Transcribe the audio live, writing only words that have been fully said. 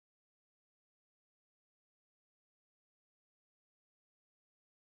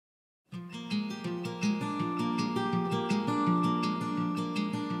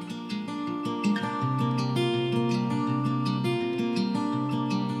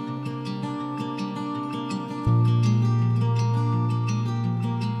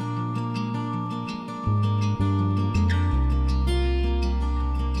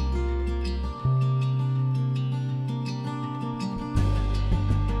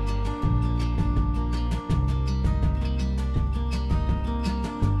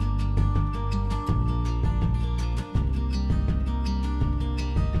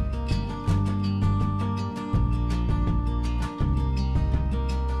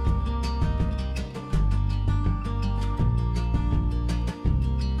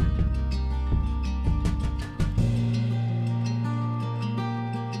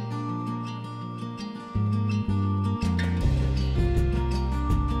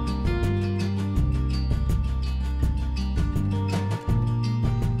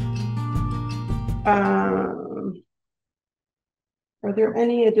Are there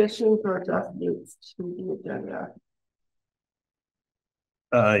any additions or adjustments to the agenda?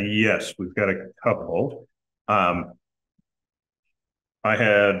 Yes, we've got a couple. I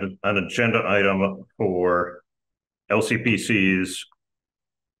had an agenda item for LCPC's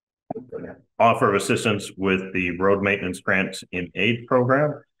offer of assistance with the road maintenance grants in aid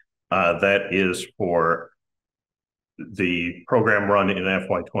program. That is for the program run in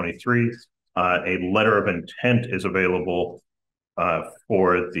FY23. A letter of intent is available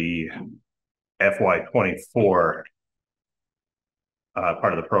for the FY24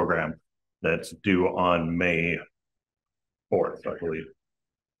 part of the program that's due on May 4th, I believe.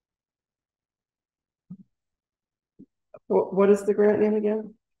 What is the grant name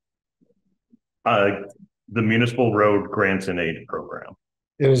again? The Municipal Road Grants and Aid Program.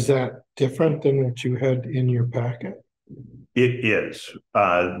 Is that different than what you had in your packet? It is.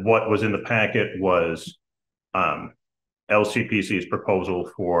 What was in the packet was LCPC's proposal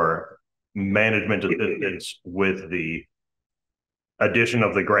for management assistance with the addition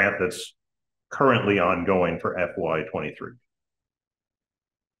of the grant that's currently ongoing for FY23.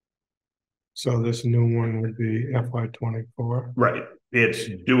 So this new one would be FY24? Right. It's,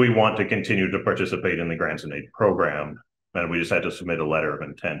 do we want to continue to participate in the grants and aid program? And we just had to submit a letter of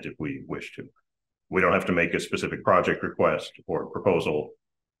intent if we wish to. We don't have to make a specific project request or proposal.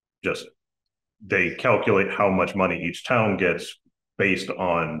 Just they calculate how much money each town gets based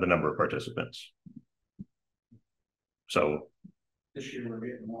on the number of participants. So this year we're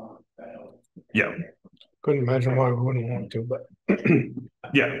getting more. Yeah. Couldn't imagine why we wouldn't want to, but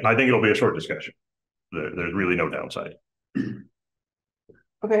yeah, I think it'll be a short discussion. There's really no downside.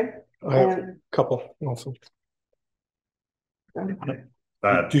 Okay. I have a couple also.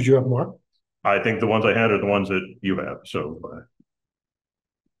 Did you have more? I think the ones I had are the ones that you have. So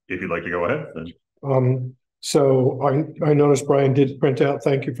if you'd like to go ahead, then. So I noticed Brian did print out,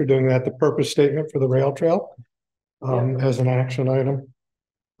 thank you for doing that, the purpose statement for the rail trail as an action item.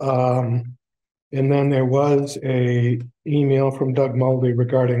 And then there was a email from Doug Mulvey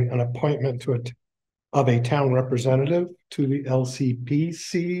regarding an appointment to of a town representative to the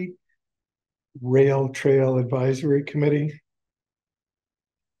LCPC Rail Trail Advisory Committee.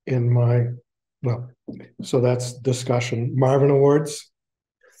 So that's discussion. Marvin Awards.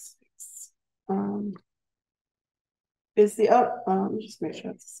 Is the just make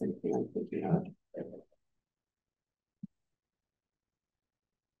sure it's the same thing I'm thinking of.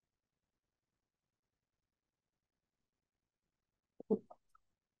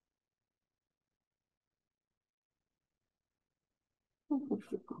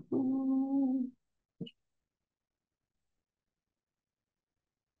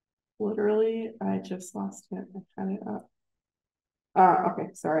 Literally, I just lost it. I had it up. Okay,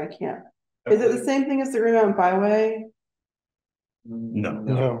 sorry, I can't. Is it the same thing as the Green Mountain Byway?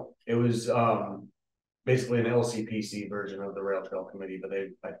 No. It was basically an LCPC version of the Rail Trail Committee, but they,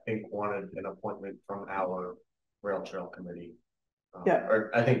 I think, wanted an appointment from our Rail Trail Committee.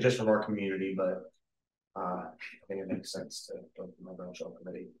 Or I think just from our community, but I think it makes sense to go from the Rail Trail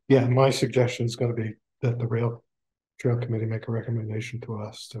Committee. Yeah, my suggestion is going to be that the Rail Trail Committee make a recommendation to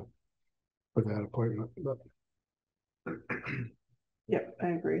us for that appointment. Yep, I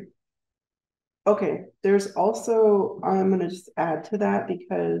agree. Okay, there's also, I'm going to just add to that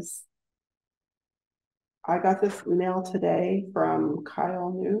because I got this email today from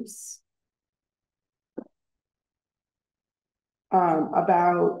Kyle News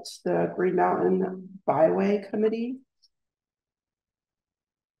about the Green Mountain Byway Committee.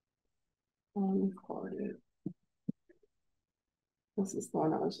 This is the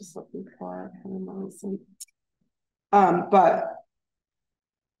one I was just looking for. But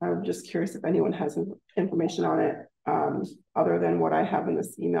I'm just curious if anyone has information on it other than what I have in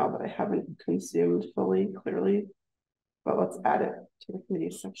this email that I haven't consumed fully, clearly. But let's add it to the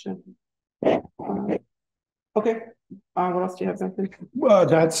committee section. Okay. What else do you have, Duncan? Well,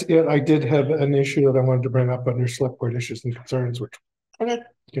 that's it. I did have an issue that I wanted to bring up under select board issues and concerns, which you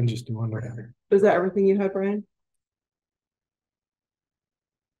can just do under that. Is that everything you had, Brian?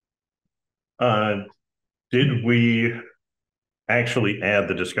 Did we actually add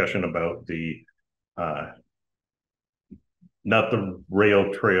the discussion about the not the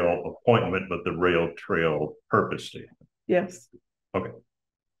rail trail appointment, but the rail trail purpose statement? Yes. Okay.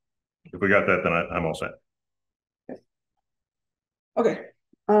 If we got that, then I'm all set. Okay.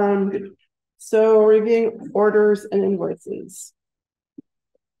 So reviewing orders and invoices.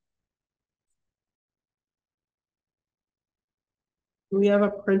 Do we have a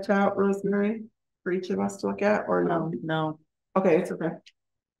printout, Rosemary, for each of us to look at, or no? No. Okay, it's okay.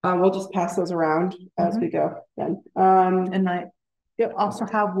 We'll just pass those around as we go then. And I also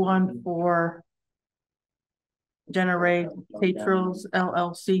have one for Generate Tetros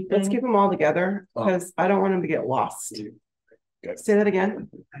LLC Let's thing. keep them all together because I don't want them to get lost. Say that again.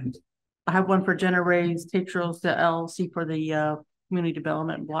 I have one for Generate Tetros, the LLC for the community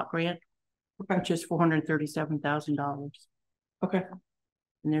development block grant, which is $437,000. Okay.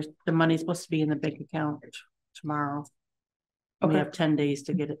 And the money's supposed to be in the bank account tomorrow. Okay. We have 10 days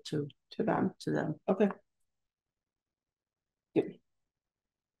to get it to them. Okay.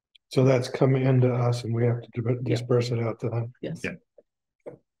 So that's coming into us and we have to disperse it out to them. Yes. Yeah.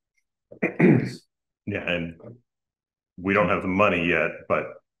 Yeah, and we don't have the money yet, but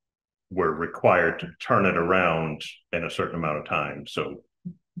we're required to turn it around in a certain amount of time. So,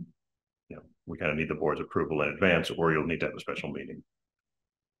 you know, we kind of need the board's approval in advance, or you'll need to have a special meeting.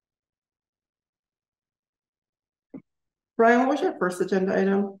 Brian, what was your first agenda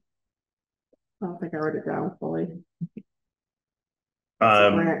item? I don't think I wrote it down fully.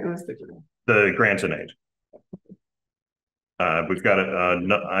 The grants and aid. We've got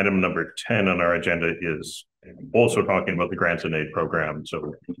item number 10 on our agenda is also talking about the grants and aid program.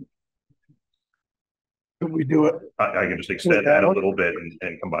 So can we do it? I can just extend that a little bit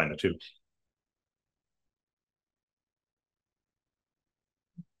and combine the two.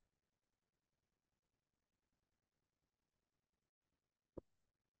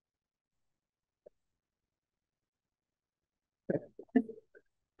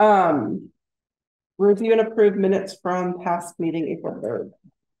 Review and approve minutes from past meeting April 3rd.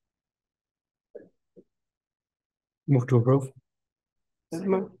 Move to approve.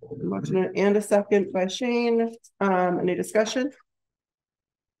 Motion and a second by Shane. Any discussion?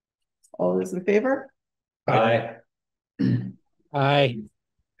 All those in favor? Aye. Aye.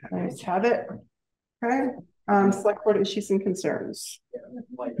 Nice, have it. Okay. Select board issues and concerns.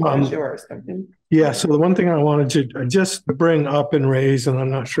 Yours, yeah, so the one thing I wanted to just bring up and raise, and I'm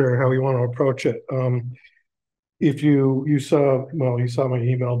not sure how you want to approach it. If you saw my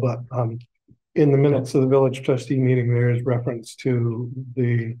email, but in the minutes of the village trustee meeting, there is reference to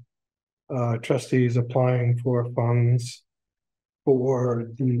the trustees applying for funds for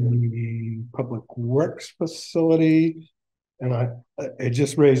the public works facility. And it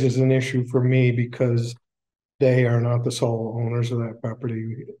just raises an issue for me because they are not the sole owners of that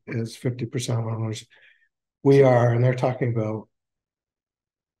property, as 50% owners. We are, and they're talking about,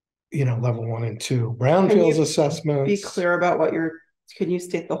 you know, level 1 and 2 brownfields assessments. Be clear about what can you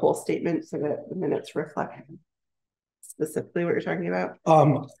state the whole statement so that the minutes reflect specifically what you're talking about?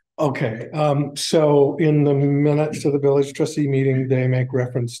 Okay. So in the minutes of the village trustee meeting, they make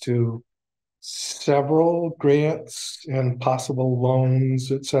reference to several grants and possible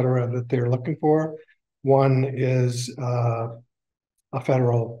loans, et cetera, that they're looking for. One is a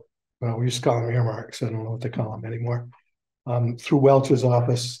federal, well, we used to call them earmarks. I don't know what they call them anymore. Through Welch's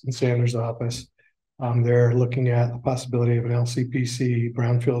office and Sanders' office, they're looking at the possibility of an LCPC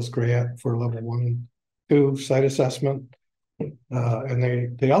brownfields grant for level 1 and 2 site assessment.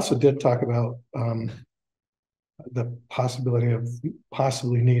 And they also did talk about the possibility of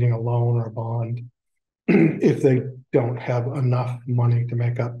possibly needing a loan or a bond if they don't have enough money to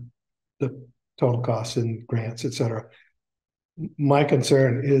make up the total costs and grants, et cetera. My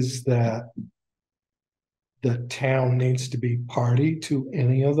concern is that the town needs to be party to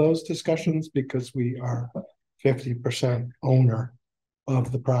any of those discussions because we are 50% owner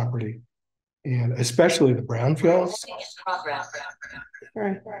of the property, and especially the brownfields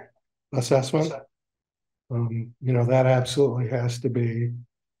assessment. You know, that absolutely has to be.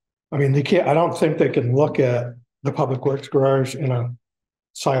 I mean, they can't. I don't think they can look at the public works garage in a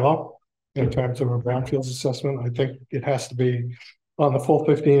silo in terms of a brownfields assessment. I think it has to be on the full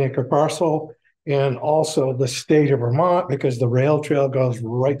 15-acre parcel, and also the state of Vermont, because the rail trail goes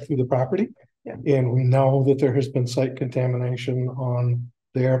right through the property. Yeah. And we know that there has been site contamination on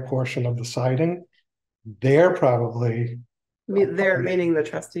their portion of the siding. They're probably meaning the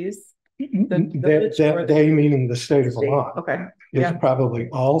trustees. They meaning the state of Vermont. Okay. Is probably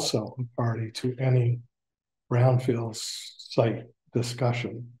also a party to any brownfields site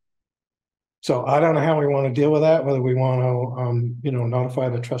discussion. So I don't know how we want to deal with that, whether we want to, you know, notify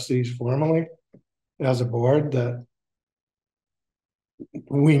the trustees formally as a board that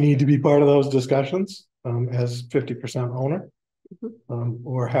we need to be part of those discussions as 50% owner,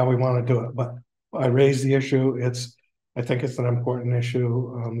 or how we want to do it. But I raised the issue. I think it's an important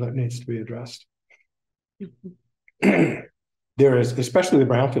issue that needs to be addressed. There is, especially the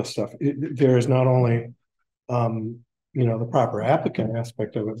brownfield stuff, there is not only, you know, the proper applicant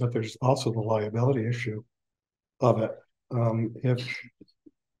aspect of it, but there's also the liability issue of it. If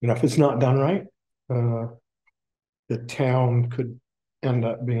if it's not done right, the town could end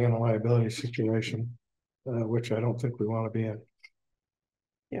up being in a liability situation, which I don't think we want to be in.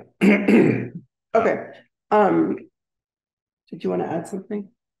 Yeah. Okay. Did you want to add something?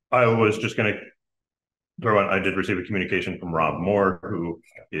 I was just going to throw out, I did receive a communication from Rob Moore, who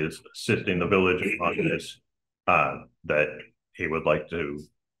is assisting the village on this, that he would like to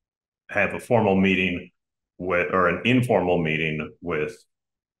have a formal meeting with, or an informal meeting with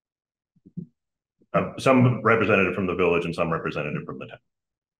some representative from the village and some representative from the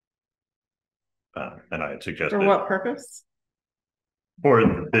town. And I had suggested. For what purpose?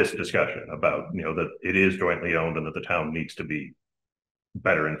 For this discussion about, that it is jointly owned and that the town needs to be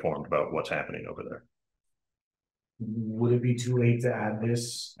better informed about what's happening over there. Would it be too late to add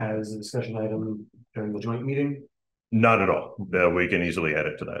this as a discussion item during the joint meeting? Not at all. We can easily add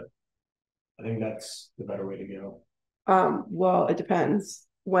it to that. I think that's the better way to go. Well, it depends.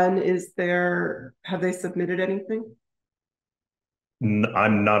 When is there, have they submitted anything?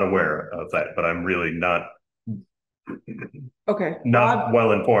 I'm not aware of that, but I'm really not Okay. Not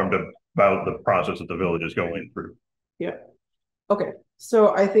well informed about the process that the village is going through. Yeah. Okay.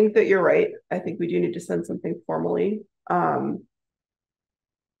 So I think that you're right. I think we do need to send something formally.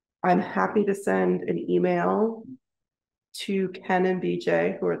 I'm happy to send an email to Ken and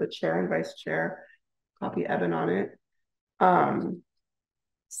BJ, who are the chair and vice chair, copy Evan on it,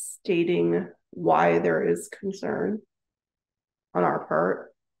 stating why there is concern on our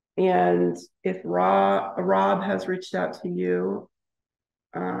part. And if Rob has reached out to you,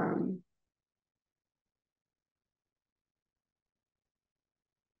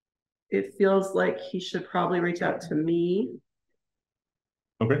 it feels like he should probably reach out to me.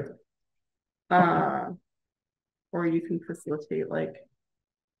 Okay. Or you can facilitate like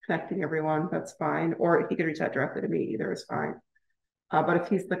connecting everyone, that's fine. Or if he could reach out directly to me, either is fine. But if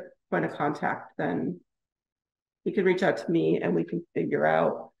he's the point of contact, then he could reach out to me and we can figure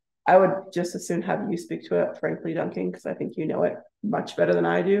out. I would just as soon have you speak to it, frankly, Duncan, because I think you know it much better than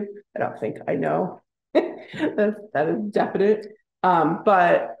I do. I don't think I know. that is definite.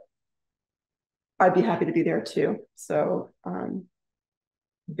 But I'd be happy to be there too. So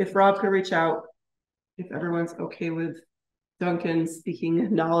if Rob could reach out, if everyone's okay with Duncan speaking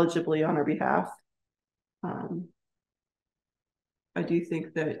knowledgeably on our behalf, I do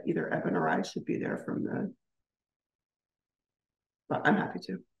think that either Evan or I should be there from the, but I'm happy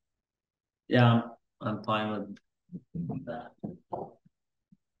to. Yeah, I'm fine with that.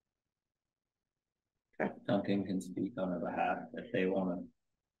 Okay. Duncan can speak on our behalf if they want to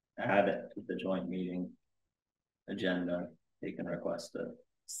add it to the joint meeting agenda. They can request it.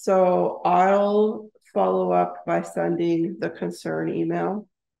 So I'll follow up by sending the concern email.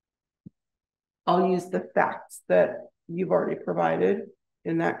 I'll use the facts that you've already provided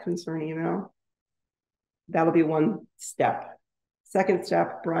in that concern email. That'll be one step. Second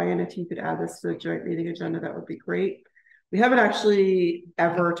step, Brian, if you could add this to the joint meeting agenda, that would be great. We haven't actually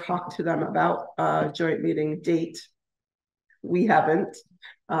ever talked to them about a joint meeting date. We haven't.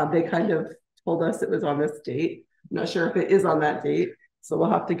 They kind of told us it was on this date. I'm not sure if it is on that date, so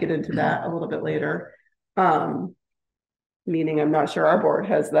we'll have to get into that a little bit later. Meaning I'm not sure our board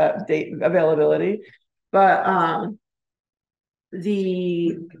has that date availability, but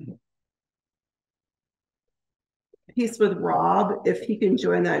the piece with Rob, if he can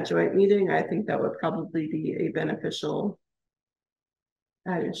join that joint meeting, I think that would probably be a beneficial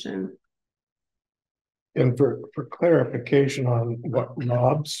addition. And for clarification on what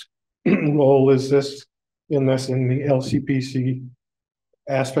Rob's role is in the LCPC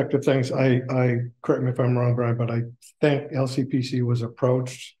aspect of things, I correct me if I'm wrong, Brian, but I think LCPC was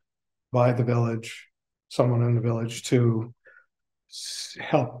approached by the village, someone in the village, to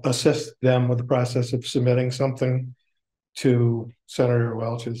help assist them with the process of submitting something to Senator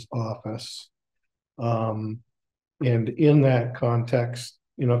Welch's office. And in that context,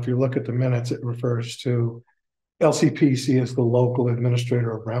 if you look at the minutes, it refers to LCPC as the local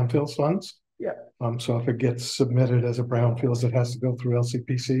administrator of brownfields funds. Yeah. So if it gets submitted as a brownfields, it has to go through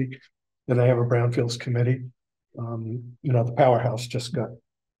LCPC. Then they have a brownfields committee. The powerhouse just got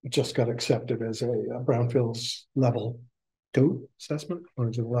accepted as a brownfields level 2 assessment, or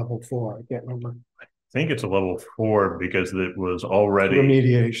is it level 4? I can't remember. I think it's a level 4 because it was already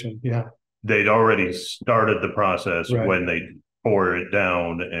remediation. Yeah, they'd already started the process right when they tore it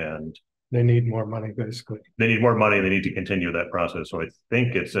down, and they need more money. Basically, they need more money, and they need to continue that process. So I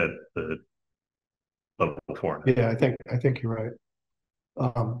think it's at the level 4 now. Yeah, I think you're right.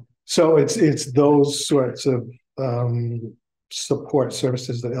 So it's those sorts of support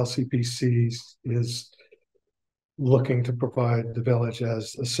services that LCPC is looking to provide the village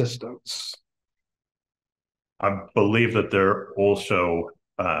as assistance. I believe that they're also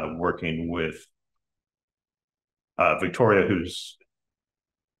working with Victoria, who's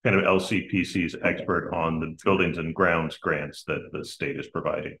kind of LCPC's expert on the buildings and grounds grants that the state is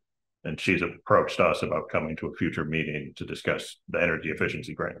providing. And she's approached us about coming to a future meeting to discuss the energy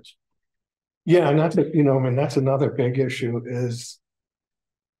efficiency grants. Yeah, and that's, you know, I mean, that's another big issue is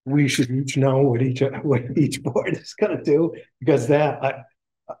we should each know what each board is going to do, because that,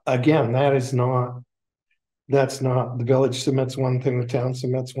 again, that's not the village submits one thing, the town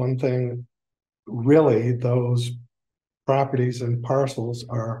submits one thing. Really, those properties and parcels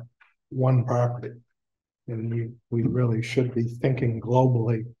are one property, and we really should be thinking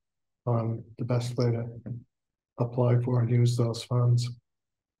globally on the best way to apply for and use those funds.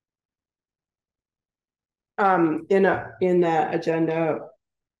 In that agenda,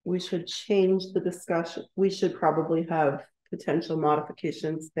 we should change the discussion. We should probably have potential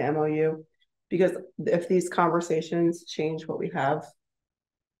modifications to the MOU, because if these conversations change what we have,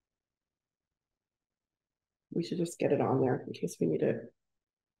 we should just get it on there in case we need it.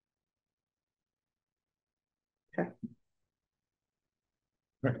 Okay.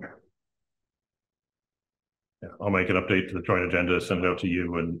 Yeah, I'll make an update to the joint agenda, send it out to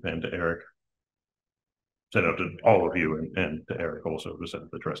you and to Eric. Send it out to all of you and to Eric also, to send to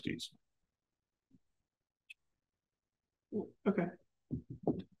the trustees. Okay.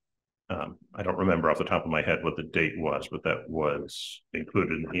 I don't remember off the top of my head what the date was, but that was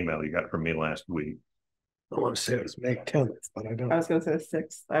included in the email you got from me last week. I want to say it was May 10th, but I don't. I was going to say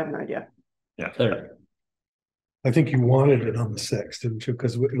 6th. I have no idea. Yeah. I think you wanted it on the 6th, didn't you?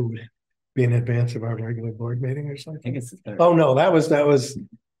 Because it would be in advance of our regular board meeting or something. I think it's the 3rd. Oh no, that was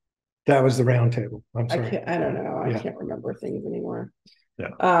the round table. I'm sorry. I don't know. Yeah. I can't remember things anymore.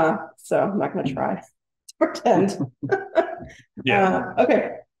 Yeah. So I'm not going to try to pretend. Yeah.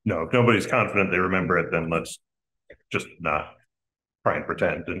 Okay. No, if nobody's confident they remember it, then let's just not try and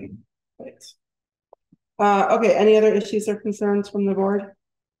pretend. And right. Okay. Any other issues or concerns from the board?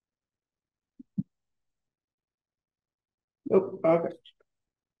 Oh, okay.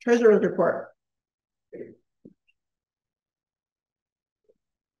 Treasurer's report.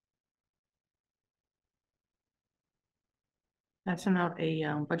 I sent out a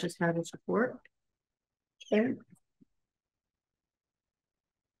budget status report. Okay.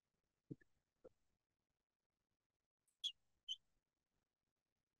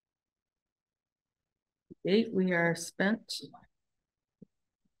 We are spent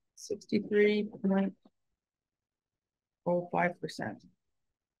 63.05%.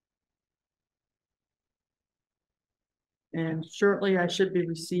 And shortly I should be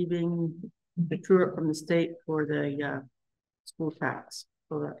receiving the true-up from the state for the school tax.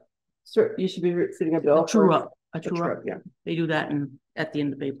 So you should be receiving a bill. a true-up. Yeah. They do that at the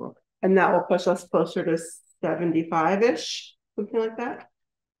end of April. And that will push us closer to 75-ish, something like that.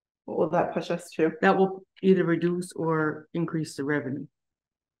 What will that push us to? That will either reduce or increase the revenue.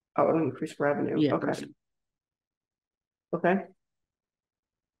 Oh, it'll increase revenue. Yeah. Okay. Okay.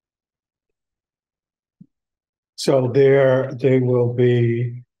 So they will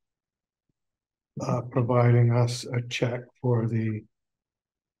be providing us a check for the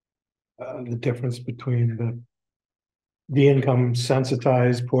difference between the income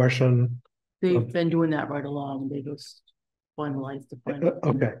sensitized portion. They've been doing that right along. They just finalized the final.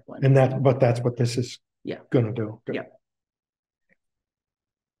 Okay, and that's what this is. Yeah. Gonna do. Yeah.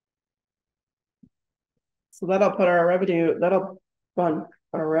 So that'll put our revenue. That'll fund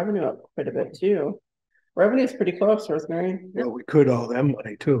our revenue up quite a bit too. Revenue is pretty close, Rosemary. Well, we could owe them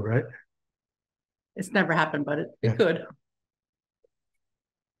money too, right? It's never happened, but it Yeah. could.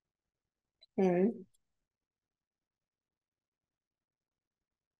 Okay.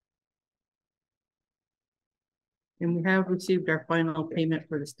 And we have received our final payment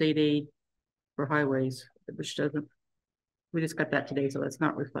for the state aid for highways, which doesn't, we just got that today, so that's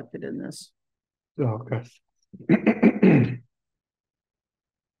not reflected in this. Oh, okay.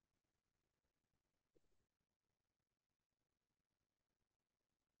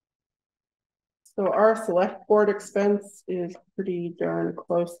 So our select board expense is pretty darn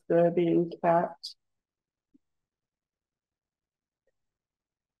close to being capped.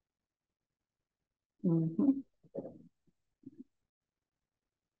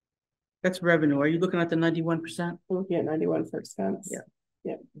 That's revenue. Are you looking at the 91%? I'm looking at 91%. Yeah.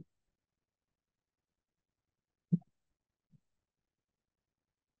 Yeah.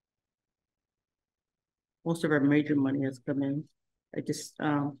 Most of our major money has come in. I just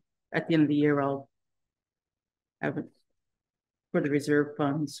at the end of the year I'll have it for the reserve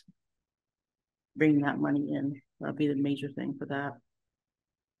funds. bringing that money in. That'll be the major thing for that.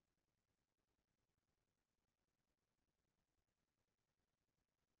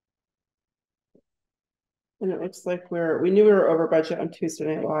 And it looks like we knew we were over budget on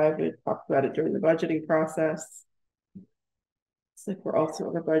Tuesday Night Live. We talked about it during the budgeting process. It's like we're also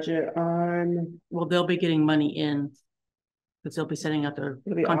over budget on. Well, they'll be getting money in because they'll be sending out their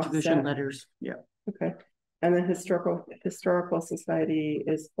contribution offset. letters. Yeah. Okay. And then historical society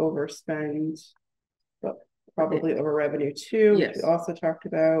is overspend, but probably over revenue too, yes. which we also talked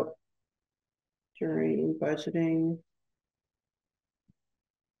about during budgeting.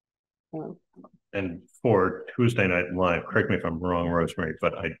 And for Tuesday Night Live, correct me if I'm wrong, Rosemary,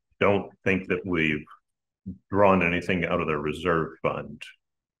 but I don't think that we've drawn anything out of their reserve fund.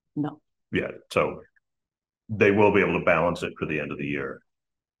 No. Yeah, so they will be able to balance it for the end of the year.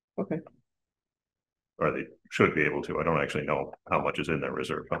 Okay. Or they should be able to. I don't actually know how much is in their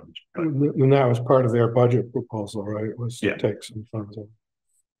reserve fund. But... And that was part of their budget proposal, right? It was to take some funds in.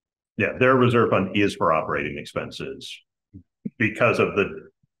 Yeah, their reserve fund is for operating expenses because of the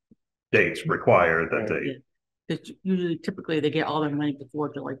dates required that they. Usually, typically, they get all their money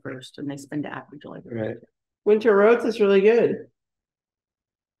before July 1st, and they spend it after July 1st. Right. Winter roads is really good.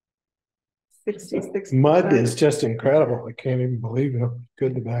 66%. Mud is just incredible. I can't even believe how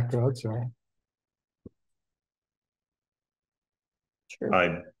good the back roads are. True.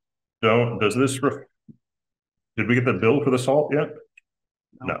 I don't. Does this? Did we get the bill for the salt yet?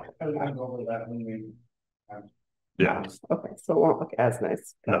 No. I'll go over that when we. Yeah. Okay, so it won't look as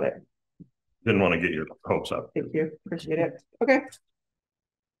nice. Got it. Didn't want to get your hopes up. Thank you. Appreciate it. Okay.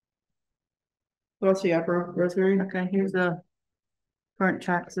 What else you got, Rosemary? Okay, here's the current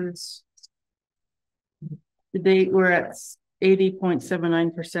taxes. The date we're at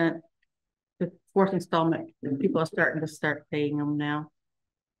 80.79%. The fourth installment, people are starting to paying them now,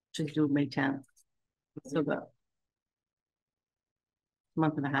 which is due May 10th. So about a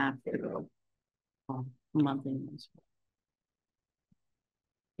month and a half to go. Month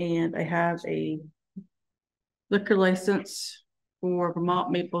and I have a liquor license for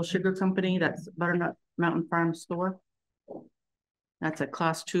Vermont Maple Sugar Company. That's Butternut Mountain Farm Store. That's a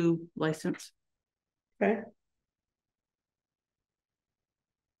class 2 license. Okay.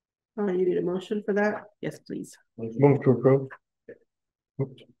 You need a motion for that? Yes, please. Move to approve.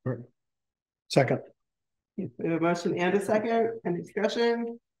 Oops, sorry. Second. We have a motion and a second. Any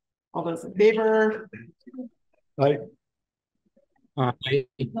discussion? All those in favor? Aye. Aye.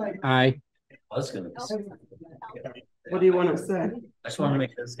 Aye. I was gonna say. What do you want to say? I just want to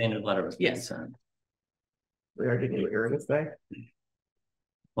make the standard letter was yes. Sent. We already knew what you were going to say.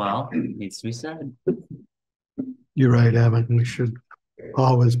 Well, it needs to be said. You're right, Evan. We should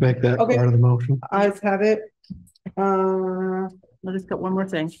always make that part of the motion. Ayes have it. I just got one more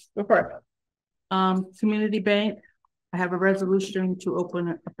thing. Go for it. Community Bank. I have a resolution to open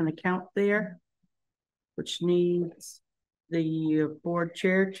up an account there, which needs the board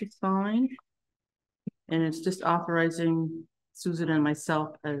chair to sign. And it's just authorizing Susan and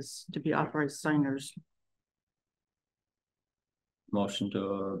myself as to be authorized signers. Motion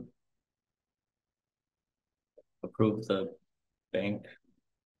to approve the bank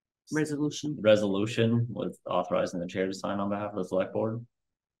resolution with authorizing the chair to sign on behalf of the select board.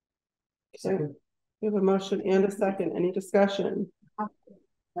 Okay. We have a motion and a second. Any discussion?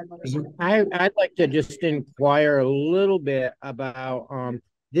 I'd like to just inquire a little bit about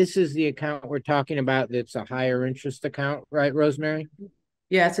this is the account we're talking about that's a higher interest account, right, Rosemary?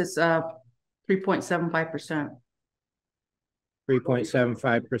 Yes, it's 3.75%.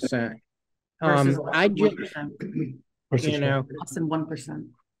 3.75%. I just you know less than 1%.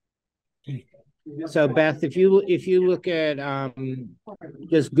 So Beth, if you look at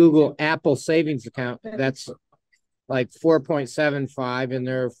just Google Apple savings account, that's like 4.75, and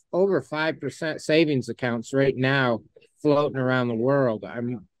there are over 5% savings accounts right now floating around the world. I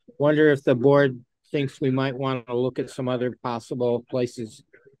wonder if the board thinks we might want to look at some other possible places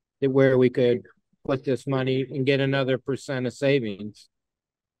where we could put this money and get another % of savings.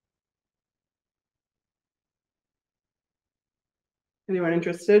 Anyone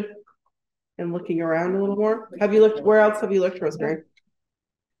interested in looking around a little more? Have you looked? Where else have you looked, Rosemary?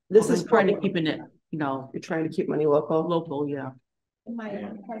 This is trying to keep it, you're trying to keep money local. Local, yeah. We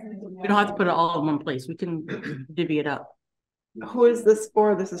don't have to put it all in one place. We can divvy it up. Who is this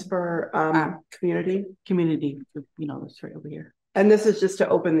for? This is for community. It's right over here. And this is just to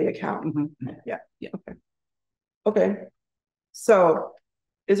open the account. Mm-hmm. Yeah. Okay. So,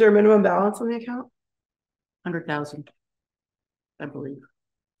 is there a minimum balance on the account? 100,000, I believe.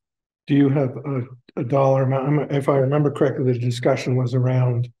 Do you have a dollar amount? If I remember correctly, the discussion was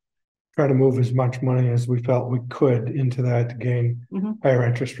around try to move as much money as we felt we could into that to gain higher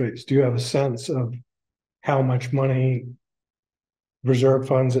interest rates. Do you have a sense of how much money, reserve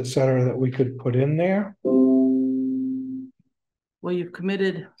funds, et cetera, that we could put in there? Well, you've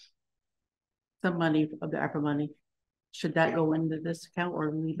committed some money of the ARPA money. Should that go into this account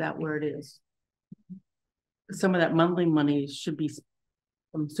or leave that where it is? Some of that monthly money should be,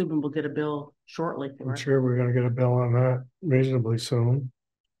 I'm assuming we'll get a bill shortly for I'm it. sure we're gonna get a bill on that reasonably soon.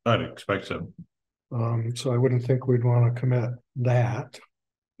 I'd expect so. So I wouldn't think we'd want to commit that.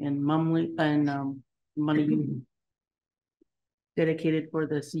 And monthly and money dedicated for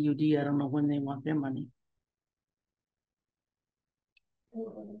the CUD. I don't know when they want their money.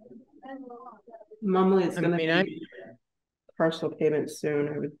 Normally it's gonna I be partial payment soon,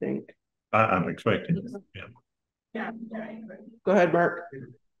 I would think. I'm expecting. Yeah. Go ahead, Mark.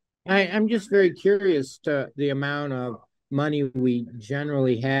 I'm just very curious to the amount of money we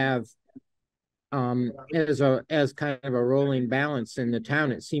generally have as kind of a rolling balance in the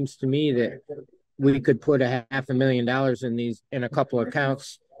town. It seems to me that we could put $500,000 in a couple of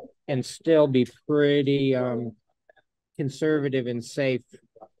accounts and still be pretty conservative and safe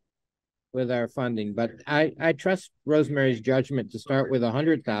with our funding. But I trust Rosemary's judgment to start with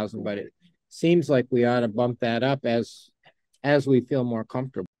 100,000, but it seems like we ought to bump that up as we feel more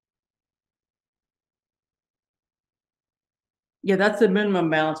comfortable. Yeah, that's the minimum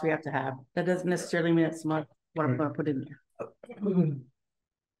balance we have to have. That doesn't necessarily mean it's what I'm going to put in there.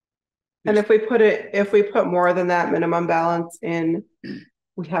 And if we put more than that minimum balance in,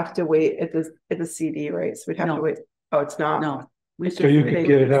 we have to wait at the CD, right? So we'd have to wait. Oh, it's not. No. So you could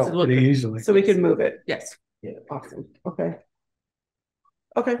get it out pretty easily. So we could move it. Yes. Yeah. Awesome. Okay.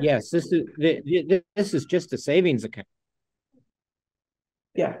 Okay. Yes, this is just a savings account.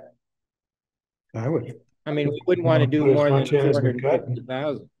 Yeah. I would. I mean, we wouldn't want to do more than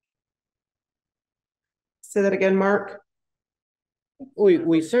 250,000. Say that again, Mark.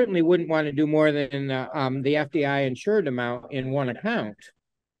 We certainly wouldn't want to do more than the FDI insured amount in one account.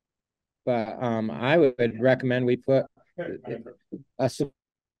 But I would recommend we put a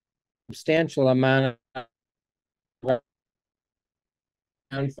substantial amount of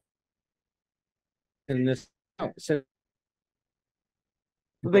in this account. So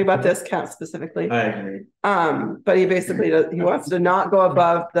Think about this account specifically. I agree. But he basically he wants to not go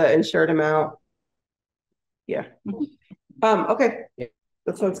above the insured amount. Yeah. Okay.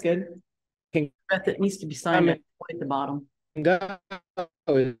 That sounds good. That needs to be signed at the bottom.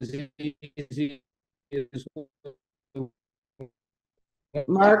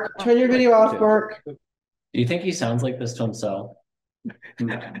 Mark, turn your video off, Mark. Do you think he sounds like this to himself?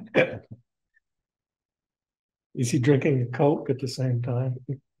 Is he drinking a Coke at the same time?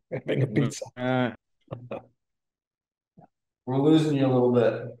 Having a pizza. We're losing you a little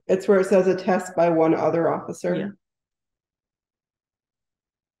bit. It's where it says a test by one other officer. Yeah.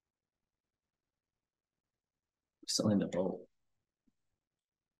 Still in the vote.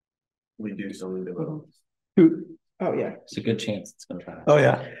 We do still need to vote. Oh yeah. It's a good chance it's gonna pass. Oh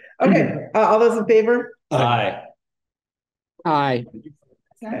yeah. Okay. All those in favor? Aye. Aye.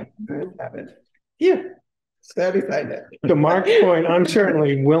 Okay. Yeah. So we signed it. To Mark's point, I'm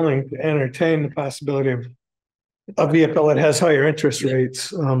certainly willing to entertain the possibility of a vehicle that has higher interest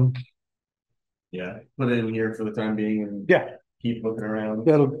rates. Yeah, put it in here for the time being and keep looking around.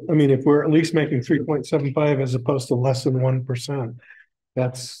 I mean, if we're at least making 3.75 as opposed to less than 1%,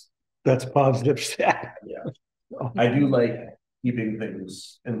 that's positive stat. Yeah. I do like keeping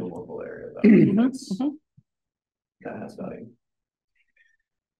things in the local area though. That has value.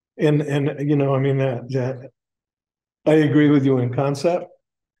 And you know, I mean that I agree with you in concept.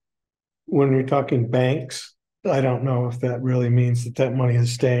 When we're talking banks, I don't know if that really means that money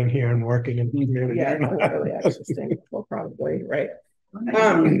is staying here and working in the community. Yeah, it's not really actually sustainable, probably, right?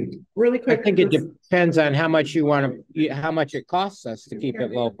 Really quick. I think it depends on how much how much it costs us to keep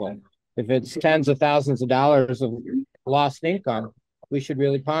it local. If it's tens of thousands of dollars of lost income, we should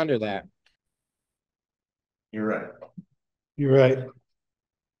really ponder that. You're right. You're right.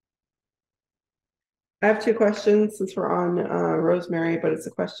 I have two questions since we're on Rosemary, but it's a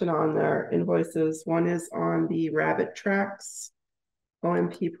question on their invoices. One is on the rabbit tracks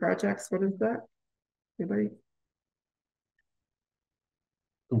OMP projects. What is that? Anybody?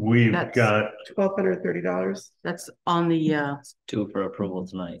 We've got $1,230. That's on the Due for approval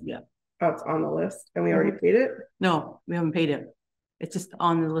tonight. Yeah. Oh, it's on the list, and we already paid it. No, we haven't paid it. It's just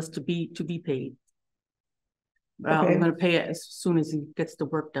on the list to be paid. Okay. I'm going to pay it as soon as he gets the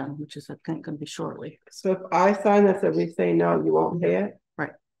work done, which is I think going to be shortly. So if I sign this and we say no, you won't pay it,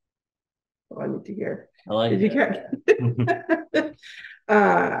 right? Oh, I need to hear. I like Did you it. get?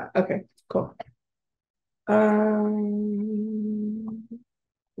 Okay, cool.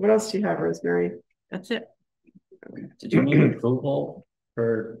 What else do you have, Rosemary? That's it. Did you need approval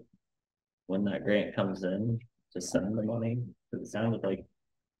for when that grant comes in to send the money? It sounded like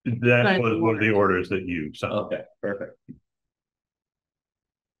that was one of the orders that you signed. okay, perfect.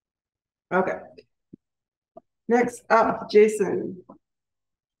 Okay. Next up, Jason.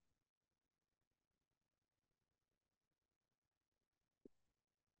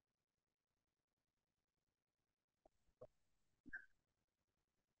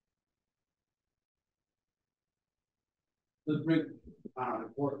 The big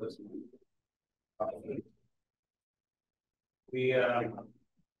report this morning. We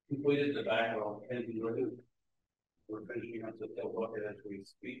completed the backhoe and we're finishing up the tail bucket as we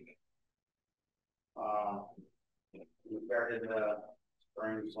speak. We started the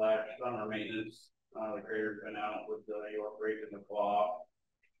spring/summer maintenance. The grader's been out with the York rake and the claw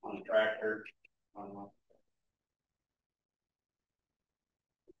on the tractor.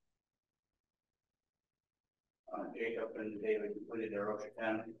 Jacob and David completed their OSHA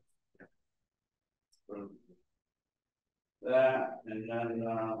 10. That, and then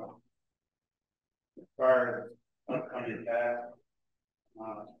as far as upcoming task,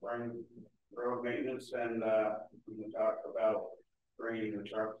 spring road maintenance, and we can talk about bringing the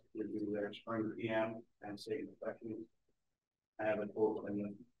trucks to do their spring PM and state inspections. I have a quote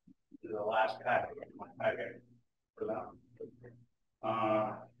in the last packet of my packet for them.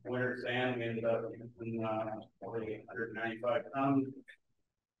 Winter sand, we ended up in 195 tons,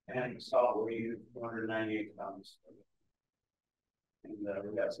 and salt we used 298 tons. And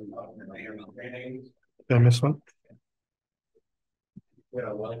we got some trainings. Did I miss one? We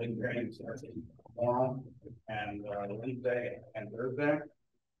had a welding training starting tomorrow and Wednesday and Thursday.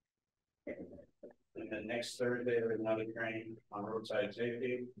 And then next Thursday there's another training on roadside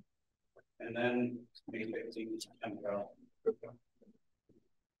safety. And then May 15th September.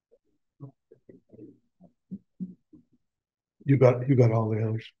 You got all the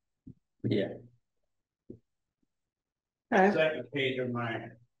others. Yeah. Okay. Second page of my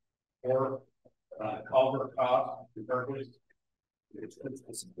report, culvert cost and purpose. It's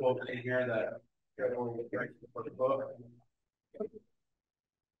a quote in here that will break for the book.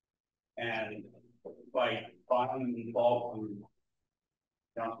 And by buying the bulk from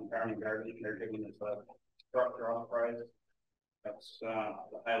Johnson Farm and Garden, they're giving us a structure off price. That's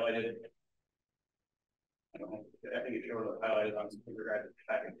highlighted. I don't know. I think it showed the highlighted on some figure guide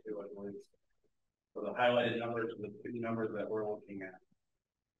packet too, I believe. So the highlighted numbers are the two numbers that we're looking at.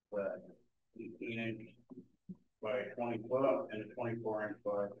 The 18-inch by 20 foot and a 24-inch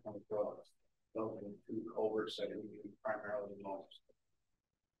by 20 foot. Those are the two culverts that we use primarily the most.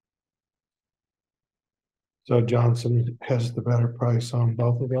 So Johnson has the better price on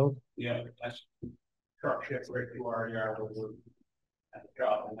both of those? Yeah, that's truck shift right to our yard at the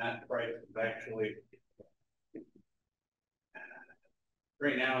job, and that price is actually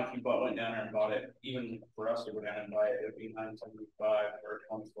right now, if you went down there and bought it, even for us to go down and buy it, it would be $975 for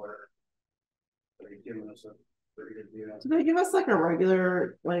a 20-footer. So you're giving us a pretty good deal. Do they give us like a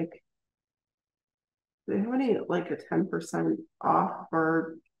regular, like, do they have any like a 10% off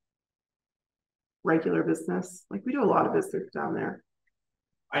for regular business? Like we do a lot of business down there.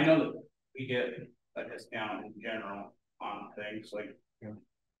 I know that we get a discount in general on things like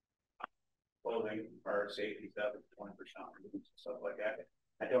clothing or safety stuff, 20% stuff like that.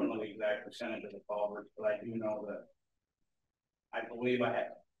 I don't know the exact percentage of the culverts, but I do know that I believe I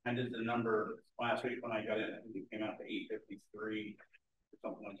did the number last week when I got it. I think it came out to 853 or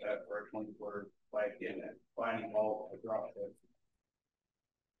something like that for a 20-footer by getting it, finding all the drop it.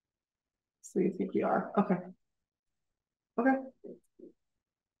 So you think you are okay? Okay.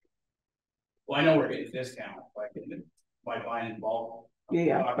 Well, I know we're getting a discount by buying in bulk.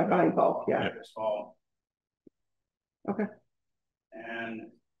 Yeah, by buying bulk, yeah. This fall. Okay.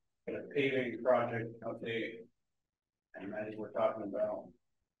 And the paving project update, and that is we're talking about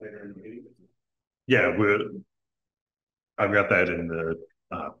later in the meeting. Yeah, I've got that in the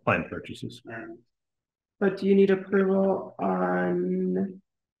planned purchases. Right. But do you need approval on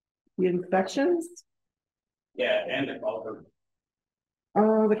the inspections? Yeah, and the culvert.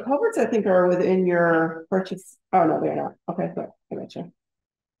 The culverts I think are within your purchase. Oh no, they're not. Okay, so I gotcha.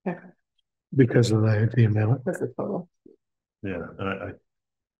 Okay. Because of the amount. That's the total. Yeah, and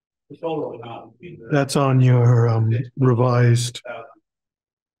The total amount would be That's on your revised.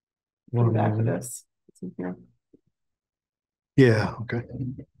 Come back to this. Yeah, okay.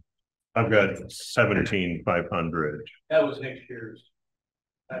 I've got 17,500. that was next year's.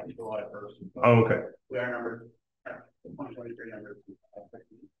 That's July 1st. Oh, okay. We are number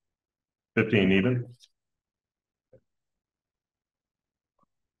 15 even.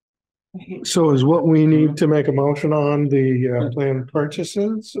 So is what we need to make a motion on the planned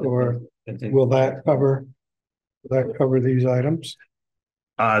purchases, or will that cover these items?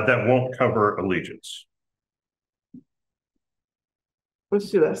 That won't cover Allegiance. Let's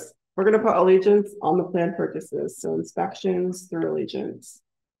do this. We're gonna put Allegiance on the planned purchases, so inspections through Allegiance.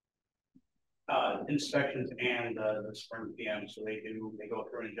 Inspections and the spring PM, so they go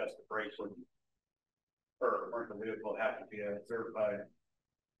through and adjust the brakes when for a commercial vehicle have to be a certified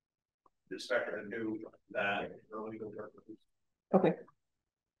inspector to do that for legal purposes. Okay.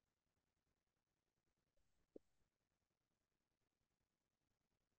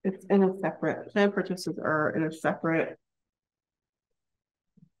 It's in a separate, planned purchases are in a separate.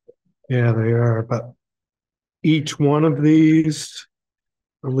 Yeah, they are, but each one of these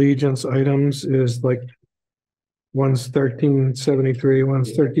Allegiance items is like one's 1373, one's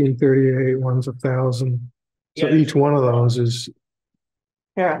 1338, one's 1,000. So Yeah. each one of those is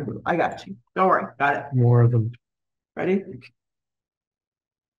Here, I got you. Don't worry, got it. more than. Ready?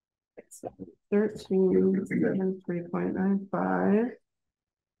 1373.95.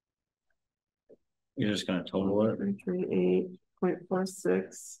 You're just gonna total it.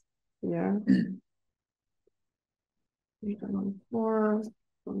 338.46. Yeah. 814.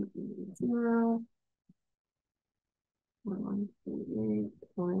 0.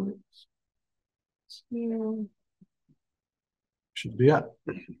 138.2 Should be up.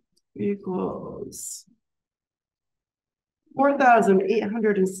 equals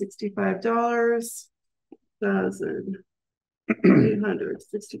 $4,865.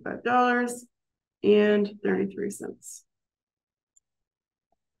 $865.33.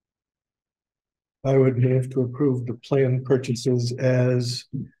 I would move to approve the planned purchases as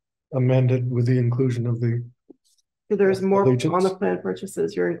amended with the inclusion of the. So there's more Allegiance. on the planned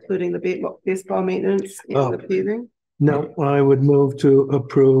purchases. You're including the baseball maintenance and the paving. No, I would move to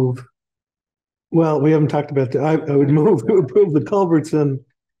approve. Well, we haven't talked about that. I would move to approve the culverts and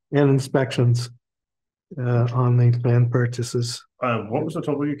inspections on the planned purchases. What was the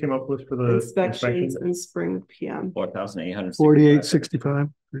total you came up with for the Inspections and spring PM. 4,800.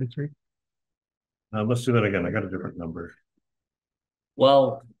 4865.33. Let's do that again. I got a different number.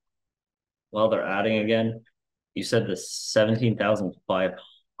 Well, while they're adding again, you said the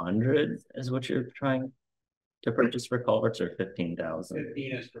 17,500 is what you're trying to purchase for culverts, or 15,000?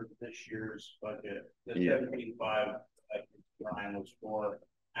 15 is for this year's budget. The Yeah. 17.5 Ryan was for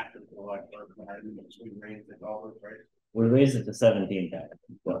after the electric, we raised the dollars, right? We raised it to 17,000,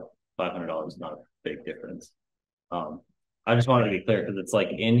 but $500 is not a big difference. I just wanted to be clear because it's like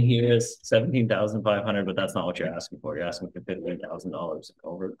in here is 17,500, but that's not what you're asking for. You're asking for $15,000 of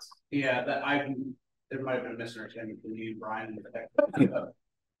culverts. Yeah, there might have been a misunderstanding between you, Brian, and the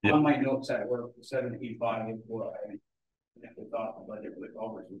Yeah. on my notes, I worked for 17.5 before I thought the budget for the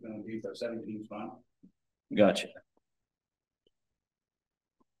culverts was going to be for 17 fund. Gotcha.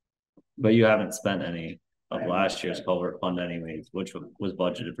 But you haven't spent any of last year's culvert fund anyways, which was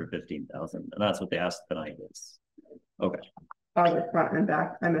budgeted for 15,000, and that's what they asked tonight is. Okay. Oh, the front and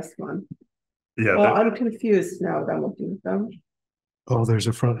back. I missed one. Yeah. Well, I'm confused now that I'm looking at them. Oh, there's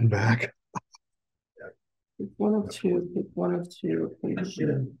a front and back. Pick one of two, pick one of two. Page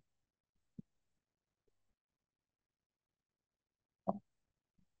two.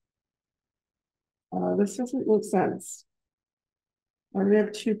 This doesn't make sense. Why do we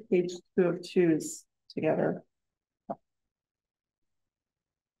have two of twos together?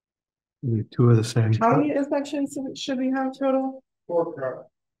 The two of the same. How many inspections should we have total? 4.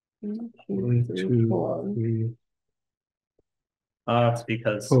 1, 2, One, 3, two, 4. three, It's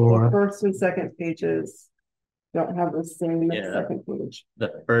because four. First and second pages don't have the same Yeah. second page.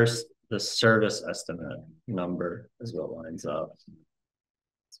 the service estimate number is what lines up.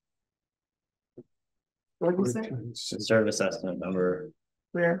 What did you say? The service estimate number,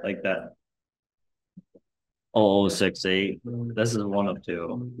 Where? like that. 0068. This is one of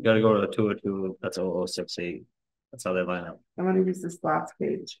two. You gotta go to the 202. That's 0068. That's how they line up. I'm gonna use this last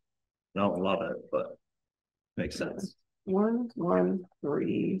page. Don't love it, but makes sense.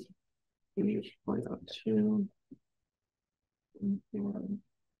 113 8.02.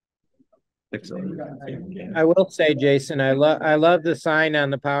 I will say, Jason, I love the sign on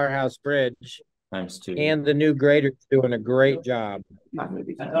the Powerhouse Bridge, Times 2. and the new grader's doing a great job. Not gonna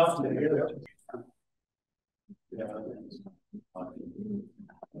be That's awesome.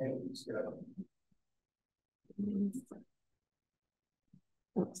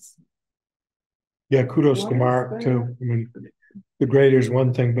 Oops. Yeah, kudos to What is Mark that? too. I mean, the grader's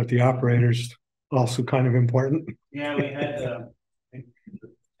one thing, but the operators also kind of important. Yeah, we had,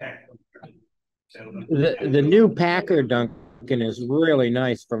 The new Packer Duncan is really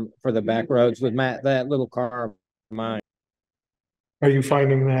nice for the back roads with that little car of mine. Are you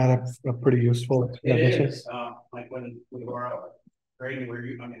finding that a pretty useful? it is, like when we were out grading,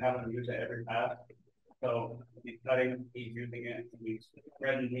 having to use it every pass. So he's cutting, he's using it, he's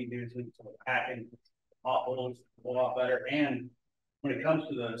spreading, he's using it, so packing potholes a lot better. And when it comes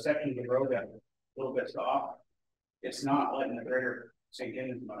to the sections of the road that are a little bit soft, it's not letting the grader sink in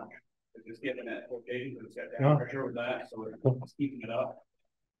as much. It's just giving it location, but it's got down pressure with that, so it's keeping it up.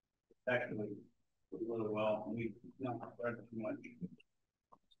 It's actually really well. We not spread too much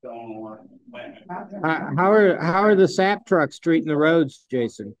stone or plant. How are the sap trucks treating the roads,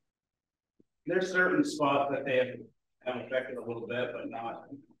 Jason? There's certain spots that they have affected a little bit, but not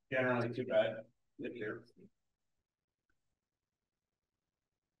generally too bad this year.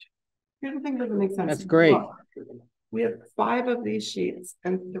 Here's the thing that doesn't make sense. That's great. Look, we have 5 of these sheets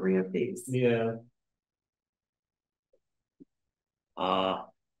and 3 of these. Yeah.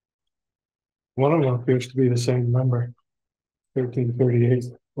 One of them appears to be the same number.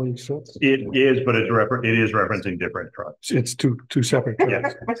 1338.46. It is, but it is referencing different trucks. It's two separate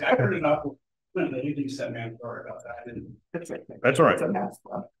trucks. I heard it off when the meeting set me, I'm sorry about that. I didn't. That's all right. It's a mess,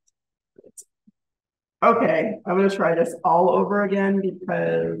 though. Okay, I'm gonna try this all over again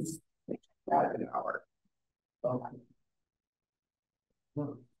because it's about an hour. Okay.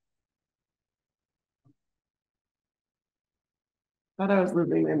 Thought I was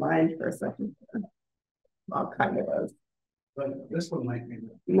losing my mind for a second. Well, kind of was. But this one might be.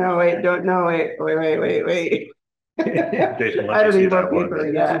 No, wait, don't, no, wait. Jason, I don't see even that look one.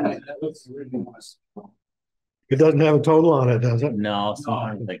 paper yet. That looks really nice. It doesn't have a total on it, does it? No,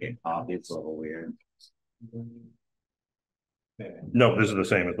 sometimes they get copied. It's a little weird. No, this is the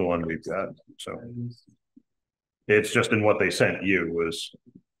same as the one we've got. So it's just in what they sent you was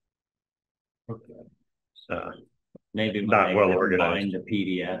Maybe not well organized. The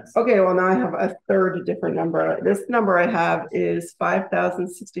PDFs. Okay, well, now I have a third different number. This number I have is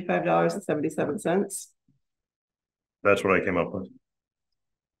 $5,065.77. That's what I came up with.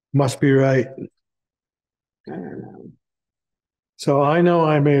 Must be right. I don't know. So I know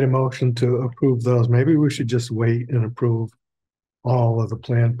I made a motion to approve those. Maybe we should just wait and approve all of the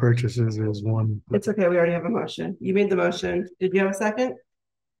planned purchases as one. It's okay, we already have a motion. You made the motion. Did you have a second?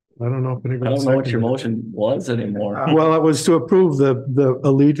 I don't know if anybody. I don't know what your motion was anymore. Well, it was to approve the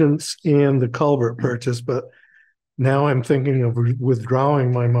Allegiance and the culvert purchase, but now I'm thinking of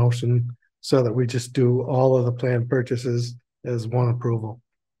withdrawing my motion so that we just do all of the planned purchases as one approval.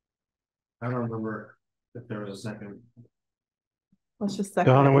 I don't remember if there was a second. Let's just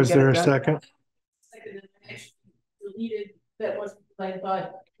second. Donna, was there a second? Deleted that was, I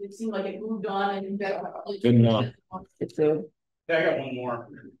thought it seemed like it moved on and that. Good enough. It's a. Yeah, I got one more.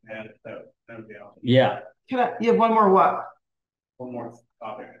 And that would be awesome. Yeah. You have one more what? One more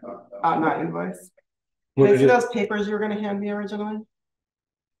topic. Not invoice. Can I see those papers you were gonna hand me originally?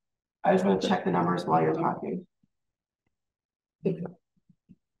 I just want to check the numbers while you're talking. Go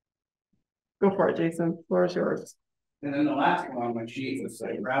for it, Jason. Floor is yours. And then the last one on my sheet was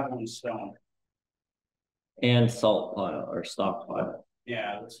like gravel and stone. And salt pile or stockpile.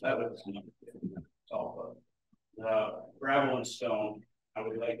 Yeah, that was salt. Gravel and stone, I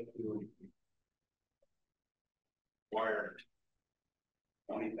would like to wire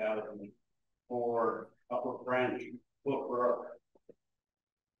 20,000 for Upper French, Book Road,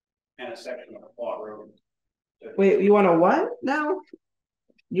 and a section of Plot Road. Wait, you want to what now?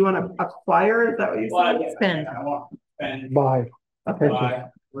 You want to acquire? Is that what you said? Spend. I want to spend Buy. Okay.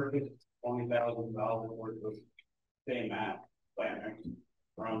 $20,000 worth of same map planning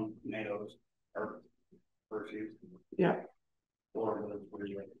from NATO's or pursuits. Yeah. Or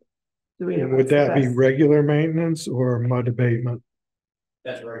Would that be regular maintenance or mud abatement?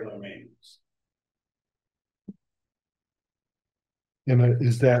 that's regular maintenance. And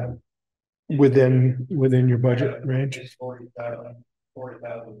is that within your budget range? It's 40,000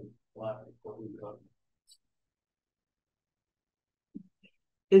 left.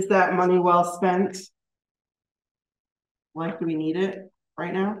 Is that money well spent? Like, do we need it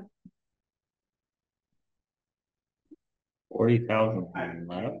right now? 40,000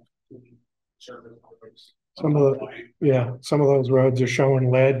 left. Some of those roads are showing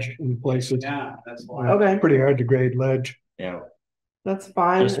ledge in places. Yeah, that's why. Okay, Pretty hard to grade ledge. Yeah. that's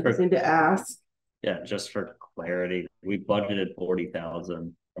fine. I Just just need to ask. Yeah. Just for clarity, we budgeted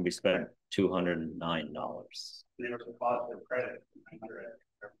 40,000 and we spent $209. There was a positive credit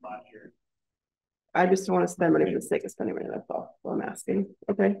last year. I just don't want to spend money for the sake of spending money. That's all I'm asking.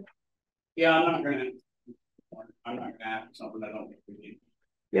 Okay. Yeah, I'm not gonna ask something I don't think we need.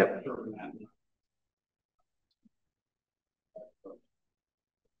 Yep.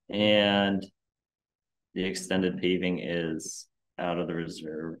 And the extended paving is out of the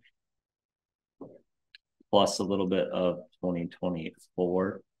reserve. Plus a little bit of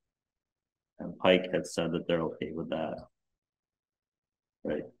 2024. And Pike had said that they're okay with that.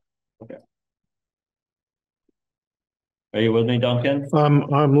 Right. Okay. Are you with me, Duncan?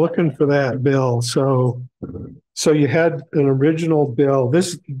 I'm looking for that bill. So you had an original bill.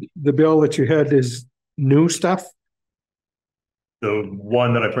 The bill that you had is new stuff. The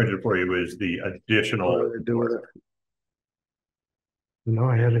one that I printed for you is the additional. No,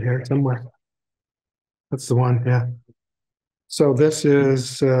 I have it here somewhere. That's the one, yeah. So this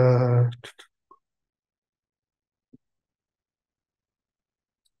is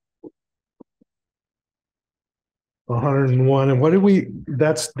 101. And what did we,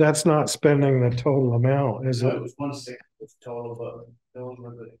 that's not spending the total amount, is it? It was 160 total, but those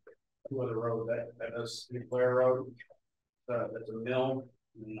were the two other roads. That is Nuclear Road. That's a mill,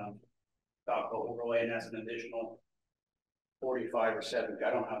 and dock overlay, and that's an additional 45 or 70.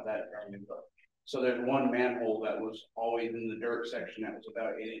 I don't have that in front, but so there's one manhole that was always in the dirt section that was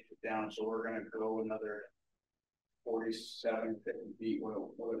about 8 inches down. So we're going to go another 47, 50 feet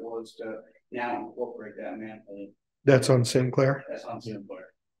what it was to now incorporate that manhole. That's on Sinclair. That's on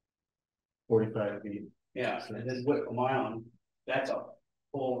Sinclair. 45 feet. Yeah, so this Whitcomb Island, that's a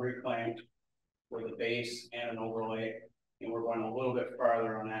full reclaimed with a base and an overlay. And we're going a little bit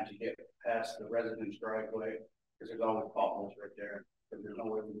farther on that to get past the residence driveway, because there's always potholes right there. But there's no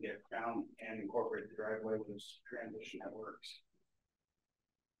way we can get around and incorporate the driveway with this transition that works.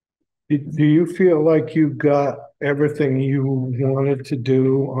 Do you feel like you got everything you wanted to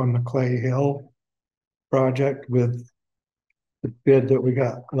do on the Clay Hill project with the bid that we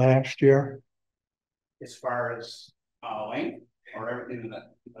got last year? As far as length or everything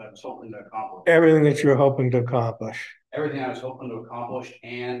that I was hoping to accomplish? Everything that you're hoping to accomplish. Everything I was hoping to accomplish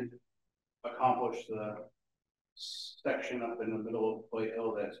and accomplish the section up in the middle of Clay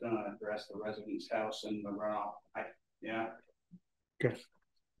Hill that's going to address the residence house and the runoff. Yeah. Okay.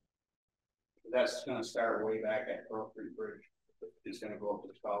 That's going to start way back at Pearl Creek Bridge. It's going to go up to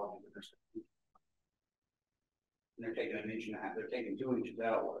the college. And they're taking 1.5 inches. They're taking 2 inches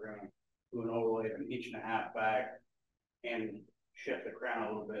out. We're going to do an overlay of 1.5 inches back and shift the crown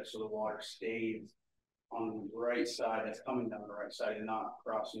a little bit so the water stays on the right side. That's coming down the right side and not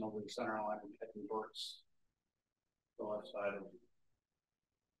crossing over the center line and heading towards the left side of it.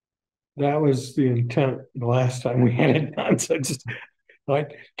 That was the intent the last time we had it done. So just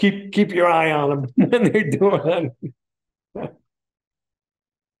like keep your eye on them when they're doing it.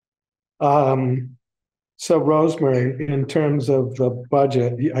 So Rosemary, in terms of the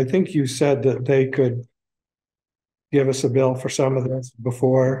budget, I think you said that they could give us a bill for some of this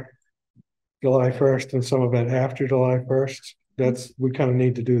before July 1st and some of it after July 1st. We kind of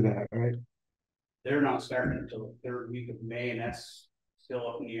need to do that, right? They're not starting until the 3rd week of May, and that's still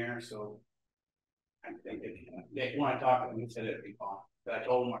up in the air. So I think when I talked to them, he said it'd be fine. But I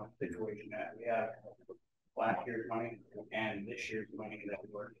told him our situation that we have last year's money and this year's money that we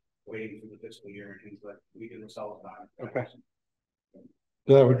were waiting for the fiscal year, and he's like, we can sell it. Okay.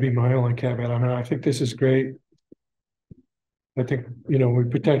 That would be my only caveat on it. I think this is great. I think, we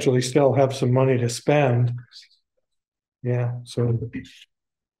potentially still have some money to spend. Yeah. So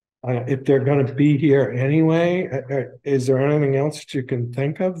if they're going to be here anyway, is there anything else that you can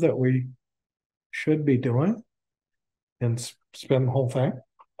think of that we should be doing and spend the whole thing?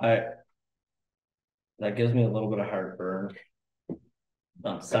 That gives me a little bit of heartburn.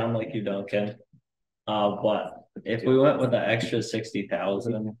 Sound like you don't, Ken. But if we went with the extra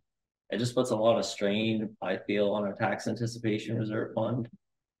 60,000, it just puts a lot of strain, I feel, on our tax anticipation reserve fund,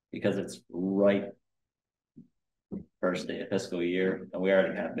 because it's right first day of fiscal year, and we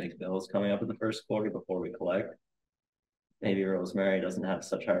already have big bills coming up in the first quarter before we collect. Maybe Rosemary doesn't have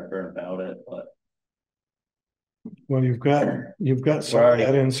such heartburn about it, but well, you've got some of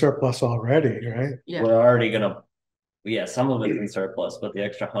that in surplus already, right? Yeah. We're already gonna. Yeah, some of it's in surplus, but the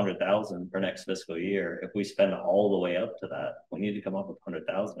extra 100,000 for next fiscal year, if we spend all the way up to that, we need to come up with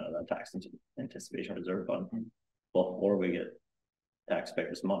 100,000 out of that tax anticipation reserve fund before we get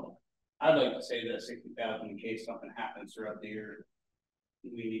taxpayers' money. I'd like to say that 60,000 in case something happens throughout the year.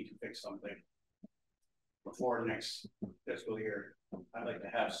 We need to fix something before next fiscal year. I'd like to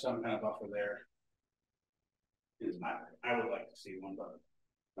have some kind of buffer there. I would like to see one, but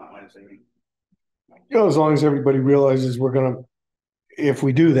not my decision. As long as everybody realizes if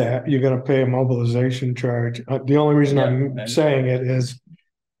we do that, you're going to pay a mobilization charge. The only reason I'm saying it is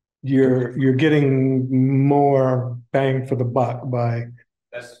you're getting more bang for the buck by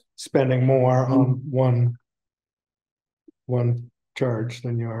That's spending more on one charge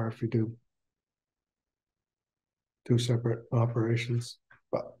than you are if you do two separate operations.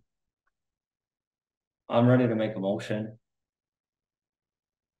 But I'm ready to make a motion.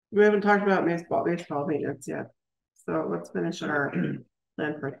 We haven't talked about baseball maintenance yet. So let's finish our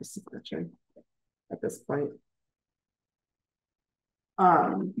plan purchase description at this point.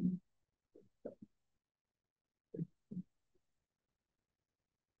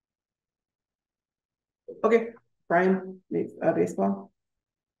 Okay, Brian, baseball.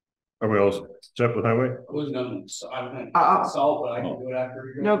 Are we all set with highway? I was gonna, salt, but I can do it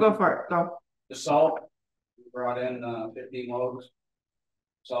after. No, go for it, go. The salt, we brought in 15 loads.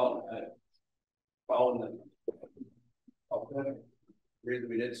 Salt, following the reason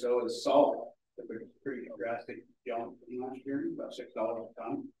we did so is salt. It was pretty drastic jump from last year, about $6 a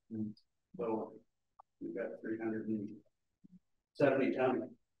ton. So we got 370 tons.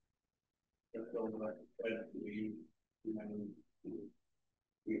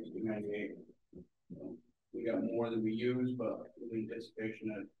 We got more than we used, but with anticipation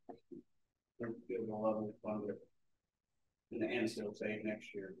that we're going to level fund it and still save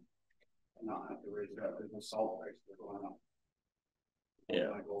next year and not have to raise it up because the salt prices are going up.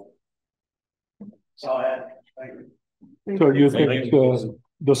 Yeah. So so you think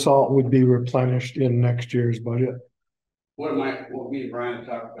the salt would be replenished in next year's budget? What me and Brian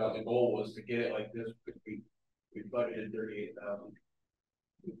talked about, the goal was to get it like this. We budgeted 38,000.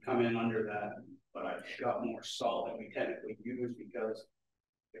 We come in under that, but I got more salt than we technically use because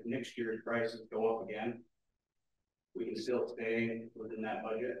if next year's prices go up again, we can still stay within that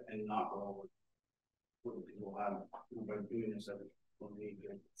budget and not go over. We'll have by doing this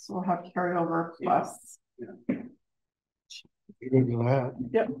So we'll have carryover plus. Yeah. That.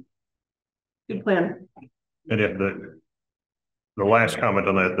 Yep. Good plan. And if the last comment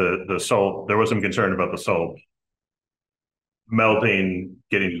on that, the salt, there was some concern about the salt melting,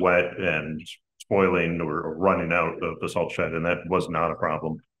 getting wet and spoiling or running out of the salt shed, and that was not a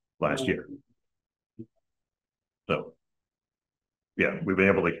problem last year. So yeah, we've been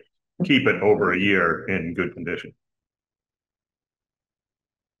able to keep it over a year in good condition.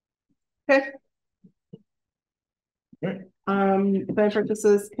 Okay. Plan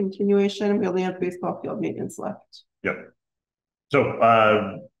purchases continuation. We only have baseball field maintenance left. Yep. So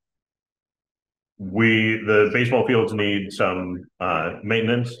the baseball fields need some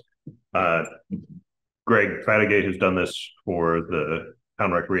maintenance. Greg Fatigate, who's done this for the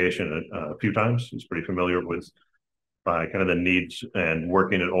town recreation a few times, he's pretty familiar with kind of the needs and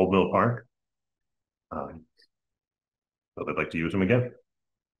working at Old Mill Park. So they'd like to use them again.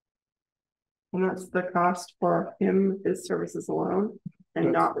 And that's the cost for him, his services alone,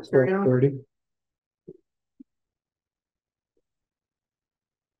 and not material. 30.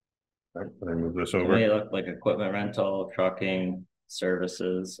 Right, I move this To over. me, it looked like equipment rental, trucking,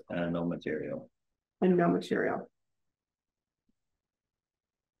 services, and no material. And no material.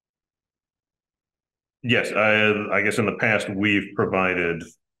 Yes, I guess in the past we've provided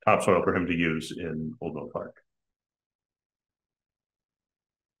topsoil for him to use in Old Mill Park.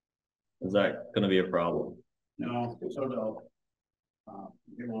 Is that going to be a problem? No, so they'll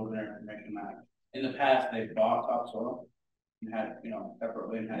get over there and make them that. In the past, they bought topsoil and had,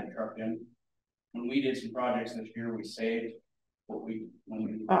 separately and had it trucked in. When we did some projects this year, we saved what we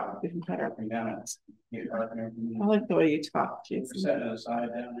even better. up and down it. I like the way you talk, Jason. We're setting it aside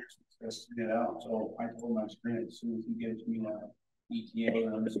down there to get out. So I told my screen as soon as he gives me the ETA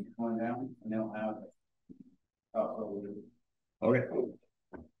and I'm just going down, and they'll have topsoil. Okay.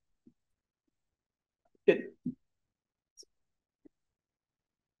 Good.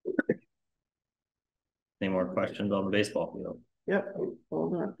 Any more questions on the baseball field? Yep.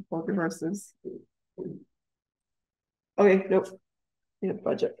 Hold on. Hold your horses. Okay. Nope. We have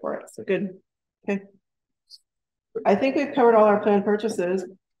budget for it. So good. Okay. I think we've covered all our planned purchases.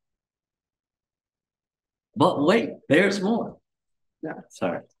 But wait, there's more. Yeah.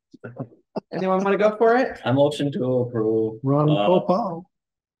 Sorry. Anyone want to go for it? I motion to approve. Ron Popal.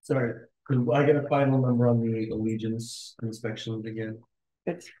 Sorry, could I get a final number on the Allegiance inspection again?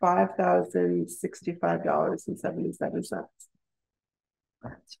 It's $5,065.77.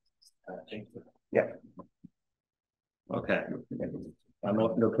 Yeah. Okay. I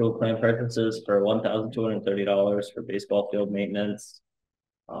motion to approve plan purchases for $1,230 for baseball field maintenance.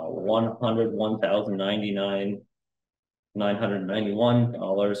 $101,099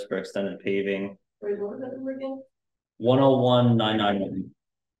 for extended paving. Wait, what was that number again? 101,991.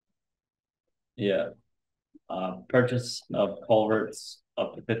 Yeah. Purchase of culverts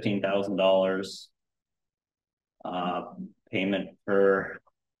up to $15,000. Payment for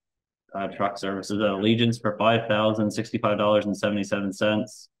truck services at Allegiance for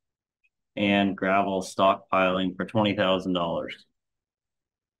 $5,065.77, and gravel stockpiling for $20,000.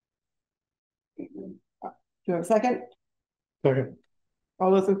 Do you have a second? Second.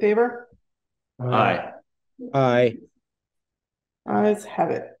 All those in favor? Aye. Aye. Ayes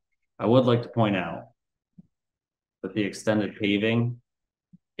have it. I would like to point out that the extended paving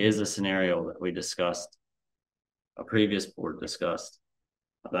is a scenario that we discussed, a previous board discussed,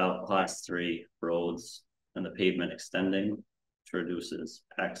 about class 3 roads and the pavement extending, which reduces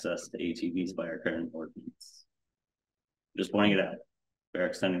access to ATVs by our current ordinance. Just pointing it out, they're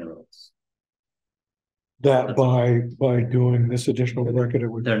extending the roads. That by doing this additional work, it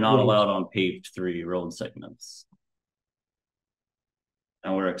would. They're not allowed on paved 3 road segments.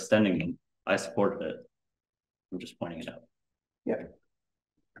 And we're extending them. I support it. I'm just pointing it out. Yeah.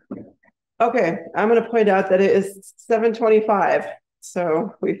 Okay, I'm going to point out that it is 7:25,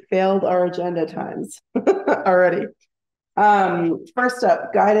 so we failed our agenda times already. First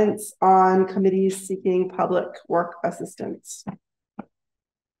up, guidance on committees seeking public work assistance.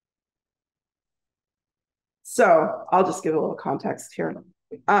 So I'll just give a little context here.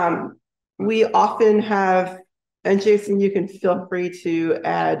 We often have, and Jason, you can feel free to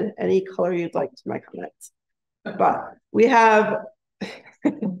add any color you'd like to my comments, but we have,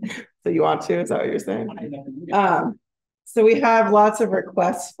 so you want to, is that what you're saying? So we have lots of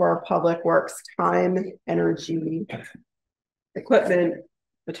requests for public works, time, energy, equipment,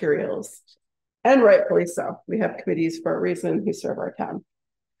 materials, and rightfully so. We have committees for a reason who serve our town.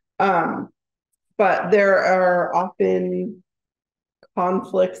 But there are often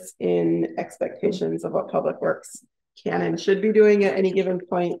conflicts in expectations of what public works can and should be doing at any given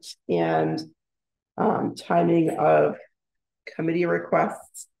point, and timing of committee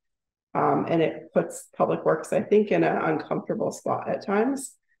requests. And it puts public works, I think, in an uncomfortable spot at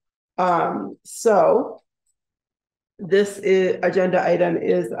times. So this agenda item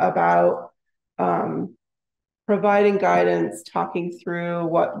is about providing guidance, talking through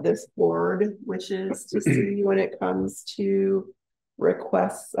what this board wishes to see when it comes to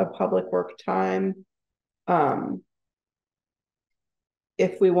requests of public work time.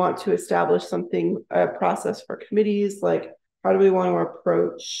 If we want to establish something, a process for committees, like how do we want to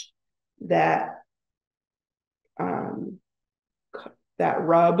approach that that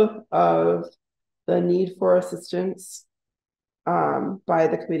rub of the need for assistance by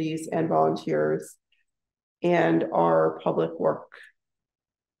the committees and volunteers and our public work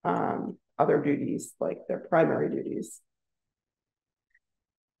other duties, like their primary duties.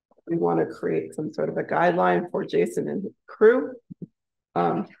 We want to create some sort of a guideline for Jason and his crew.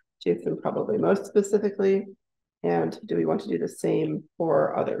 Jason probably most specifically, and do we want to do the same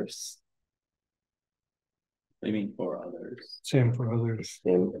for others? What do you mean for others? Same for others.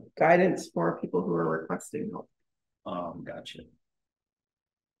 Same guidance for people who are requesting help. Gotcha.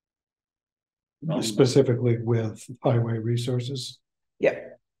 Specifically with highway resources. Yeah,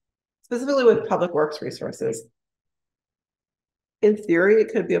 specifically with public works resources. In theory,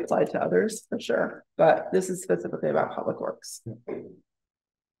 it could be applied to others for sure, but this is specifically about public works.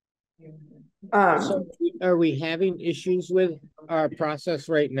 So are we having issues with our process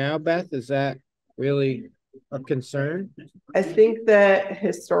right now, Beth? Is that really a concern? I think that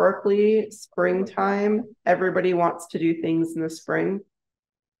historically, springtime, everybody wants to do things in the spring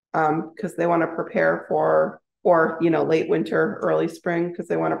because they want to prepare for, or, you know, late winter, early spring, because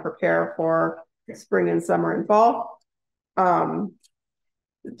they want to prepare for spring and summer and fall.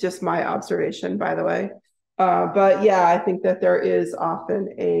 Just my observation, by the way. But yeah, I think that there is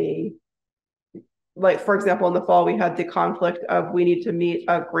often a, like, for example, in the fall, we had the conflict of we need to meet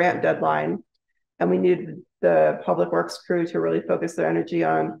a grant deadline, and we needed the public works crew to really focus their energy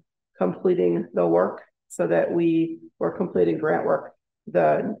on completing the work so that we were completing grant work,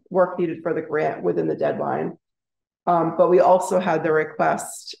 the work needed for the grant within the deadline. But we also had the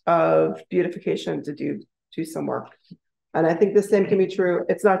request of beautification to do some work. And I think the same can be true.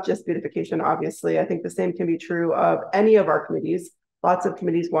 It's not just beautification, obviously. I think the same can be true of any of our committees. Lots of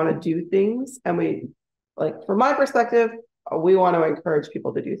committees want to do things. And we, like, from my perspective, we want to encourage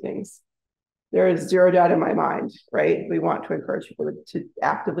people to do things. There is zero doubt in my mind, right? We want to encourage people to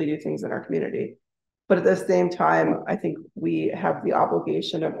actively do things in our community. But at the same time, I think we have the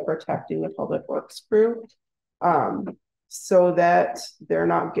obligation of protecting the public works crew so that they're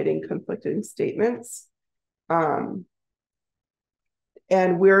not getting conflicting statements. And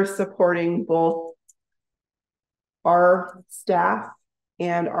we're supporting both our staff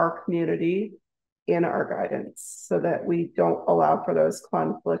and our community in our guidance so that we don't allow for those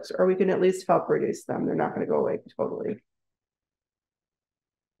conflicts, or we can at least help reduce them. They're not going to go away totally.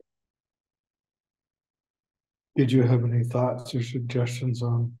 Did you have any thoughts or suggestions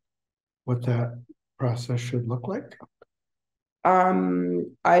on what that process should look like?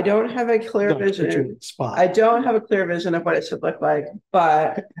 I don't have a clear vision. I don't have a clear vision of what it should look like,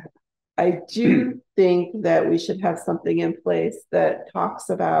 but I do think that we should have something in place that talks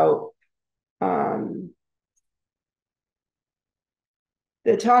about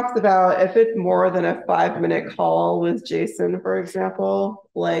if it's more than a 5-minute call with Jason, for example,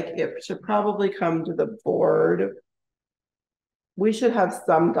 like it should probably come to the board. We should have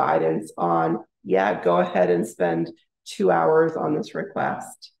some guidance on, yeah, go ahead and spend 2 hours on this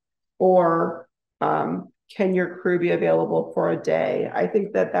request, or can your crew be available for a day? I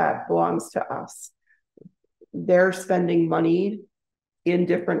think that belongs to us. They're spending money in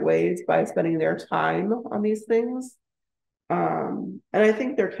different ways by spending their time on these things. And I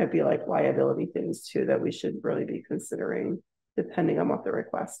think there could be like liability things too that we should really be considering depending on what the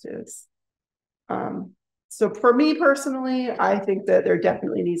request is. So for me personally, I think that there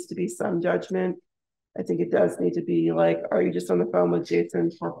definitely needs to be some judgment. I think it does need to be like, are you just on the phone with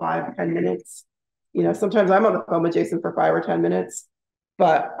Jason for 5 or 10 minutes? You know, sometimes I'm on the phone with Jason for 5 or 10 minutes,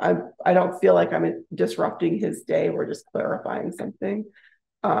 but I don't feel like I'm disrupting his day. We're just clarifying something.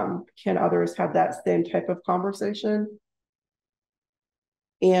 Can others have that same type of conversation?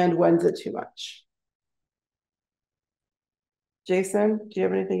 And when's it too much? Jason, do you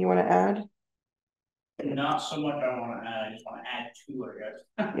have anything you want to add? Not so much I want to add, I just want to add to it,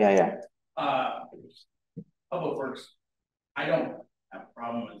 I guess. Yeah. Public Works, I don't have a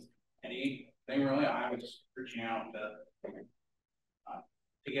problem with anything really. I was reaching out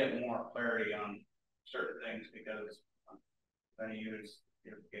to get more clarity on certain things because I use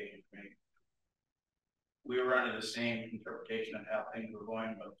beautification committee. We were under the same interpretation of how things were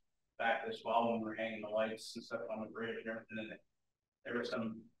going, but back this fall when we were hanging the lights and stuff on the bridge and everything, and there were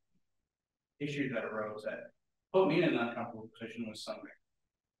some issues that arose that put me in an uncomfortable position with some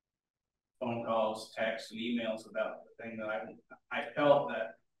phone calls, texts, and emails about the thing that I felt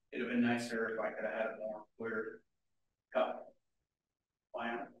that it'd have been nicer if I could have had a more clear cut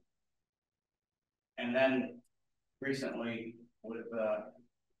plan. And then recently with the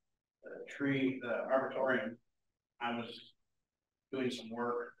arboretum, I was doing some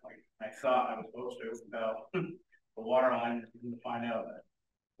work like I thought I was supposed to about the water line, and to find out that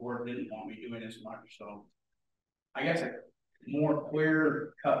the board didn't want me doing as much. So I guess a more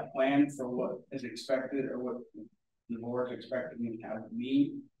clear cut plan for what is expected or what the board's expecting me to have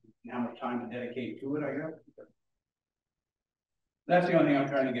me and how much time to dedicate to it, I guess. That's the only thing I'm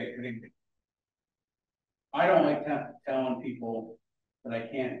trying to get. I don't like telling people that I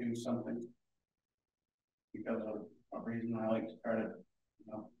can't do something because of a reason. I like to try to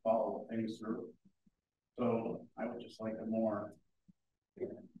follow things through. So I would just like a more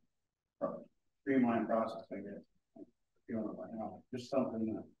streamlined process, I guess. Just something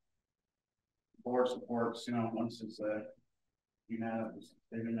that the board supports, once it's a unanimous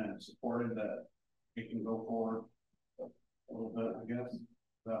decision and it's supported, that it can go forward a little bit, I guess,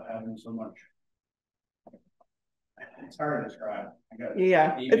 without having so much. It's hard to describe.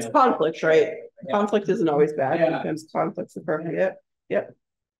 Yeah, it's conflict, right? Yeah. Conflict isn't always bad. Yeah. Sometimes conflict's appropriate. Yep.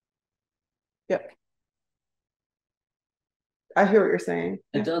 I hear what you're saying.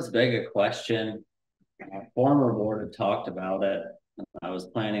 It does beg a question. Former board had talked about it. I was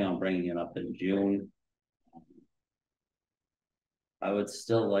planning on bringing it up in June. I would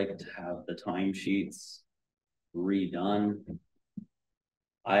still like to have the timesheets redone.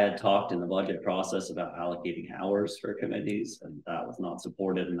 I had talked in the budget process about allocating hours for committees, and that was not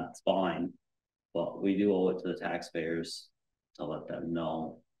supported, and that's fine. But we do owe it to the taxpayers to let them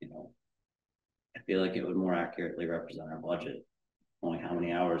know, I feel like it would more accurately represent our budget, only how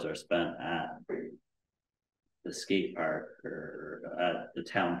many hours are spent at the skate park or at the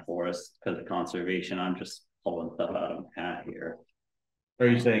town forest because of conservation. I'm just pulling stuff out of my hat here. Are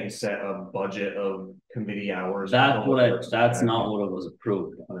you saying set a budget of committee hours? That's not what it was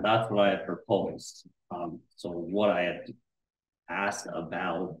approved. That's what I had proposed. So what I had asked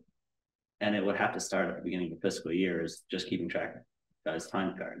about, and it would have to start at the beginning of the fiscal year, is just keeping track of guys'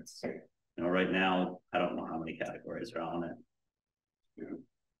 time cards. Right now, I don't know how many categories are on it.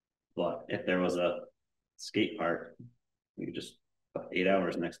 But if there was a skate park, you could just put 8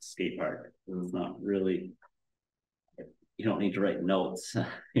 hours next to skate park. It's not really, you don't need to write notes,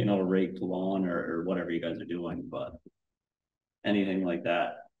 raked lawn or whatever you guys are doing, but anything like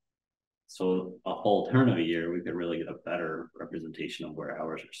that. So a whole turn of a year, we could really get a better representation of where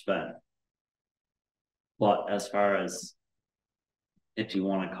hours are spent. But as far as if you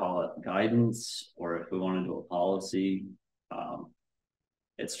want to call it guidance or if we want to do a policy,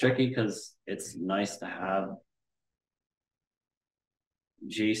 it's tricky because it's nice to have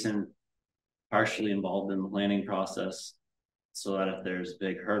Jason partially involved in the planning process so that if there's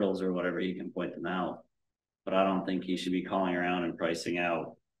big hurdles or whatever, he can point them out. But I don't think he should be calling around and pricing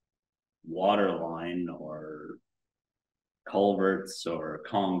out water line or culverts or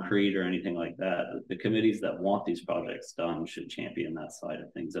concrete or anything like that. The committees that want these projects done should champion that side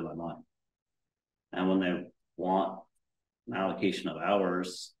of things in my mind. And when they want an allocation of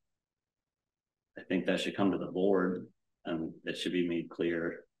hours, I think that should come to the board and it should be made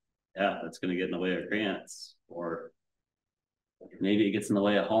clear, yeah, that's going to get in the way of grants, or maybe it gets in the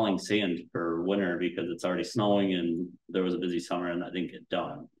way of hauling sand for winter because it's already snowing and there was a busy summer and that didn't get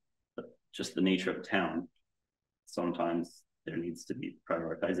done. But just the nature of town, sometimes there needs to be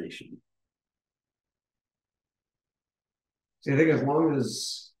prioritization. See, I think as long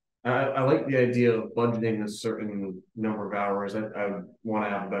as I like the idea of budgeting a certain number of hours, I want to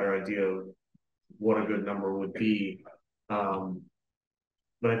have a better idea of what a good number would be. But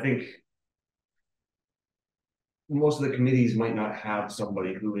I think most of the committees might not have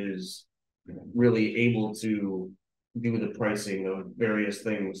somebody who is really able to do the pricing of various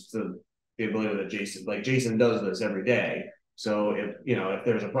things to the ability that Jason does this every day. So if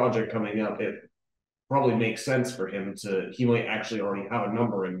there's a project coming up, it probably makes sense for him he might actually already have a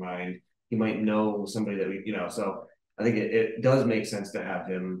number in mind. He might know somebody that so I think it does make sense to have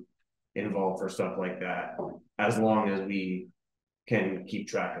him involved for stuff like that, as long as we can keep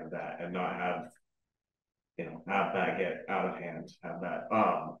track of that and not have that get out of hand, have that.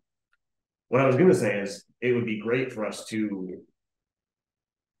 What I was going to say is it would be great for us to,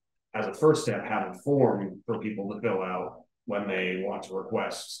 as a first step, have a form for people to fill out when they want to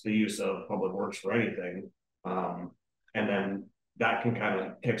request the use of public works for anything. And then that can kind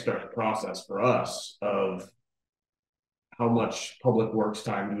of kickstart the process for us of how much public works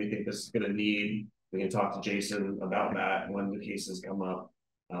time do we think this is going to need. We can talk to Jason about that when the cases come up,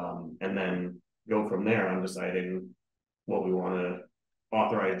 and then go from there on deciding what we want to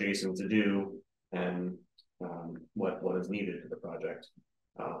authorize Jason to do and what is needed for the project.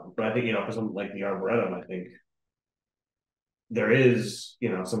 But I think, for something like the Arboretum, I think there is,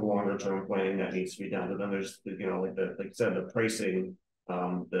 some longer term planning that needs to be done. But then there's, like you said, the pricing,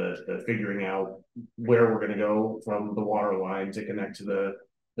 the figuring out where we're going to go from the water line to connect to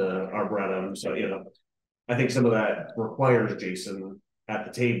the Arboretum. So, I think some of that requires Jason at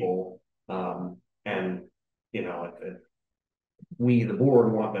the table. And if we, the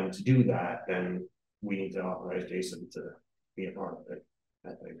board, want them to do that, then we need to authorize Jason to be a part of it, I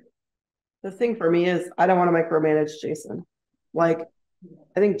think. The thing for me is I don't want to micromanage Jason. I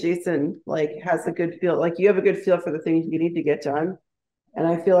think Jason has a good feel, you have a good feel for the things you need to get done. And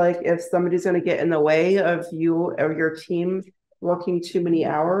I feel like if somebody's going to get in the way of you or your team working too many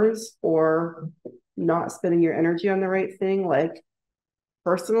hours or not spending your energy on the right thing,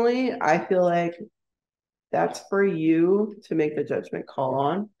 personally, I feel like that's for you to make the judgment call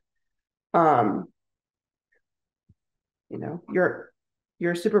on.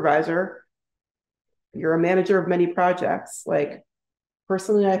 You're a supervisor, you're a manager of many projects.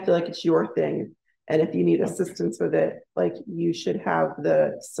 Personally, I feel like it's your thing. And if you need assistance with it, you should have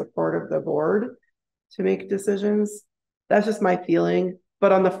the support of the board to make decisions. That's just my feeling.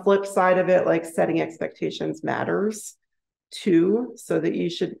 But on the flip side of it, setting expectations matters too, so that you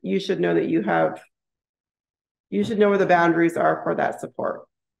should know that you should know where the boundaries are for that support.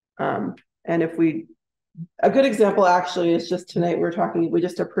 And a good example actually is just tonight we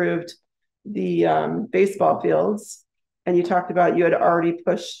just approved the baseball fields, and you talked about you had already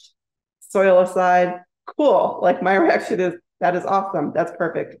pushed soil aside. Cool. My reaction is that is awesome. That's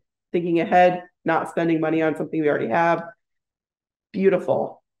perfect. Thinking ahead, not spending money on something we already have.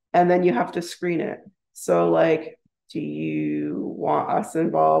 Beautiful. And then you have to screen it. So do you want us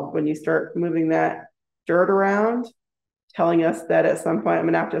involved when you start moving that dirt around, telling us that at some point I'm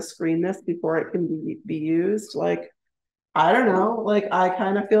gonna have to screen this before it can be used? I don't know. I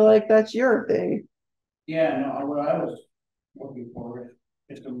kind of feel like that's your thing. Yeah, no, what I was looking for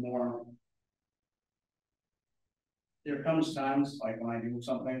is to more. There comes times when I do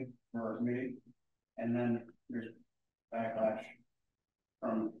something for a committee, and then there's backlash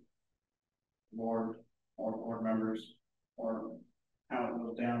from board or board members, or how it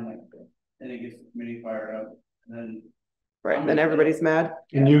goes down, then it gets the committee fired up, and then right, then everybody's mad,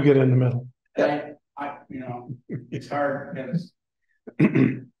 and you get in the middle. I it's hard because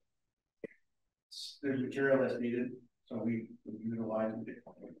there's material that's needed, so we utilize it.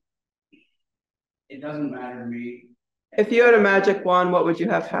 it doesn't matter to me. If you had a magic wand, what would you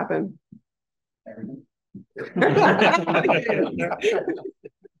have happen? Everything.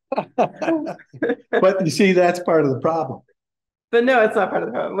 But you see, that's part of the problem. But no, it's not part of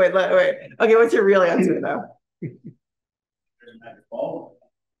the problem. Wait. Okay, what's your real answer though? There's a magic ball.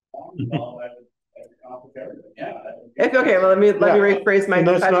 Yeah. Okay, well let me rephrase my And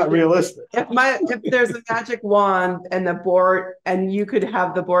that's question. not realistic. If there's a magic wand and the board, and you could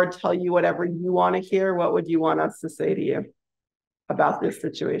have the board tell you whatever you want to hear, what would you want us to say to you about this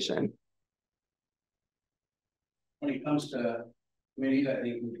situation? When it comes to committees, I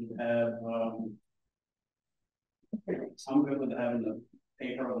think we can have, I'm good with having the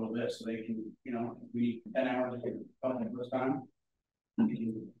paper a little bit so they can, you know, we need 10 hours to get public first time. You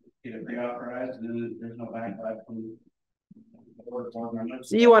can get it pre-authorized and then there's no backlash from the board members.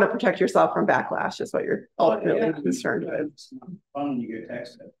 So you want to protect yourself from backlash is what you're ultimately concerned with. It's not fun when you get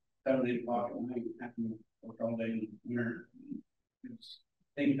text at 7, 8 o'clock at night, having to work all day in the winter.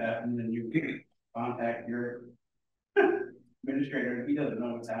 Things happen and you contact your administrator, if he doesn't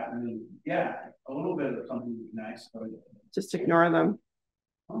know what's happening. Yeah, a little bit of something would be nice, but just ignore them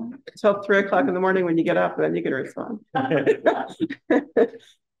until 3 o'clock in the morning when you get up, then you can respond.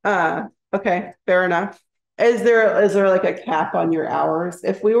 Okay, fair enough. Is there like a cap on your hours?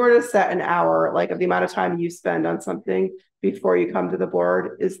 If we were to set an hour, like of the amount of time you spend on something before you come to the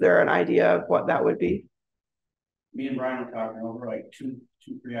board, is there an idea of what that would be? Me and Brian were talking over like 2-3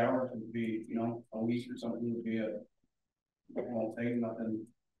 hours would be, you know, a week or something would be a won't take nothing,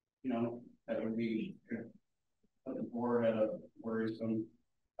 you know, that would be put the board at a worrisome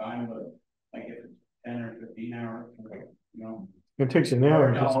time, but like if it's 10 or 15 hours, you know. It takes an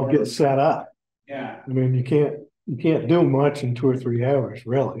hour just to get set up. Yeah. I mean, you can't do much in 2 or 3 hours,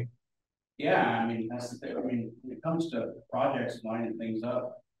 really. Yeah, I mean, that's the thing. I mean, when it comes to projects lining things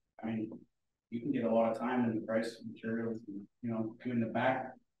up, I mean, you can get a lot of time in the price of materials and, you know, doing the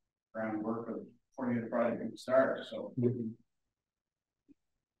background work before the project can start. So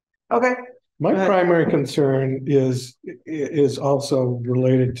okay. My primary concern is also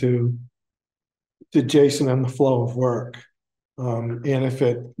related to Jason and the flow of work. And if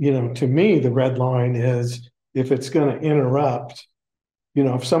it, you know, to me, the red line is if it's going to interrupt, you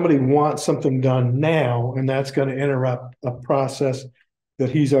know, if somebody wants something done now and that's going to interrupt a process that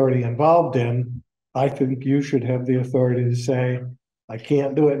he's already involved in, I think you should have the authority to say, I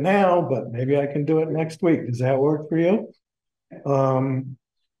can't do it now, but maybe I can do it next week. Does that work for you?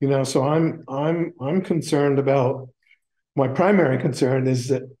 You know, so I'm concerned about, my primary concern is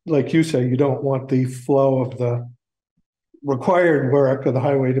that, like you say, you don't want the flow of the required work of the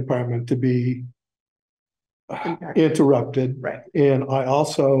highway department to be interrupted. Right. And I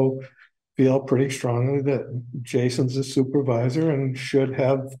also feel pretty strongly that Jason's a supervisor and should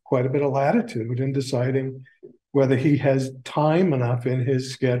have quite a bit of latitude in deciding whether he has time enough in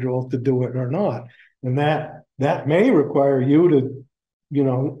his schedule to do it or not. And that may require you to, you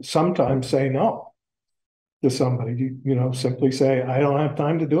know, sometimes say no to somebody, you know, simply say, I don't have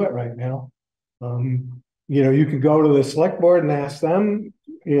time to do it right now. You know, you can go to the select board and ask them,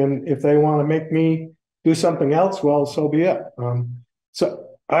 and if they want to make me do something else, well, so be it. So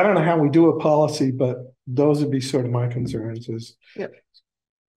I don't know how we do a policy, but those would be sort of my concerns is, yep.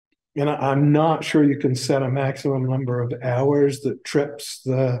 And I'm not sure you can set a maximum number of hours that trips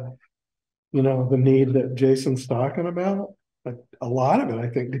the, you know, the need that Jason's talking about. But a lot of it, I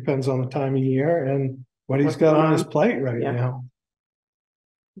think, depends on the time of year and what he's got on his plate right now.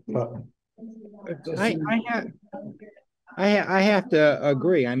 But I have to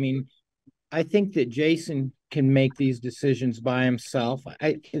agree. I mean, I think that Jason can make these decisions by himself.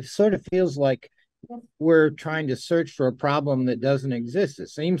 It sort of feels like we're trying to search for a problem that doesn't exist. It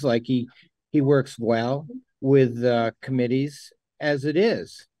seems like he works well with committees as it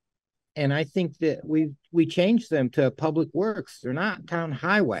is. And I think that we changed them to public works. They're not town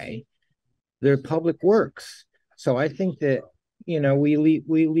highway. They're public works. So I think that, you know, we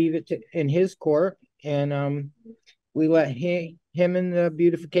leave it in his court, and we let him and the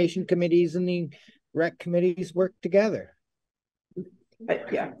beautification committees and the rec committees work together.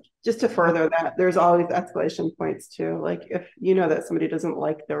 Yeah, just to further that, there's always escalation points too. Like if you know that somebody doesn't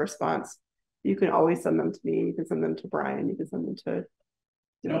like the response, you can always send them to me. You can send them to Brian. You can send them to.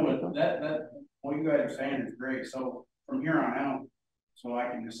 You know what? That what you guys are saying is great. So from here on out, so I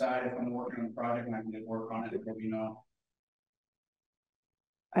can decide if I'm working on the project and I can just work on it until we know.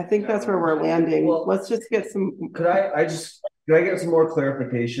 I think that's where we're landing. Well, let's just get some. Could I get some more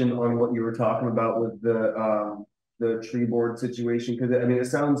clarification on what you were talking about with the tree board situation? Because I mean, it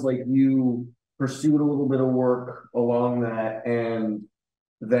sounds like you pursued a little bit of work along that, and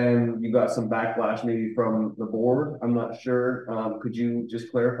then you got some backlash maybe from the board. I'm not sure. Could you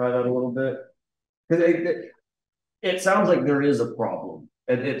just clarify that a little bit? Because it sounds like there is a problem.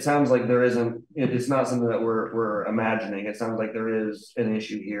 It sounds like there isn't. It's not something that we're imagining. It sounds like there is an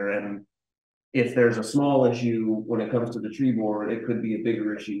issue here, and if there's a small issue when it comes to the tree board, it could be a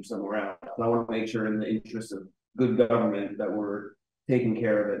bigger issue somewhere else. And I want to make sure, in the interest of good government, that we're taking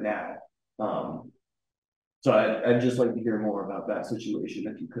care of it now. So I'd just like to hear more about that situation,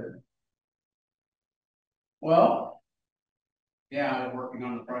 if you could. Well, yeah, I was working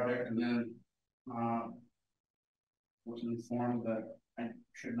on the project, and then was informed that I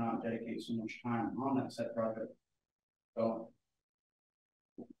should not dedicate so much time on that said project. So,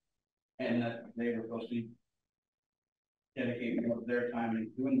 and that they were supposed to dedicate more of their time in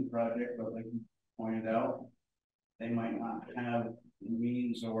doing the project, but like you pointed out, they might not have the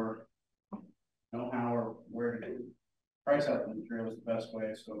means or know-how or where to price out the materials the best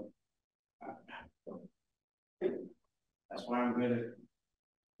way. So that's why I'm good at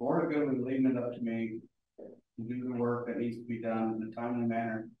board of good with leaving it up to me to do the work that needs to be done in a timely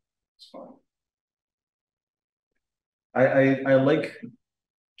manner. It's fine. I like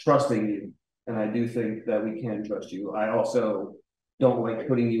trusting you, and I do think that we can trust you. I also don't like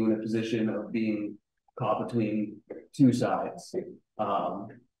putting you in a position of being caught between two sides.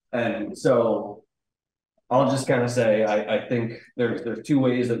 And so I'll just kind of say, I think there's two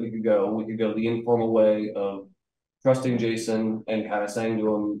ways that we could go. We could go the informal way of trusting Jason and kind of saying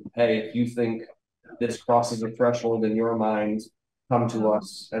to him, hey, if you think this crosses a threshold in your mind, come to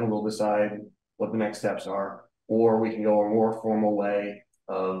us and we'll decide what the next steps are. Or we can go a more formal way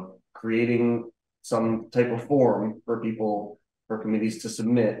of creating some type of form for people, for committees to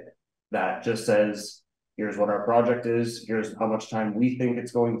submit that just says, here's what our project is, here's how much time we think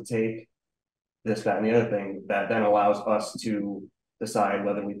it's going to take, this, that, and the other thing, that then allows us to decide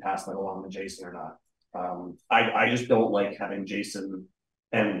whether we pass that along to Jason or not. I just don't like having Jason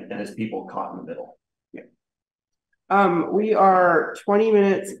and his people caught in the middle. Yeah. We are 20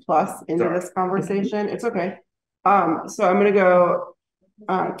 minutes plus into this conversation. It's okay. So I'm gonna go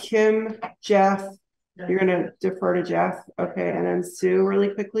Kim, Jeff, you're gonna defer to Jeff, okay, and then Sue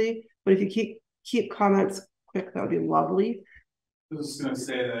really quickly. But if you keep comments quick, that would be lovely. I was just going to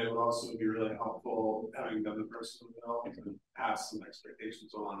say that it would also be really helpful having done the personal development and pass some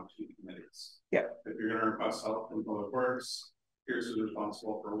expectations along to committees. Yeah. If you're going to request help from Public Works, here's who's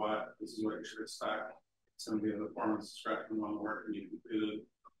responsible for what. This is what you should expect. It's going to be a performance discretion on the work that you do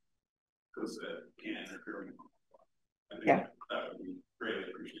because it can't interfere with I think that would be greatly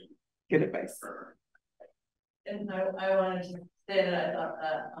appreciated. Good advice. And I wanted to say that I thought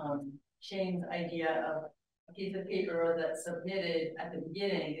that Shane's idea of a piece of paper that's submitted at the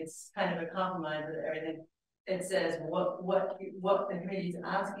beginning, it's kind of a compromise with everything. It says what the committee is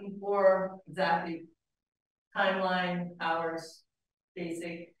asking for, exactly timeline, hours,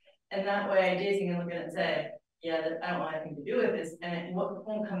 basic, and that way Jason can look at it and say, yeah, I don't want anything to do with this, and it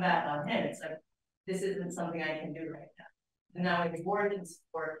won't come back on him. It's like, this isn't something I can do right now. And now the board can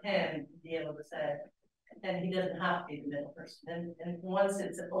support him to be able to say, and he doesn't have to be the middle person. And once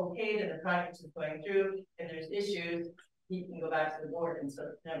it's okay that the project is going through, if there's issues, he can go back to the board, and so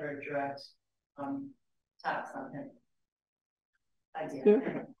it's never a direct tax on him.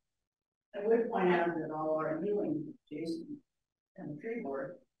 Idea. I would point out that all our healing, Jason and the tree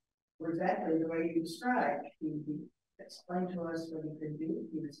board, were exactly the way you described. He explained to us what he could do.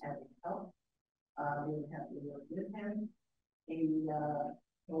 He was happy to help. We would have to work with him. He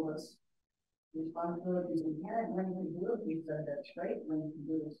told us responsibilities we had, when we could do it. We said that's right, when we could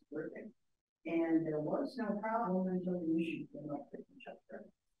do this working. And there was no problem until the issue came up with each other.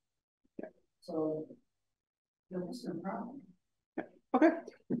 So there was no problem.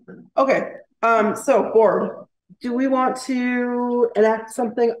 Okay. So board, do we want to enact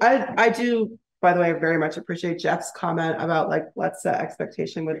something? I do, by the way, very much appreciate Jeff's comment about like, let's set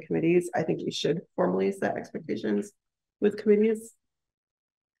expectation with committees. I think we should formally set expectations with committees.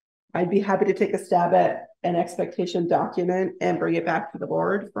 I'd be happy to take a stab at an expectation document and bring it back to the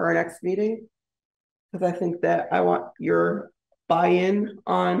board for our next meeting. Because I think that I want your buy-in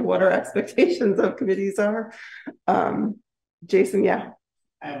on what our expectations of committees are. Jason, yeah.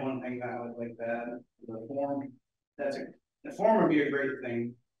 I have one thing that I would like to add. The form, the form would be a great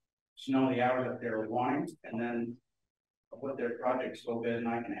thing to know the hour that they're wanting, and then what their project scope is, and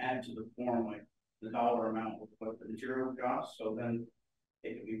I can add to the form like the dollar amount of what the material costs, so then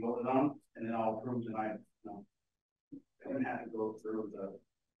it can be voted on, and then I'll approve tonight. I wouldn't have to go through the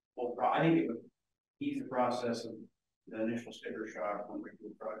whole process. I think it would ease the process of the initial sticker shock when we do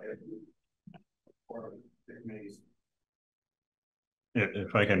the project or the committees.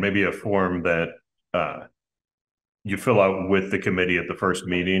 if I can, maybe a form that you fill out with the committee at the first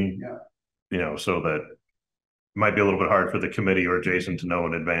meeting, so that it might be a little bit hard for the committee or Jason to know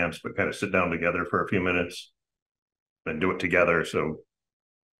in advance, but kind of sit down together for a few minutes and do it together. So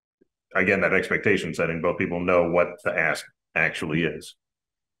again, that expectation setting, both people know what the ask actually is.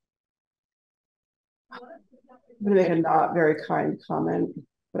 I'm going to make a not very kind comment,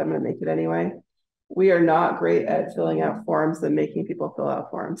 but I'm going to make it anyway. We are not great at filling out forms and making people fill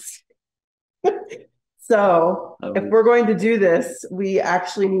out forms. So if we're going to do this, we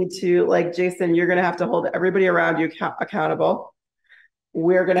actually need to, like Jason, you're going to have to hold everybody around you accountable.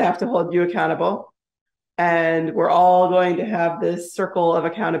 We're going to have to hold you accountable. And we're all going to have this circle of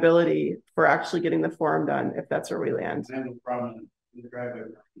accountability for actually getting the form done, if that's where we land. I have no problem in the driveway.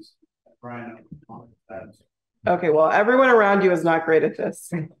 Brian, okay, well, everyone around you is not great at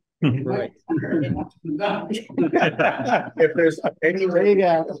this. Right. If there's any way,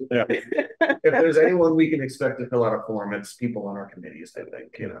 if there's anyone we can expect to fill out a form, it's people on our committees, I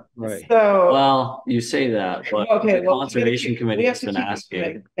think, Right. So Well, you say that, but the conservation committee has been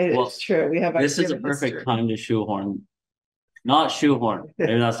asking. It's true. We have This is a perfect time to shoehorn, not shoehorn,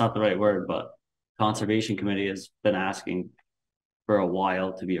 maybe that's not the right word, but conservation committee has been asking for a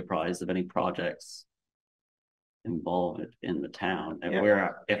while to be apprised of any projects involved in the town. And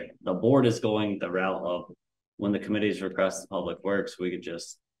if the board is going the route of when the committees request the public works, we could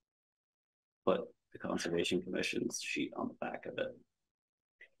just put the conservation commission's sheet on the back of it.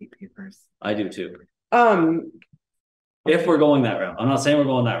 Papers. I do too. If we're going that route, I'm not saying we're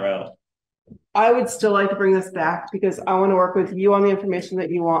going that route. I would still like to bring this back because I want to work with you on the information that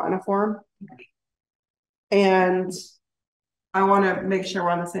you want in a form. And I want to make sure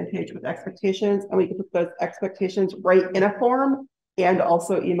we're on the same page with expectations, and we can put those expectations right in a form and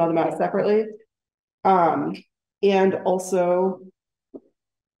also email them out separately. And also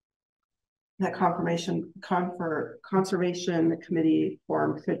that conservation committee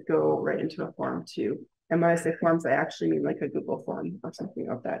form could go right into a form too. And when I say forms, I actually mean like a Google form or something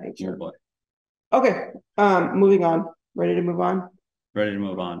of that nature. Okay, moving on. Ready to move on? Ready to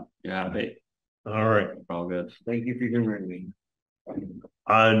move on. You're happy? All right. All good. Thank you for hearing me.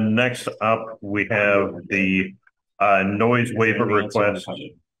 Next up, we have the noise waiver request.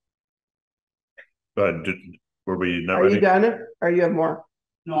 Were we not ready? Are you done? Or you have more?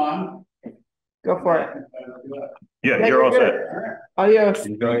 No, I'm. Go for it. Yeah, you're all set. Adios.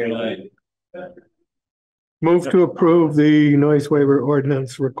 Enjoy your night. Move to approve the noise waiver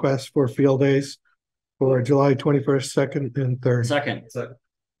ordinance request for field days for July 21st, 2nd, and 3rd. Second.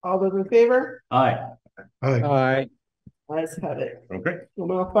 All those in favor? Aye. Aye. Aye. Let's have it. Okay.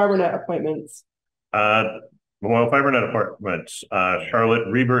 Well, FiberNet appointments. FiberNet appointments.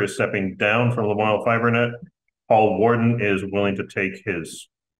 Charlotte Reber is stepping down from Lamoille FiberNet. Paul Warden is willing to take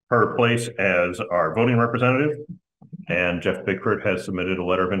her place as our voting representative. And Jeff Bickford has submitted a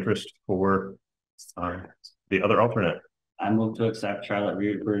letter of interest for the other alternate. I move to accept Charlotte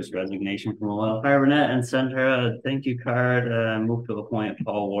Reber's resignation from Lamoille FiberNet and send her a thank you card. Move to appoint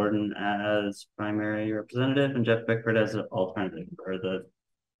Paul Warden as primary representative and Jeff Bickford as an alternative for the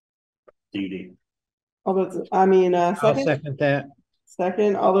DD. All those, second? I'll second that.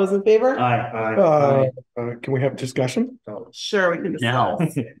 Second, all those in favor? Aye. Can we have discussion? Sure, we can discuss. Now.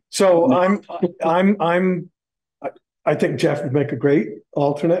 So I think Jeff would make a great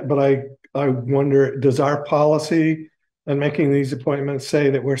alternate, but I wonder, does our policy and making these appointments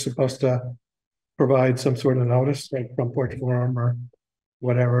say that we're supposed to provide some sort of notice, like front porch forum or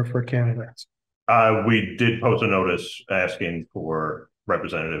whatever for candidates? We did post a notice asking for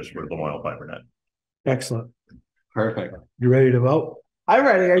representatives for Lamoille FiberNet. Excellent. Perfect. You ready to vote? I'm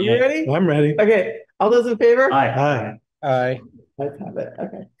ready. Are you ready? I'm ready. Okay. All those in favor? Aye. Aye. Aye. Let's have it.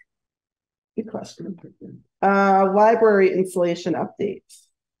 Okay. Good question. Library installation updates.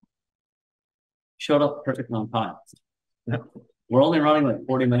 Showed up perfect on time. We're only running like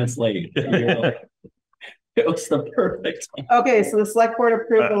 40 minutes late. It was the perfect time. Okay, so the select board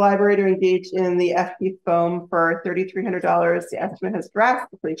approved the library to engage in the FP foam for $3,300. The estimate has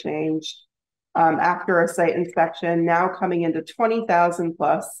drastically changed after a site inspection, now coming into $20,000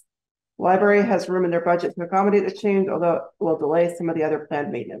 plus. Library has room in their budget to accommodate the change, although it will delay some of the other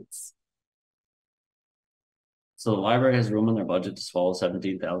planned maintenance. So the library has room in their budget to swallow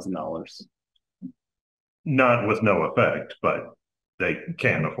 $17,000. Not with no effect, but they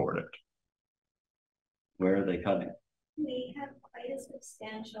can afford it. Where are they cutting? We have quite a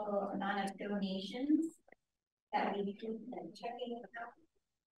substantial amount of donations that we keep in the checking account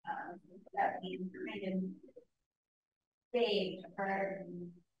that we kind of saved for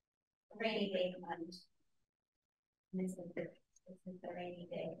rainy day fund. This is the this is the rainy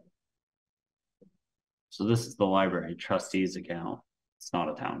day. So this is the library trustees account. It's not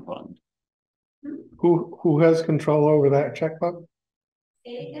a town fund. Who has control over that checkbook?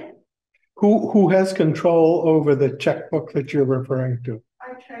 Say it again. Who has control over the checkbook that you're referring to?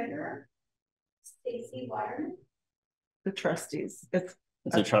 Our treasurer, Stacy Waterman. The trustees. It's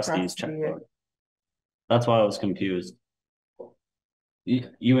a trustees checkbook. That's why I was confused.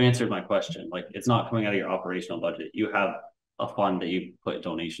 You answered my question. Like, it's not coming out of your operational budget. You have a fund that you put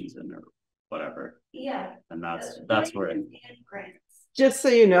donations in or whatever. Yeah. And that's where it. Just so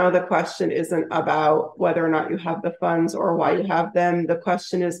you know, the question isn't about whether or not you have the funds or why you have them. The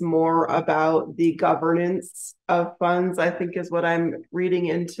question is more about the governance of funds, I think is what I'm reading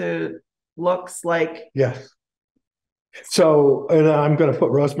into looks like. Yes. So, and I'm going to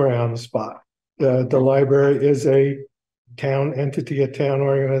put Rosemary on the spot. The library is a town entity, a town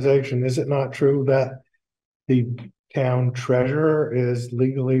organization. Is it not true that the town treasurer is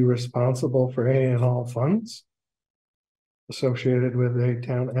legally responsible for any and all funds associated with a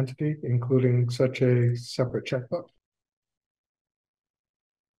town entity, including such a separate checkbook?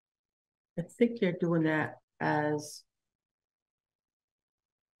 I think they're doing that as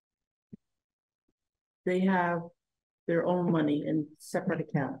they have their own money in separate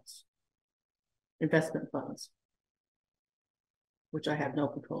accounts, investment funds, which I have no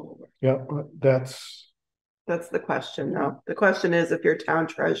control over. Yeah, that's the question. No, the question is, if you're town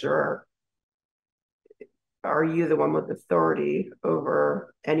treasurer, are you the one with authority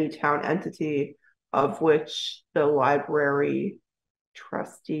over any town entity of which the library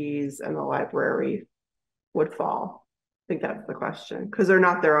trustees and the library would fall? I think that's the question, because they're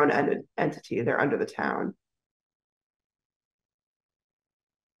not their own entity, they're under the town.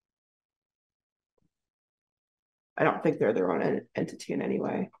 I don't think they're their own entity in any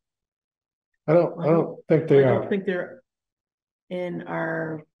way. I don't think they are. I don't think they're in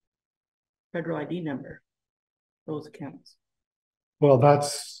our federal ID number, those accounts. Well,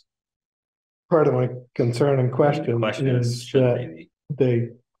 that's part of my concern and question is that they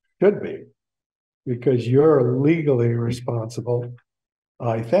should be, because you're legally responsible,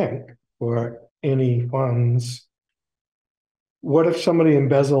 I think, for any funds. What if somebody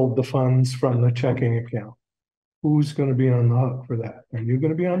embezzled the funds from the checking account? Who's going to be on the hook for that? Are you going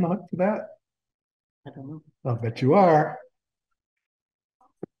to be on the hook for that? I don't know. I'll bet you are.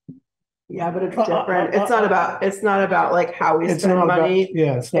 Yeah, but it's different. It's not about like how we spend money.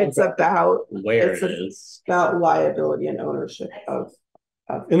 It's about where it is. About liability and ownership of.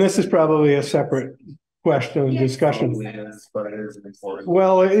 And this is probably a separate question and discussion.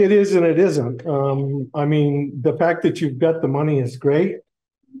 Well, it is and it isn't. I mean, the fact that you've got the money is great.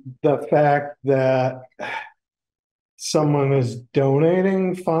 The fact that someone is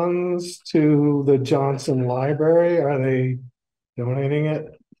donating funds to the Johnson Library, are they donating it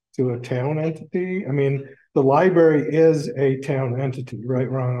to a town entity? I mean, the library is a town entity, right,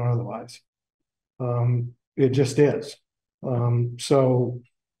 wrong, or otherwise. It just is. So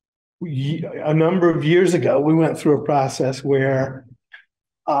a number of years ago, we went through a process where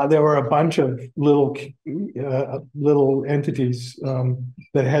there were a bunch of little entities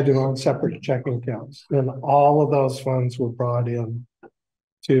that had their own separate checking accounts, and all of those funds were brought in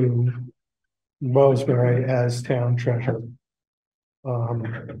to Rosemary as town treasurer.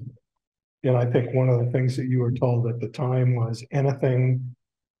 And I think one of the things that you were told at the time was anything,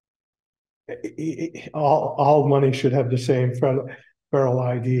 all money should have the same federal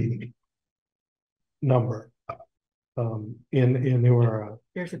ID number. In your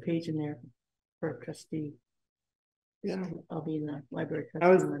there's a page in there for a trustee. Yeah, I'll be in the library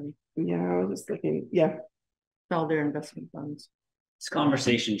trustee money. Yeah, I was just thinking, yeah. All their investment funds. This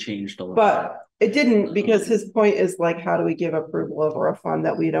conversation changed a little. But it didn't, because his point is like, how do we give approval over a fund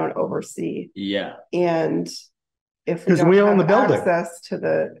that we don't oversee? Yeah. And if we own the building, access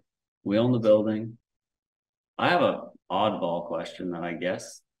to we own the building. I have a oddball question that I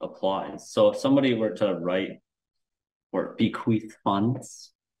guess applies. So if somebody were to write or bequeath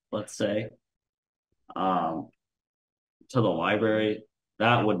funds, let's say, to the library,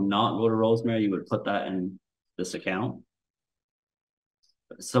 that would not go to Rosemary. You would put that in this account.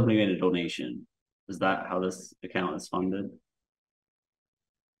 If somebody made a donation, is that how this account is funded?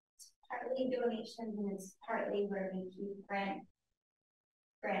 It's partly donations and it's partly where we keep grants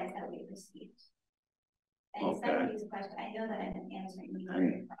that we received. And it's not a question. I know that I'm answering you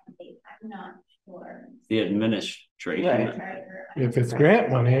very properly. I'm not sure. The administration. Right. If it's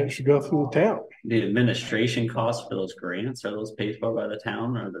grant money, it should go through the town. The administration costs for those grants, are those paid for by the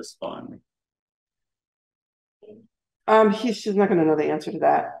town or this fund? she's not going to know the answer to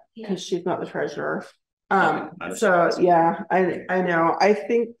that because she's not the treasurer. So yeah, I know.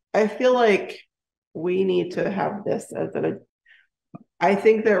 I feel like we need to have this as I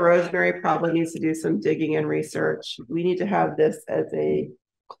think that Rosemary probably needs to do some digging and research. We need to have this as a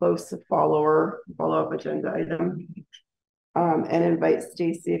close follow-up agenda item. And invite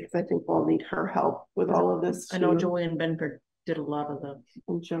Stacy, because I think we'll need her help with all of this too. I know Joanne Benford did a lot of the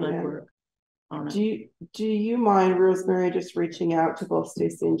work on it. Do you mind, Rosemary, just reaching out to both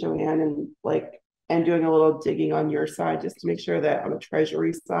Stacy and Joanne and doing a little digging on your side just to make sure that on the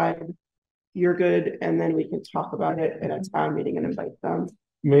treasury side you're good, and then we can talk about it at a town meeting and invite them.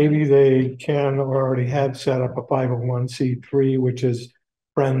 Maybe they can or already have set up a 501c3, which is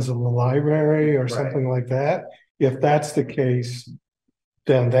Friends of the Library or something like that. If that's the case,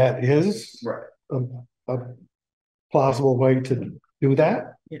 then that is a plausible way to do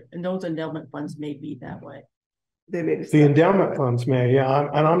that. Yeah, and those endowment funds may be that way. They may be the endowment funds may, yeah.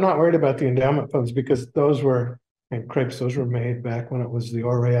 And I'm not worried about the endowment funds because those were, and crepes, those were made back when it was the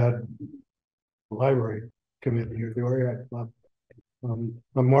ORAD Library Committee or the ORAD Club. I'm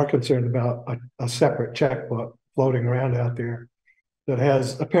more concerned about a separate checkbook floating around out there that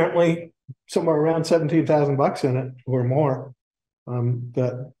has apparently somewhere around $17,000 in it or more.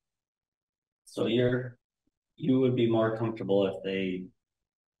 So you would be more comfortable if they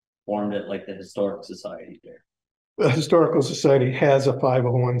formed it like the Historic Society there. The Historical Society has a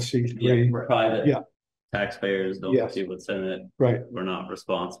 501c3. Private taxpayers don't see what's in it. Right. We're not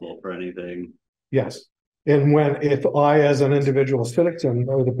responsible for anything. Yes. And if I, as an individual citizen,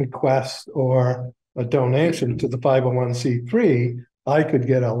 made a bequest or a donation to the 501c3, I could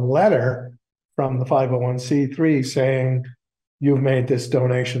get a letter from the 501c3 saying, you've made this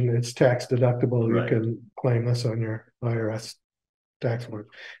donation, it's tax deductible, you can claim this on your IRS tax form.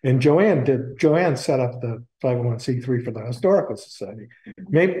 And Joanne set up the 501c3 for the Historical Society.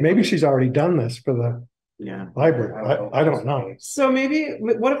 Maybe she's already done this for the library. I don't know. So maybe,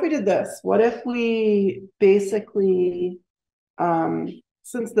 what if we did this? What if we basically,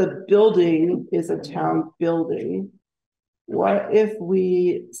 since the building is a town building, what if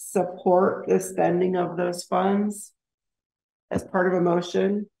we support the spending of those funds as part of a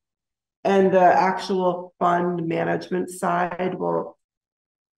motion, and the actual fund management side, well,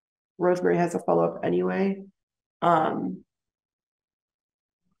 Rosemary has a follow-up anyway. And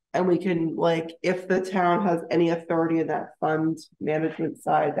we can, if the town has any authority in that fund management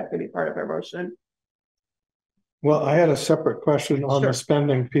side, that could be part of our motion. Well, I had a separate question on the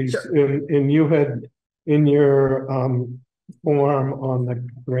spending piece. And you had in your form on the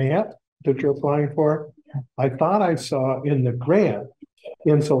grant that you're applying for, I thought I saw in the grant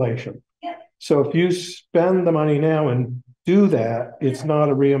insulation. So if you spend the money now and do that, it's not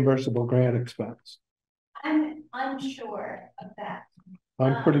a reimbursable grant expense. I'm unsure of that.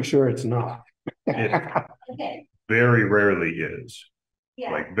 I'm pretty sure it's not. Okay. Very rarely is.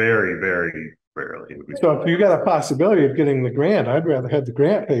 Yeah. Like very, very rarely. So if you got a possibility of getting the grant, I'd rather have the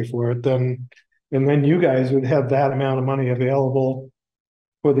grant pay for it and then you guys would have that amount of money available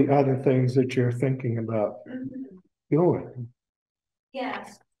for the other things that you're thinking about doing. Yeah,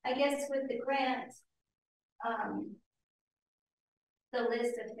 I guess with the grant, the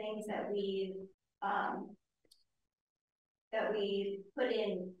list of things that we put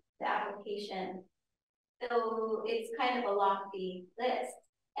in the application, so it's kind of a lofty list,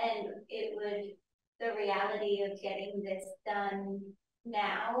 and the reality of getting this done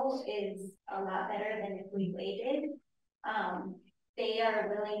now is a lot better than if we waited. They are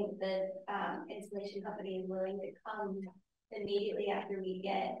willing, the installation company is willing to come immediately after we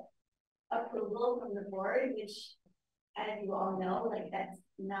get approval from the board, which, as you all know, that's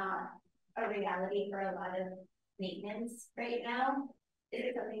not a reality for a lot of maintenance right now. This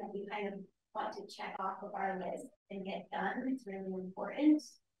is something that we kind of want to check off of our list and get done. It's really important.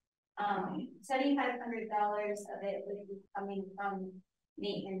 $7,500 of it would be coming from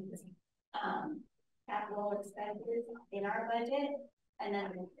maintenance capital expenses in our budget, and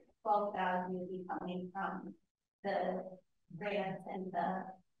then 12,000 would be coming from the grants and the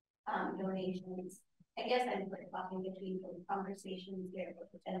donations. I guess I'm talking between the conversations here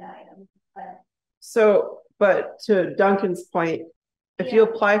with agenda items, but to Duncan's point, if you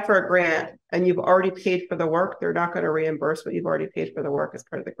apply for a grant and you've already paid for the work, they're not going to reimburse what you've already paid for the work as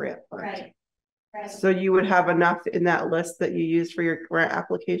part of the grant fund. Right. So you would have enough in that list that you use for your grant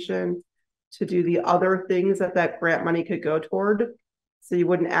application to do the other things that grant money could go toward. So you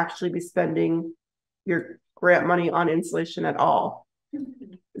wouldn't actually be spending your grant money on insulation at all.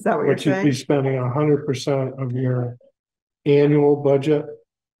 Is that what you're saying? But you'd be spending 100% of your annual budget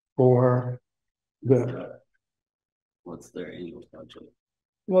for the. What's their annual budget?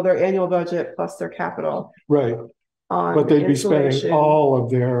 Well, their annual budget plus their capital. Right, On but they'd be spending installation. all of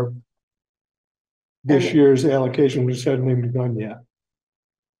their this And- year's allocation, which hasn't even begun yet.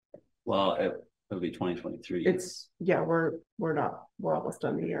 Well, it'll be 2023. It's, yeah, we're almost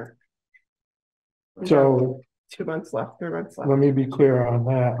done the year. So 2 months left, 3 months left. let me be clear on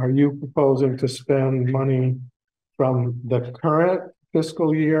that. Are you proposing to spend money from the current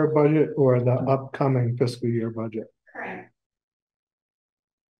fiscal year budget or the upcoming fiscal year budget? Correct.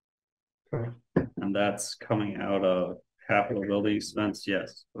 And that's coming out of capital building expense,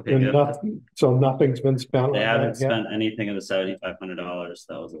 yes. Okay, And good. nothing, so nothing's been spent. They on haven't that yet? spent anything of the $7,500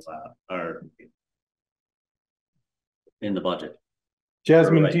 that was allowed, or in the budget.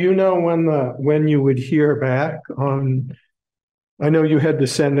 Jasmine, Right. do you know when you would hear back on? I know you had to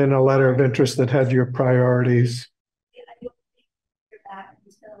send in a letter of interest that had your priorities. Yeah, I don't think we're back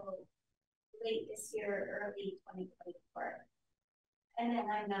until late this year, early 2024. And then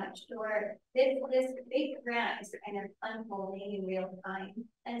I'm not sure, this big grant is kind of unfolding in real time.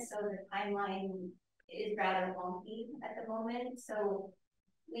 And so the timeline is rather wonky at the moment. So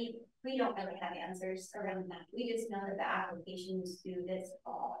we don't really have answers around that. We just know that the applications due this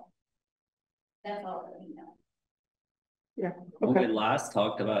fall. That's all that we know. Yeah. When Okay. we last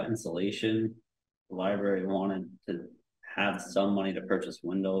talked about insulation, the library wanted to have some money to purchase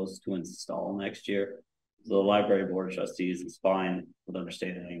windows to install next year. So the library board of trustees is fine with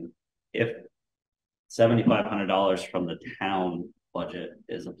understanding if $7,500 from the town budget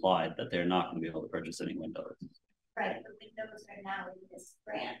is applied, that they're not going to be able to purchase any windows. Right, the windows are now in this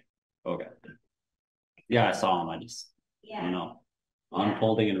grant. Okay. Yeah, I saw them. I just, Yeah. you know,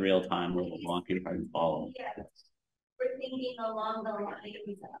 unfolding in real time, a little wonky, hard to follow. Yeah, we're thinking along the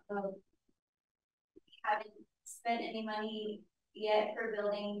lines of we haven't spent any money yet for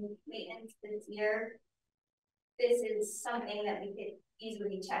building maintenance this year. This is something that we could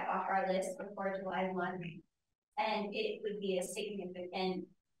easily check off our list before July 1, and it would be a significant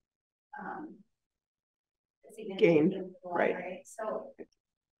Gain, right. So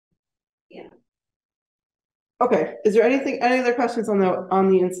yeah. Okay, is there any other questions on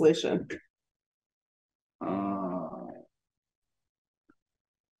the installation?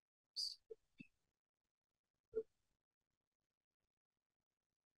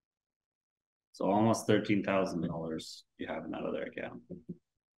 So almost $13,000 you have in that other account.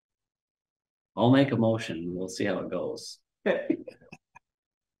 I'll make a motion. We'll see how it goes. Okay.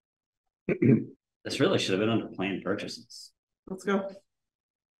 This really should have been under planned purchases. Let's go.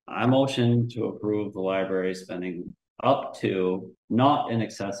 I motion to approve the library spending up to, not in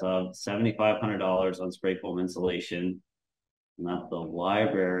excess of, $7,500 on spray foam insulation. And that the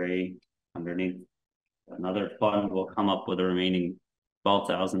library underneath another fund will come up with the remaining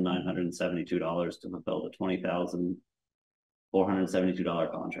 $12,972 to fulfill the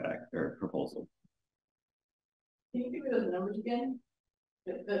 $20,472 contract or proposal. Can you give me those numbers again?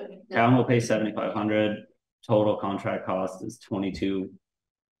 Town will pay $7,500. Total contract cost is $22,472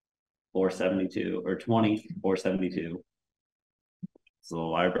 or $20,472. So the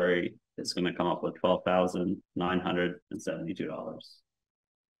library is going to come up with $12,972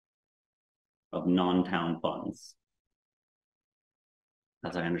 of non-town funds,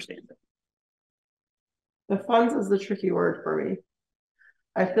 as I understand it. The funds is the tricky word for me.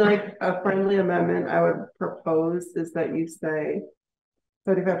 I feel like a friendly amendment I would propose is that you say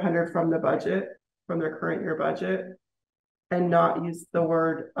 3,500 from the budget, from their current year budget, and not use the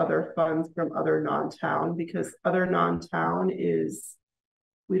word other funds from other non-town, because other non-town is,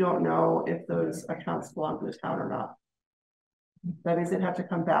 we don't know if those accounts belong to the town or not. That means they'd have to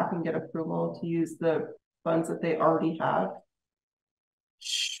come back and get approval to use the funds that they already have.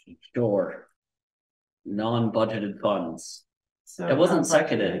 Sure. Non-budgeted funds. So It wasn't non-budgeted,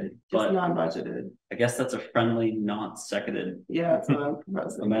 seconded, just but non-budgeted. I guess that's a friendly, not seconded Yeah, that's what I'm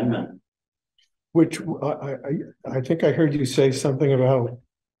proposing. amendment. Which I think I heard you say something about,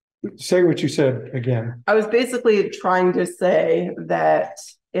 say what you said again. I was basically trying to say that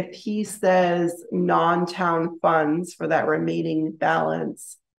if he says non-town funds for that remaining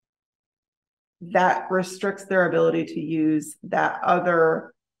balance, that restricts their ability to use that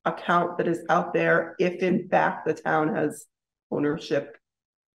other account that is out there if in fact the town has ownership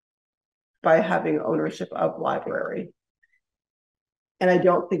by having ownership of library. And I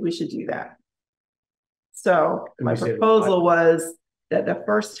don't think we should do that. So my proposal was that the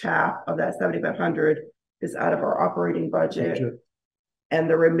first half of that 7,500 is out of our operating budget. And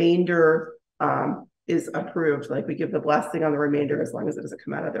the remainder is approved, like we give the blessing on the remainder as long as it doesn't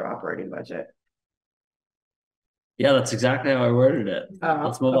come out of their operating budget. Yeah, that's exactly how I worded it.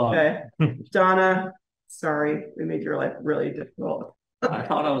 Let's move on. Donna, sorry, we made your life really difficult. I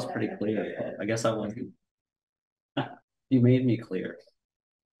thought I was pretty clear. I guess I wasn't. You made me clear.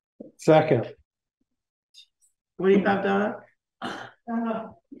 Second. What do you have, Donna?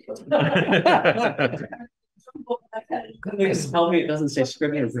 Just tell me it doesn't say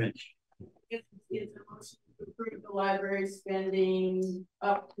Scrivener Bridge. It's approve the library spending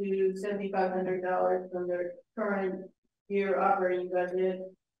up to $7,500 from their current year operating budget,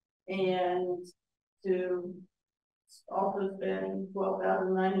 and to also spend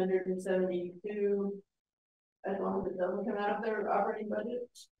 $12,972, as long as it doesn't come out of their operating budget.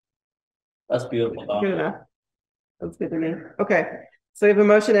 That's beautiful. Good enough. That's good to me. Okay, so we have a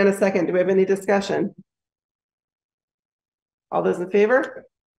motion and a second. Do we have any discussion? All those in favor?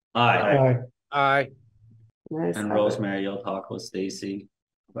 Aye. Aye. Nice. And Rosemary, you'll talk with Stacy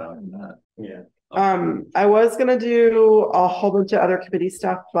about that. Yeah. I was gonna do a whole bunch of other committee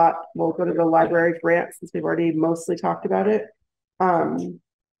stuff, but we'll go to the library grant since we've already mostly talked about it. So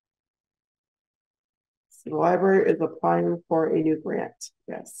the library is applying for a new grant.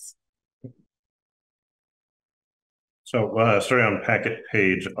 Yes. So starting on packet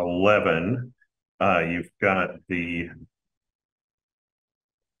page 11, you've got the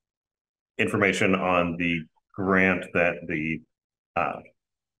information on the grant that the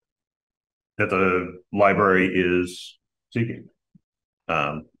library is seeking.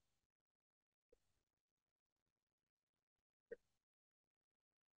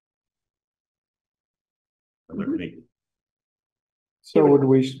 So would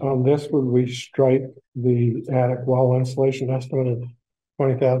we, on this, would we strike the attic wall insulation estimate of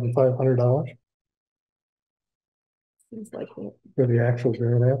 $20,500 Seems like it. for the actual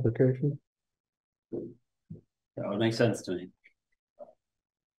grant application? That would make sense to me.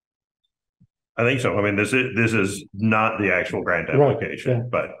 I think so. I mean, this is not the actual grant application,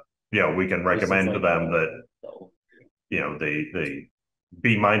 right, yeah. but we can recommend to them that they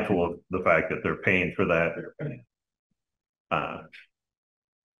be mindful of the fact that they're paying for that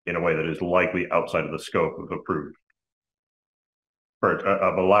in a way that is likely outside of the scope of approved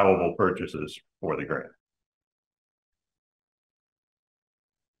of allowable purchases for the grant.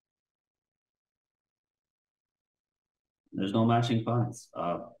 There's no matching funds.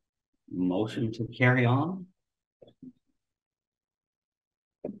 Motion to carry on.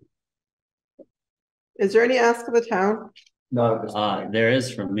 Is there any ask of the town? Not at this time. There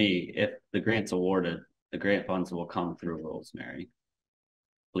is from me. If the grant's awarded, the grant funds will come through Rosemary.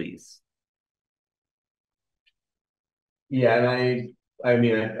 Please. Yeah, and I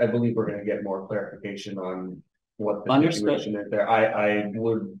mean, I believe we're gonna get more clarification on what the situation is there. I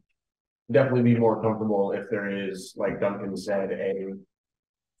would definitely be more comfortable if there is, like Duncan said, a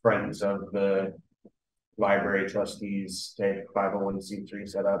Friends of the Library Trustees take 501c3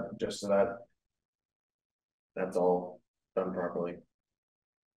 set up, just so that that's all done properly.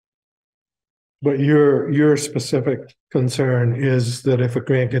 But your specific concern is that if a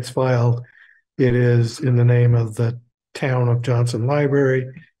grant gets filed, it is in the name of the town of Johnson Library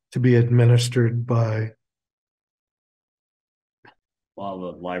to be administered by. While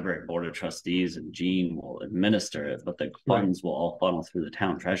the library board of trustees and Gene will administer it, but the funds will all funnel through the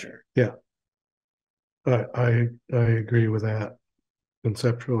town treasurer. Yeah. I agree with that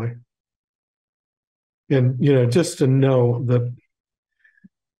conceptually. And just to know the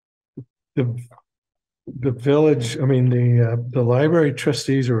village, I mean the library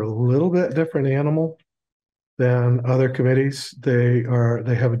trustees are a little bit different animal than other committees. They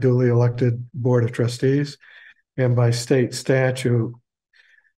have a duly elected board of trustees, and by state statute,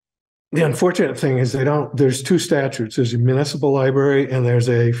 the unfortunate thing is there's two statutes. There's a municipal library and there's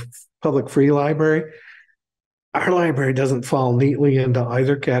a public free library. Our library doesn't fall neatly into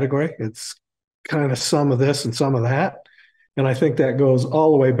either category. It's kind of some of this and some of that. And I think that goes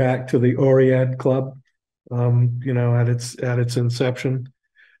all the way back to the Oriad Club, at its inception.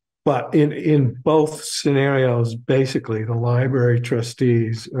 But in both scenarios, basically the library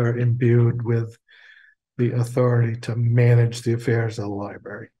trustees are imbued with the authority to manage the affairs of the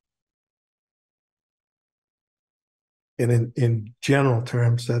library. And in general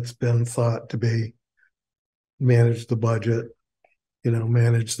terms, that's been thought to be manage the budget,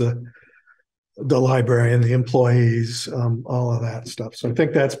 manage the library and the employees, all of that stuff. So I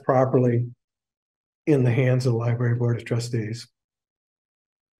think that's properly in the hands of the library board of trustees.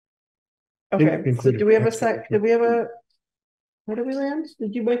 Okay, so do we have where do we land?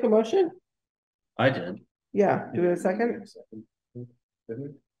 Did you make a motion? I did. Yeah, do we have a second? I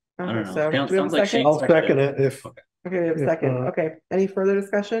don't know. So, do we have a Sounds like second? I'll second it if. Okay, we have a second. Okay, any further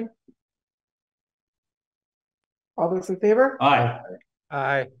discussion? All those in favor? Aye.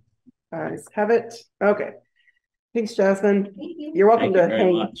 Aye. Ayes have it. Okay. Thanks, Jasmine. Thank you. You're welcome Thank you to very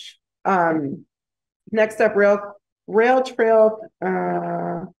hang. much. Next up, rail trail.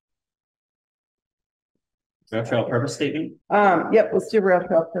 Rail trail purpose statement. Yep, let's do rail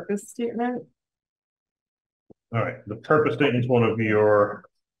trail purpose statement. All right, the purpose statement is one of your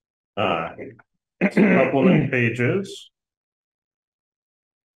supplement pages.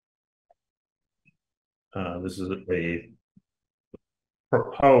 This is a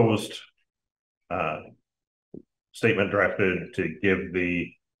proposed statement drafted to give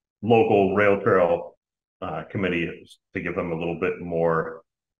the local rail trail committee, to give them a little bit more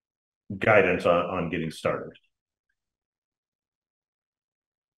guidance on getting started.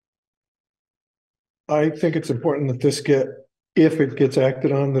 I think it's important that this if it gets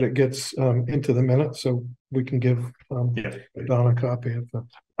acted on, that it gets into the minutes, so we can give Dawn a copy of that.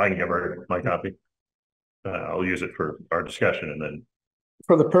 I can give her my copy. I'll use it for our discussion, and then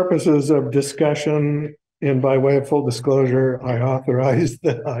for the purposes of discussion and by way of full disclosure, I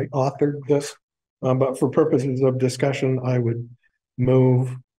authored this, but for purposes of discussion, I would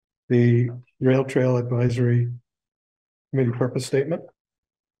move the Rail Trail Advisory Committee purpose statement.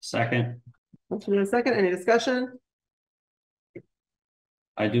 Second. Let's do a second. Any discussion?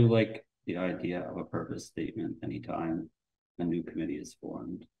 I do like the idea of a purpose statement anytime a new committee is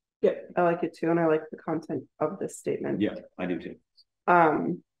formed. Yeah, I like it too, and I like the content of this statement. Yeah, I do too.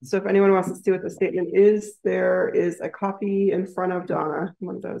 So if anyone wants to see what the statement is, there is a copy in front of Donna,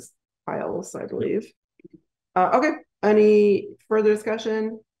 one of those files, I believe. Okay, any further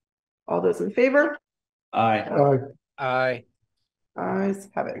discussion? All those in favor? Aye. Ayes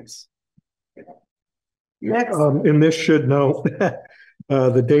have it. Next. And this should note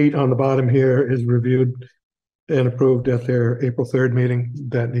the date on the bottom here is reviewed and approved at their April 3rd meeting.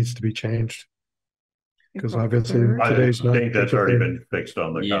 That needs to be changed. Because obviously today's not. I think that's already been fixed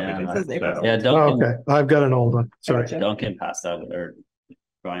on the copy. Yeah, Duncan, okay, I've got an old one. Sorry. Duncan passed out, or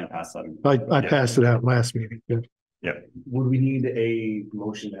Brian passed out. I passed it out last meeting. Good. Yeah. Would we need a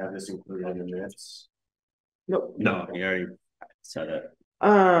motion to have this included in the minutes? Nope. No, he already said it.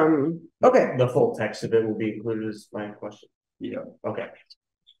 Okay. The full text of it will be included, is my question. Yeah. Okay.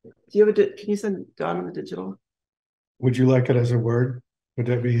 Do you have can you send Donna the digital? Would you like it as a Word? Would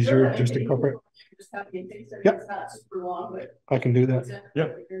that be easier? Just incorporate? Yep. I can do that. Yeah.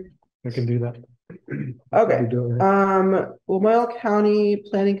 I can do that. Okay. Lamoille County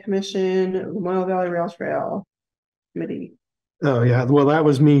Planning Commission, Lamoille Valley Rail Trail Committee. Oh yeah, well, that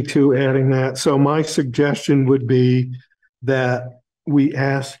was me too, adding that. So my suggestion would be that we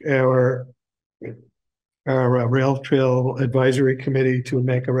ask our Rail Trail Advisory Committee to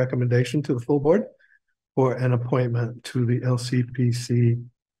make a recommendation to the full board for an appointment to the LCPC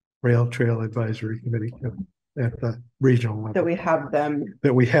Rail Trail Advisory Committee at the regional level. That we have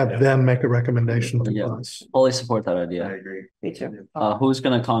them make a recommendation to us. Fully support that idea. I agree. Me too. Who's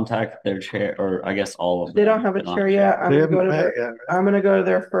going to contact their chair, or I guess all of them? They don't have a chair yet. I'm gonna go to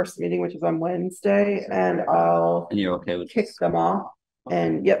their first meeting, which is on Wednesday, and I'll And you're okay with kick them off.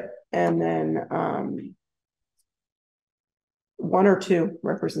 And yep, and then one or two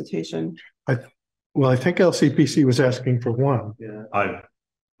representation. Well, I think LCPC was asking for one. Yeah. I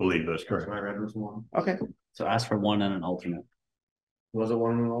believe that's correct. My read was one. Okay. So ask for one and an alternate. Was it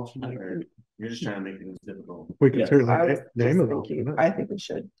one and an alternate, or you're just trying to make things difficult? We can certainly name it. it. I think we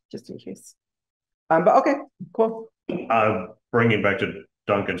should, just in case. But okay, cool. Bringing back to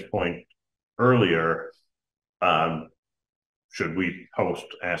Duncan's point earlier, should we post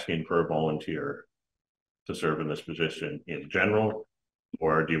asking for a volunteer to serve in this position in general,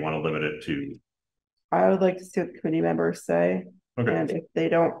 or do you want to limit it to? I would like to see what the committee members say, and if they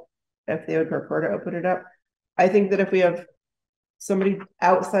would prefer to open it up. I think that if we have somebody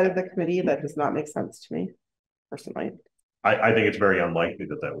outside of the committee, that does not make sense to me, personally. I think it's very unlikely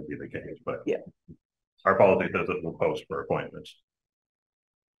that that would be the case, but yeah, our policy says that we'll post for appointments.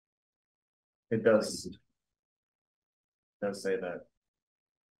 It does say that.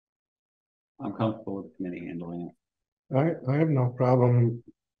 I'm comfortable with the committee handling it. I have no problem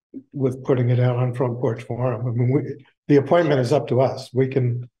with putting it out on Front Porch Forum. I mean, the appointment is up to us. We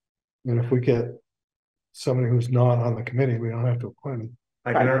can, and if we get somebody who's not on the committee, we don't have to appoint them.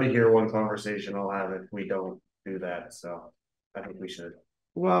 I can already hear one conversation I'll have if we don't do that, so I think we should.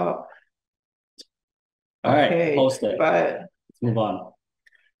 Well, all right, post it. But let's move on.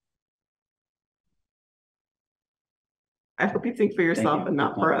 I hope you think for yourself and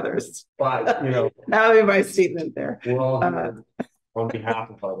not for others. But that'll be my statement there. Well, on behalf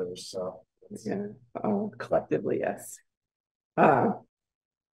of others, so yeah. Oh, collectively, yes. Can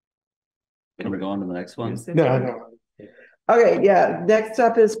we go on to the next one? No. Okay, yeah. Next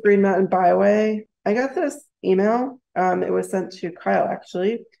up is Green Mountain Byway. I got this email. It was sent to Kyle,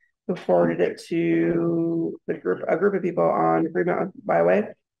 actually, who forwarded it to a group of people on Green Mountain Byway.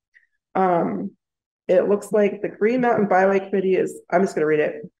 It looks like the Green Mountain Byway Committee is, I'm just going to read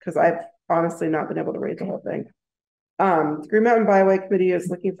it because I've honestly not been able to read the whole thing. The Green Mountain Byway Committee is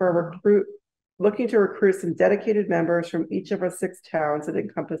looking to recruit some dedicated members from each of our 6 towns it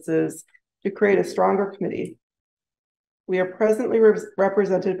encompasses to create a stronger committee. We are presently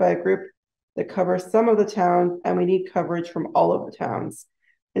represented by a group that covers some of the towns, and we need coverage from all of the towns.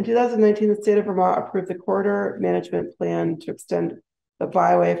 In 2019, the state of Vermont approved the corridor management plan to extend the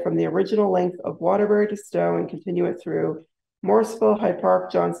byway from the original length of Waterbury to Stowe and continue it through Morrisville, Hyde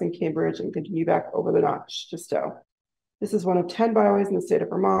Park, Johnson, Cambridge, and continue back over the notch to Stowe. This is one of 10 byways in the state of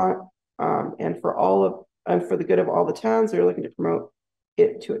Vermont, and for the good of all the towns, we're looking to promote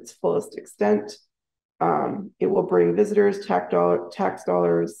it to its fullest extent. It will bring visitors, tax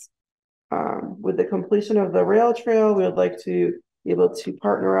dollars. With the completion of the rail trail, we would like to be able to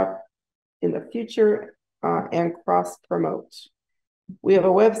partner up in the future and cross-promote. We have a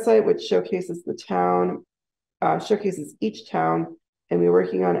website which showcases the town, showcases each town, and we're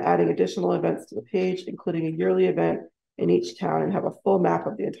working on adding additional events to the page, including a yearly event in each town, and have a full map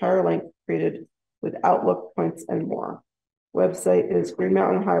of the entire length created with outlook points and more. Website is Green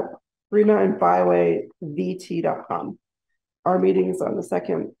Mountain Byway vt.com. Our meetings on the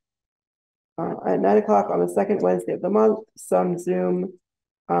second at 9 o'clock on the second Wednesday of the month. Some Zoom.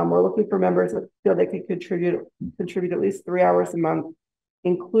 We're looking for members that feel they could contribute at least 3 hours a month,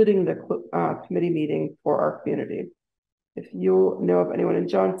 including the committee meeting for our community. If you know of anyone in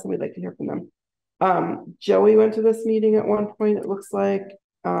Johnson, we'd like to hear from them. Joey went to this meeting at one point, it looks like,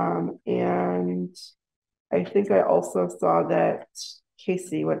 and I think I also saw that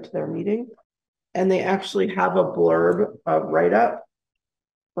Casey went to their meeting, and they actually have a blurb of write-up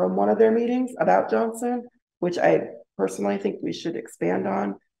from one of their meetings about Johnson, which I personally think we should expand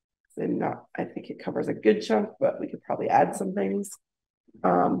on. I think it covers a good chunk, but we could probably add some things.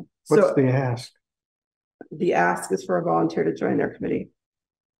 What's the ask? The ask is for a volunteer to join their committee.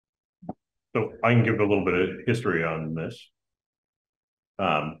 So I can give a little bit of history on this.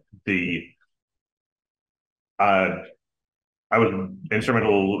 I was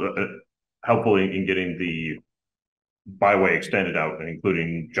instrumental, helpful in getting the byway extended out and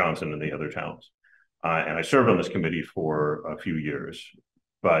including Johnson and the other towns. And I served on this committee for a few years,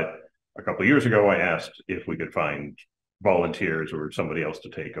 but a couple of years ago, I asked if we could find volunteers or somebody else to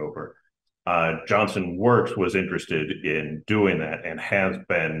take over. Johnson Works was interested in doing that and has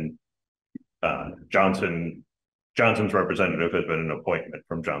been, Johnson's representative has been an appointment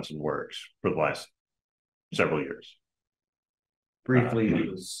from Johnson Works for the last several years. Briefly,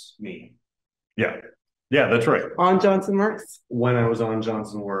 it was me. Yeah, that's right. On Johnson Works? When I was on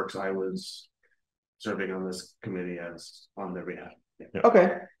Johnson Works, I was serving on this committee as on their behalf. Yeah.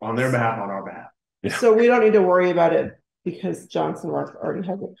 Okay. On their behalf, on our behalf. Yeah. So we don't need to worry about it because Johnson Works already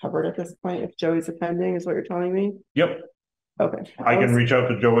has it covered at this point. If Joey's attending, is what you're telling me? Yep. Okay. I can reach out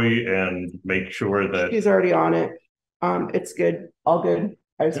to Joey and make sure that he's already on it. It's good. All good.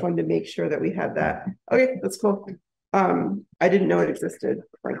 I just wanted to make sure that we had that. Okay, that's cool. I didn't know it existed,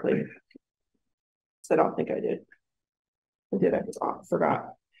 frankly. So I don't think I did. I did. I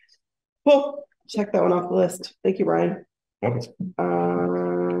forgot. Cool. Check that one off the list. Thank you, Brian. Okay.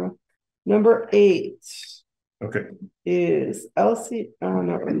 Number 8. Okay. Is LC. No,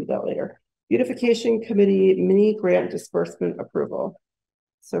 we're gonna do that later. Beautification Committee mini grant disbursement approval.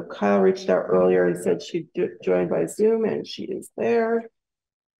 So Kyle reached out earlier and said she'd join by Zoom, and she is there.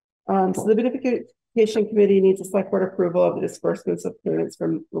 So the Beautification Committee needs a select board approval of the disbursements of payments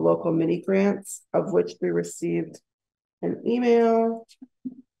from the local mini grants, of which we received an email.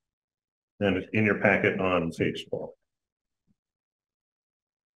 And it's in your packet on page 12.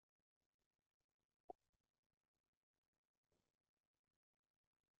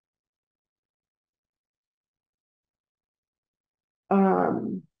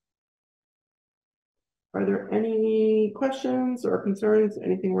 Are there any questions or concerns?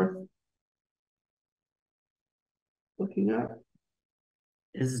 Anything worth looking at?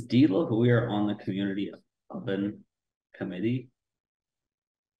 Is Dila, who we are on the community oven committee?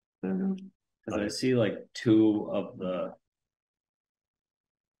 I don't know. Because I see like 2 of the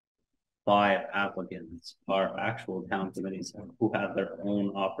 5 applicants are actual town committees who have their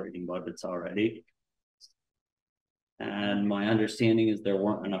own operating budgets already. And my understanding is there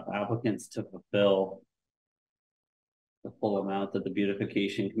weren't enough applicants to fulfill the full amount that the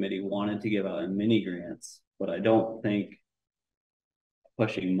beautification committee wanted to give out in mini grants, but I don't think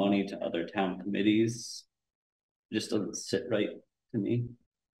pushing money to other town committees just doesn't sit right to me.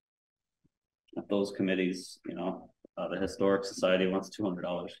 If those committees, you know, the Historic Society wants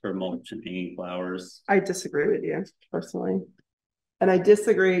 $200 for mulch and hanging flowers. I disagree with you personally. And I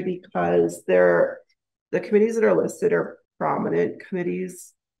disagree because the committees that are listed are prominent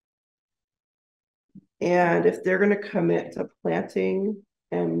committees. And if they're going to commit to planting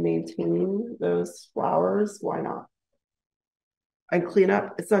and maintaining those flowers, why not? And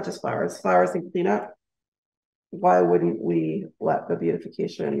cleanup, it's not just flowers and cleanup. Why wouldn't we let the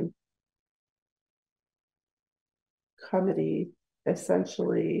beautification committee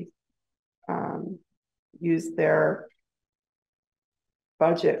essentially use their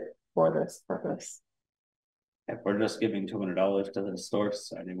budget for this purpose? If we're just giving $200 to the Historic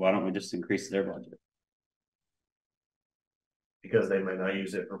Society, why don't we just increase their budget? Because they might not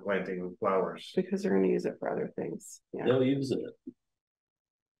use it for planting flowers. Because they're going to use it for other things. Yeah. They'll use it.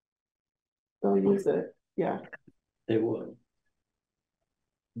 They'll use it. Yeah. They would.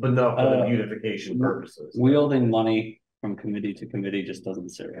 But not for the beautification purposes. Wielding money from committee to committee just doesn't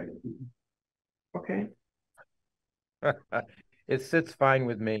sit right. Okay. It sits fine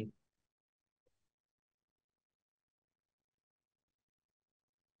with me.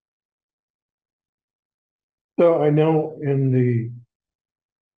 So I know in the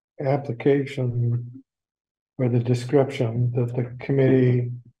application or the description that the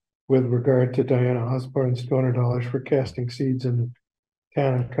committee, with regard to Diana Osborne's $200 for casting seeds in the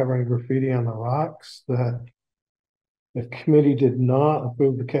town and covering graffiti on the rocks, that the committee did not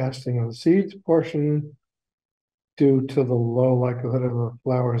approve the casting of the seeds portion due to the low likelihood of the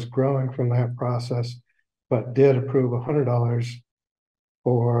flowers growing from that process, but did approve $100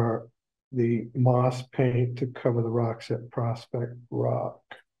 for the moss paint to cover the rocks at Prospect Rock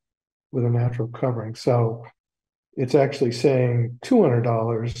with a natural covering. So it's actually saying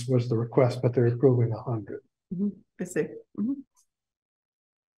 $200 was the request, but they're approving $100. I see.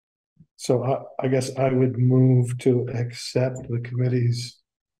 So I guess I would move to accept the committee's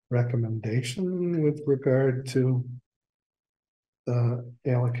recommendation with regard to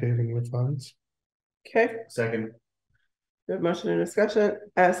allocating the funds. Okay. Second. Good motion and discussion.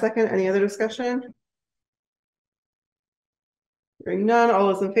 Second, any other discussion? Hearing none,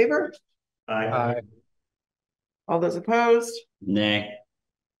 all those in favor? Aye. All those opposed? Nay.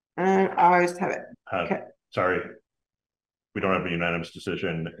 And ayes have it. Okay. Sorry. We don't have a unanimous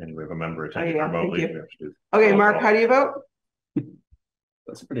decision and we have a member attending yeah, remotely. Okay, Mark, how do you vote?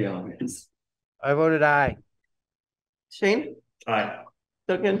 That's pretty obvious. I voted aye. Shane? Aye.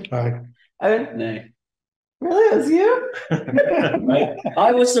 Duncan? Aye. Evan? Nay. Really? It was you?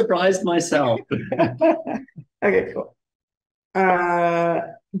 I was surprised myself. Okay, cool.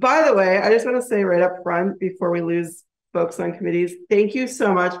 By the way, I just want to say right up front before we lose folks on committees, thank you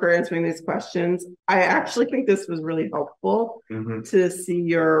so much for answering these questions. I actually think this was really helpful to see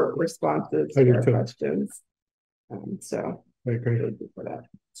your responses to your questions. So I agree. thank you for that.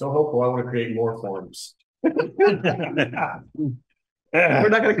 So hopeful. I want to create more forms. We're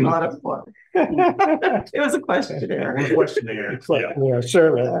not going to call it a form. It was a questionnaire. Yeah,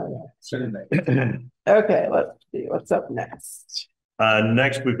 survey. Okay, let's see what's up next.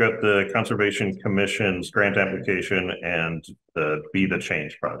 Next, we've got the Conservation Commission's grant application and the Be the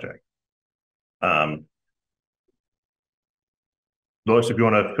Change project. Lois, if you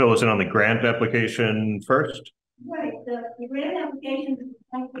want to fill us in on the grant application first. Right, the grant application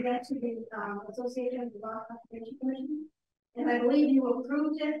is to the Association of the Vermont Conservation Commission. And I believe you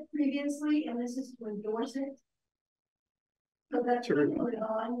approved it previously, and this is to endorse it. So that's really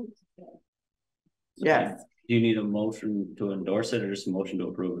all I need to say. Yes. Do you need a motion to endorse it or just a motion to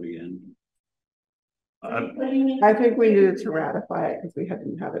approve it again? I think we needed to ratify it because we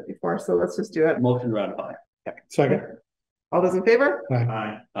hadn't had it before. So let's just do it. Motion to ratify. Okay. Second. All those in favor?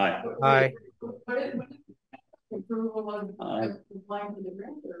 Aye. Aye. Aye. Approval of Aye. applying for the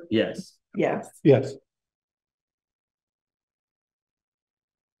grant? Yes. Yes. Yes.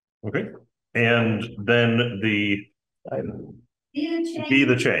 Okay. And then the Be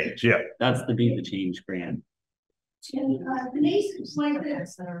the Change. Yeah. That's the Be the Change grant. And Denise is like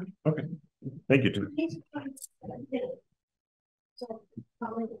this. Okay. Thank you, Tim.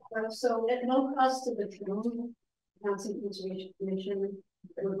 So at no cost to the town, Johnson Conservation Commission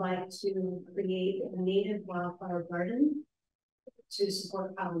would like to create a native wildflower garden to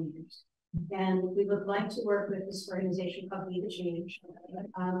support pollinators. And we would like to work with this organization called Be the Change.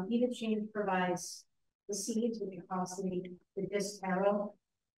 Be the Change provides the seeds, which are costly, the disc arrow,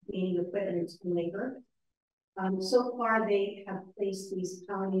 being equipment and labor. So far, they have placed these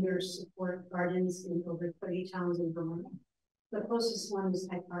pollinator support gardens in over 30 towns in Vermont. The closest one is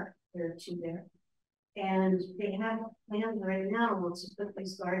Hyde Park. There are 2 there. And they have plans right now to put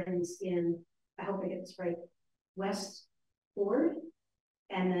these gardens in I hope I get this right, west forward,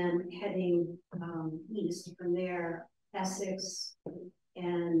 and then heading east from there, Essex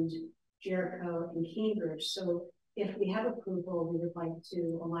and Jericho and Cambridge. So if we have approval, we would like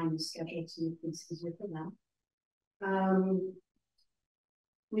to align the schedule to make things easier for them.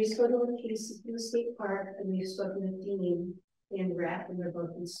 We've spoken with Casey in the state park, and we've spoken with Dean in rep, and they're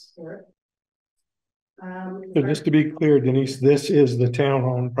both in support. So just to be clear, Denise, this is the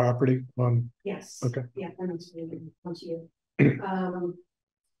town-owned property on. Yes. Okay. Yeah, that makes it once you.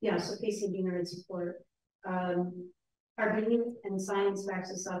 Yeah, so Casey and Dean are in support. Our belief and science backs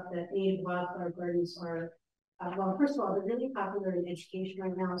us up that native wildflower gardens are, well, first of all, they're really popular in education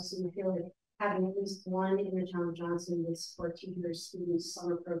right now, so we feel like having at least one in the town of Johnson would support teachers, students,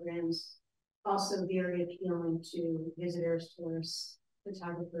 summer programs, also very appealing to visitors, tourists,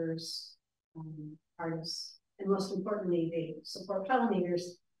 photographers, artists, and most importantly, they support pollinators,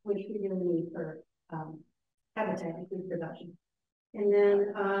 which we really need for habitat and food production. And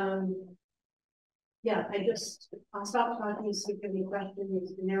then, yeah, I'll stop talking, so if you have any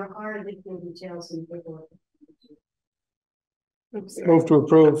questions, and there are additional details in the paperwork. Move to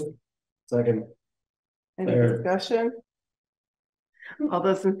approve. Second. Any discussion? All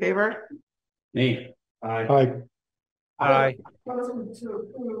those in favor? Me. Aye. Aye. Motion to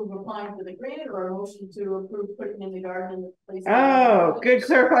approve applying for the grant, or a motion to approve putting in the garden? Oh, good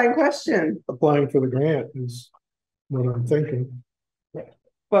clarifying question. Applying for the grant is what I'm thinking.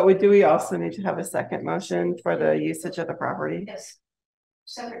 But do we also need to have a second motion for the usage of the property? Yes.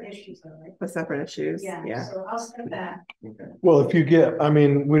 Separate issues, though, right? The separate issues? Yeah. So I'll send that. Okay. Well, if you get, I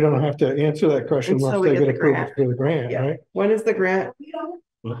mean, we don't have to answer that question Until unless we they get get the approved grant. for the grant, Yeah. right? When is the grant?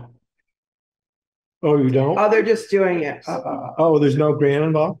 Oh, you don't? Oh, they're just doing it. Oh, there's no grant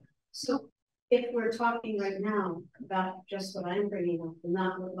involved? So if we're talking right now about just what I'm bringing up, and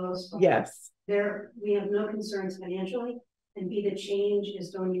not what those. Yes. We have no concerns financially, and the change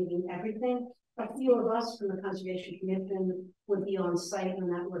is donating everything. A few of us from the Conservation Commission would be on site when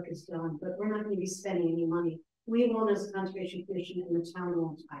that work is done, but we're not going to be spending any money. We won't, as a Conservation Commission, and the town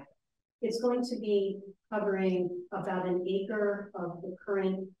won't either. It's going to be covering about an acre of the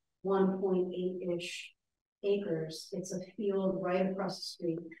current 1.8-ish acres. It's a field right across the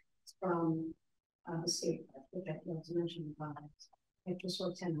street from the state park, which I failed to mention about it. I just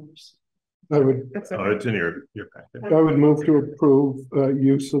wrote 10 numbers. I would. Oh, it's in your packet. I would move to approve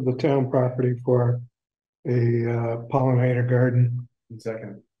use of the town property for a pollinator garden.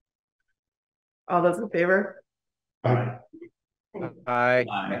 Second. All those in favor? Aye. Aye.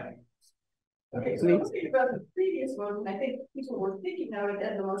 Okay, so about the previous one, I think people were thinking now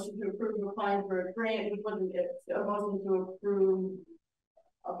that the motion to approve applying for a grant, we wouldn't get a motion to approve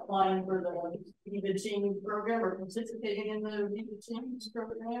applying for the change program or participating in the change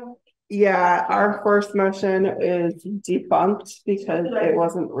program. Yeah, our first motion is defunct because it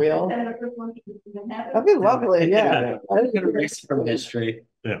wasn't real. And the first one didn't happen. That'd be lovely, yeah. I'm gonna erase from history.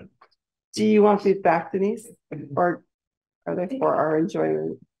 Yeah. Do you want these back, Denise? Or are they for our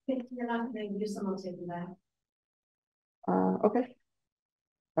enjoyment? If you're not going to use them, I'll take them back. Okay.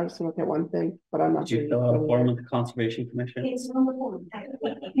 I just want to look at one thing, but I'm not. Did you fill out a form with the Conservation Commission? It's on the form.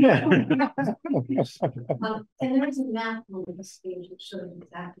 Yeah. And there is a map over this page that shows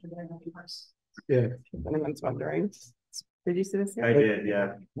exactly where the parcel. Yeah. If anyone's wondering. Did you see this yet? I did,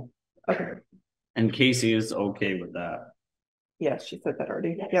 yeah. Okay. And Casey is okay with that. Yes, she said that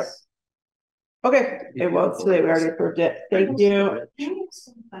already. Yes. Yep. Okay. Well, it's today we already approved it. Thank you. Can I ask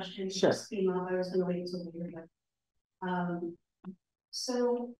some questions? Sure. Just email, I was going to wait until later.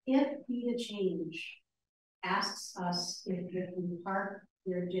 So if the change asks us if you can park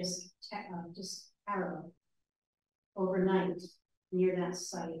your just arrow overnight near that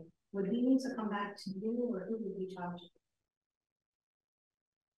site, would we need to come back to you, or who would we talk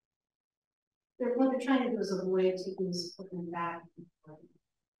to? What they're trying to do is avoid taking this equipment back.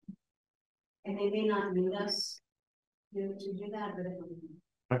 And they may not need us to do that,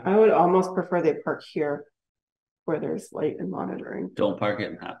 but I would almost prefer they park here where there's light and monitoring. Don't park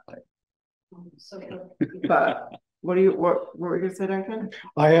it in half light. so But what were you gonna say, Duncan?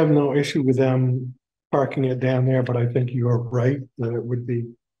 I have no issue with them parking it down there, but I think you're right that it would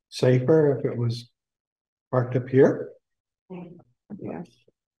be safer if it was parked up here. Yeah.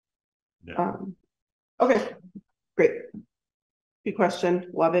 Yeah. Okay, great. Good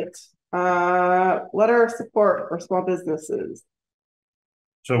question. Love it. Letter of support for small businesses.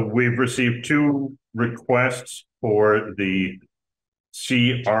 So we've received 2 requests for the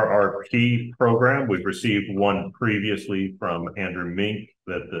CRRP program. We've received one previously from Andrew Mink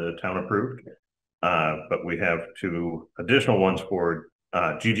that the town approved. But we have 2 additional ones for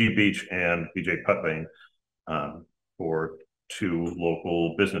GG Beach and BJ Putvane for 2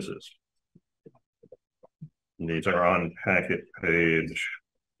 local businesses. And these are on packet page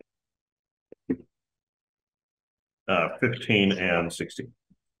 15 and 16.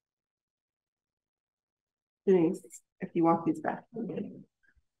 Denise, if you want these back.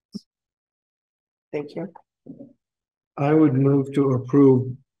 Thank you. I would move to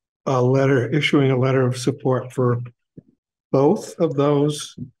approve issuing a letter of support for both of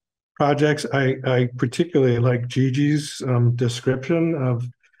those projects. I particularly like Gigi's description of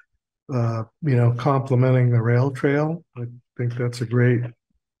complementing the rail trail. I think that's a great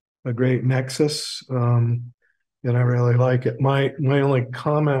nexus. And I really like it. My only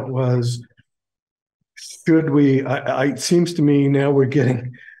comment was, should we, it seems to me now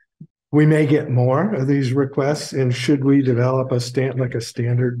we may get more of these requests, and should we develop a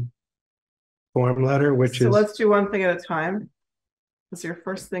standard form letter, So let's do one thing at a time. Because your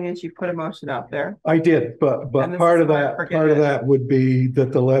first thing is you put a motion out there. I did, but part of that would be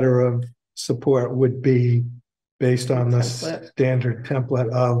that the letter of support would be based on the standard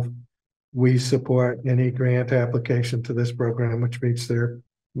template of, we support any grant application to this program which meets their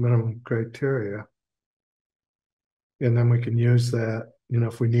minimum criteria. And then we can use that,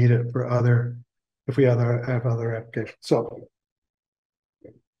 if we need it for if we have other applications. So,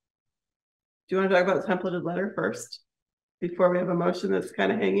 do you want to talk about the templated letter first before we have a motion that's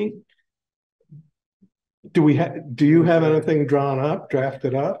kind of hanging? Do you have anything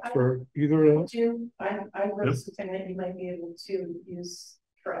drafted up for either of those? I wrote something that you might be able to use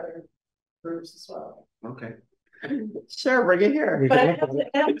for other groups as well. Okay. Sure, bring it here. But I have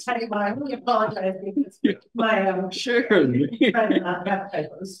to tell you why. I really apologize because my sure. trying to not have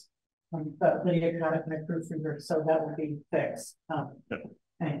typos. But Lydia got it in my proofreader, so that will be fixed.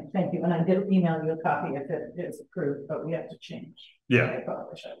 And thank you. And I did email you a copy if it is approved, but we have to change. Yeah.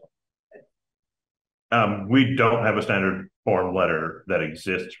 We don't have a standard form letter that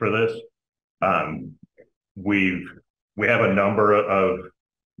exists for this. We have a number of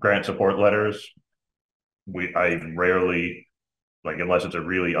grant support letters. I rarely, unless it's a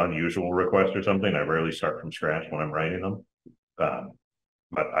really unusual request or something, I rarely start from scratch when I'm writing them.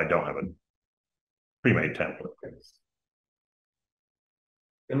 But I don't have a pre-made template.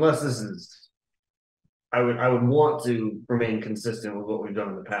 Unless this is, I would want to remain consistent with what we've done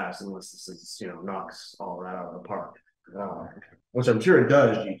in the past, unless this is, knocks all that out of the park. Which I'm sure it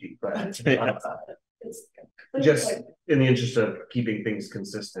does, Gigi, but just in the interest of keeping things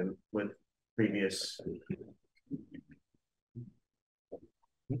consistent with previous.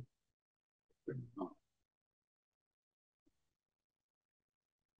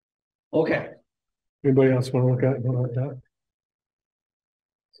 Okay. Anybody else want to look at it like that?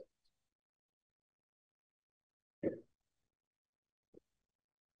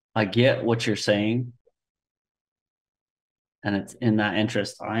 I get what you're saying. And it's in that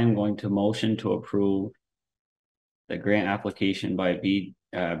interest, I'm going to motion to approve the grant application by BJ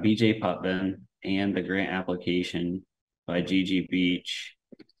Putvane and the grant application by GG Beach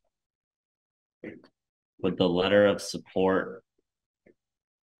with the letter of support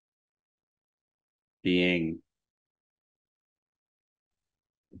being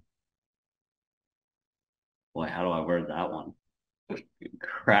boy, how do I word that one?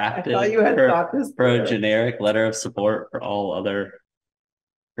 Crafted for a generic letter of support for all other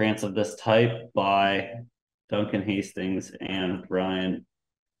grants of this type by Duncan Hastings and Ryan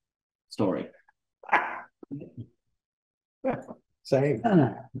Story. Same.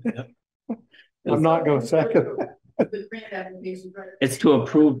 I'm not going second. It's to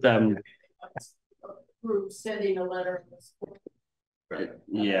approve them. Approve sending a letter of support.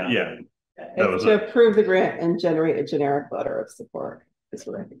 Yeah. It's to approve the grant and generate a generic letter of support. Is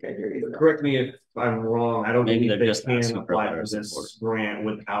what I think I hear you. Correct me if I'm wrong. I don't Maybe think they're just can asking for apply for this grant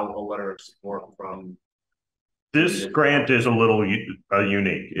without a letter of support from. This grant is a little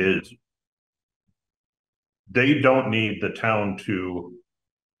unique. They don't need the town to.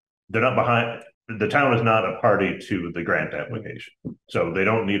 They're not behind. The town is not a party to the grant application, so they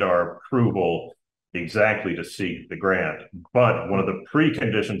don't need our approval exactly to seek the grant. But one of the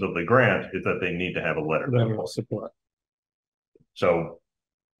preconditions of the grant is that they need to have a letter of support. So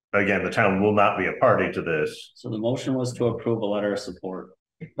again, the town will not be a party to this. So the motion was to approve a letter of support,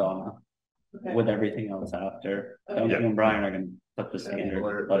 Donna, with everything else after. Duncan and Brian are going to put this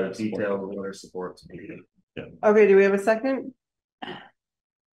together. Letter detailed letter of support. Yeah. Okay, do we have a second?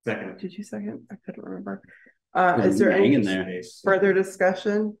 Second. Did you second? I couldn't remember. Is there any further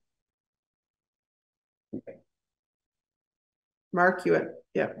discussion? Mark, you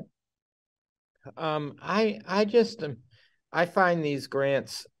yeah. I just I find these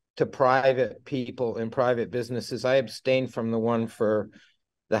grants to private people and private businesses. I abstained from the one for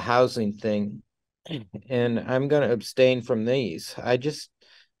the housing thing, and I'm going to abstain from these. I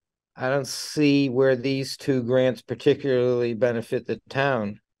don't see where these two grants particularly benefit the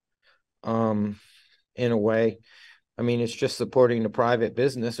town. In a way, I mean, it's just supporting the private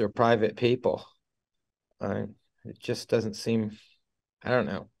business or private people. It just doesn't seem, I don't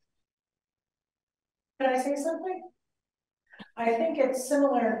know. Can I say something? I think it's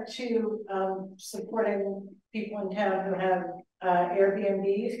similar to supporting people in town who have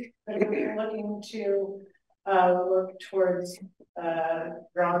Airbnbs, but if you're looking to work towards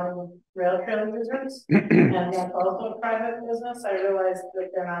drawing rail trail users, and that's also a private business. I realize that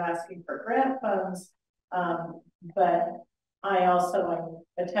they're not asking for grant funds, but I also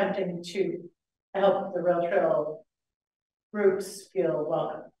am attempting to help the rail trail groups feel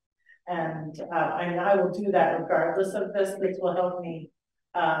welcome. And I will do that regardless of this. This will help me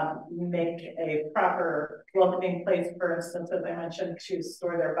make a proper welcoming place, for instance, as I mentioned, to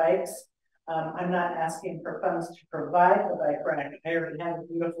store their bikes. I'm not asking for funds to provide the bike rack. I already have a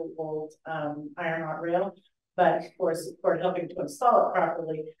beautiful old iron rod rail, but for support helping to install it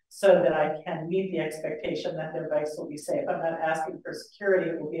properly so that I can meet the expectation that their bikes will be safe. I'm not asking for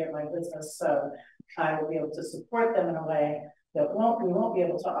security. It will be at my business, so I will be able to support them in a way that we won't be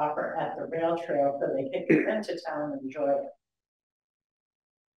able to offer at the rail trail, so they can get into town and enjoy it.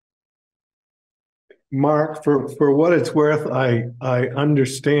 Mark, for what it's worth, I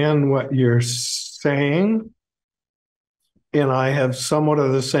understand what you're saying, and I have somewhat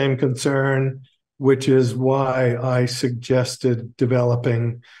of the same concern, which is why I suggested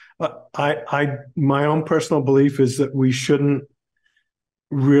developing. My own personal belief is that we shouldn't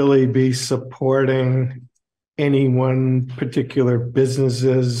really be supporting any one particular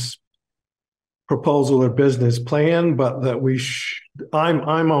business's proposal or business plan, but that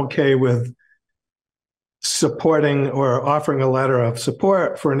I'm okay with supporting or offering a letter of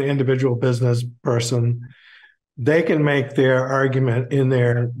support for an individual business person. They can make their argument in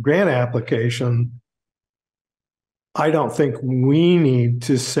their grant application. I don't think we need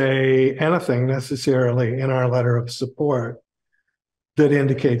to say anything necessarily in our letter of support that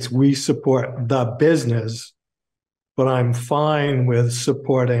indicates we support the business, but I'm fine with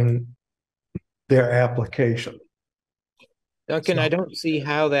supporting their application. Duncan, I don't see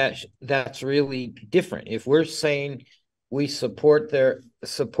how that's really different. If we're saying we support their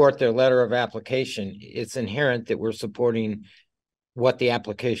letter of application, it's inherent that we're supporting what the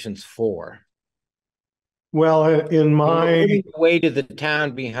application's for. Well, in my way to the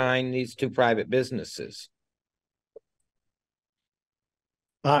town behind these two private businesses.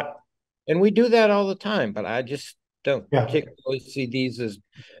 And we do that all the time, but I just don't particularly see these as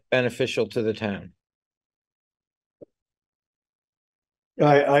beneficial to the town.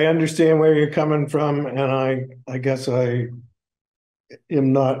 I understand where you're coming from, and I guess I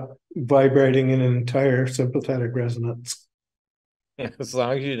am not vibrating in an entire sympathetic resonance. As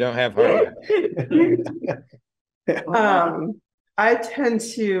long as you don't have heart. I tend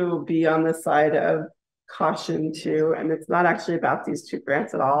to be on the side of caution too, and it's not actually about these two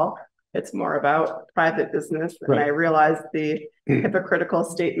grants at all. It's more about private business, and I realize the hypocritical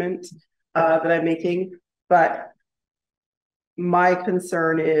statement that I'm making, but my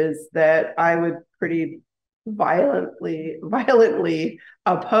concern is that I would pretty violently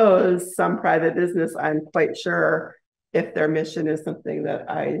oppose some private business. I'm quite sure if their mission is something that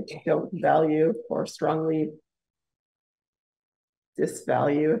I don't value or strongly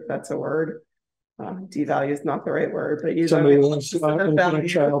disvalue, if that's a word. Devalue is not the right word, but somebody wants to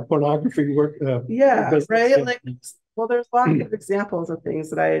child pornography work. Right. Like, well, there's lots of examples of things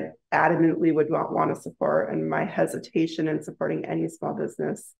that I adamantly would not want to support, and my hesitation in supporting any small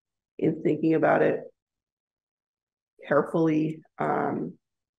business, in thinking about it carefully,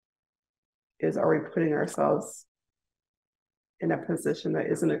 is, are we putting ourselves in a position that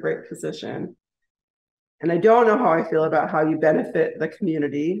isn't a great position? And I don't know how I feel about how you benefit the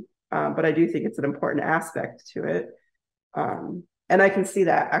community, but I do think it's an important aspect to it. And I can see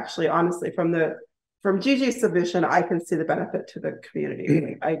that actually, honestly, from Gigi's submission, I can see the benefit to the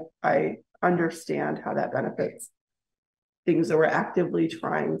community. I understand how that benefits things that we're actively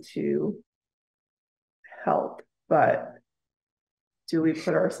trying to help, but do we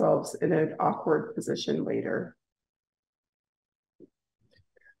put ourselves in an awkward position later?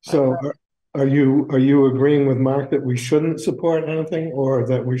 So are you agreeing with Mark that we shouldn't support anything, or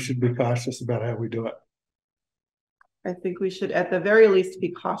that we should be cautious about how we do it? I think we should, at the very least, be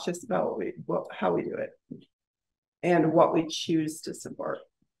cautious about how we do it, and what we choose to support,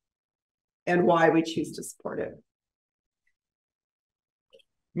 and why we choose to support it.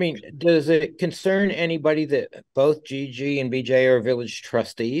 mean, does it concern anybody that both GG and BJ are village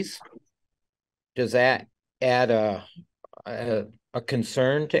trustees? Does that add a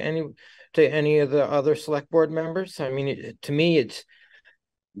concern to any of the other select board members? I mean, to me, it's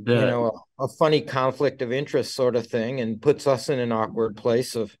a funny conflict of interest sort of thing, and puts us in an awkward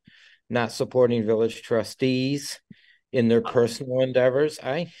place of not supporting village trustees in their personal endeavors.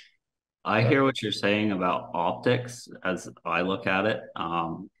 I hear what you're saying about optics as I look at it.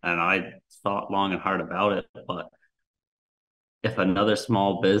 And I thought long and hard about it, but if another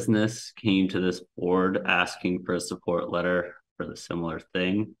small business came to this board asking for a support letter for the similar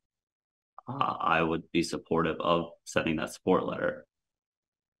thing, I would be supportive of sending that support letter.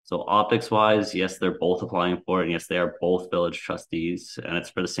 So optics wise, yes, they're both applying for it. And yes, they are both village trustees and it's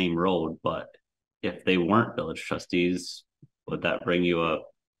for the same road. But if they weren't village trustees, would that bring you a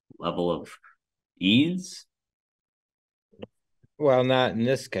level of ease? Well, not in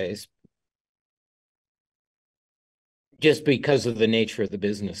this case. Just because of the nature of the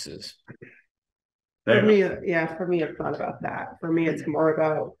businesses. For me, it's not about that. For me, it's more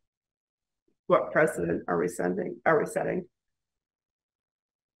about what precedent are we setting?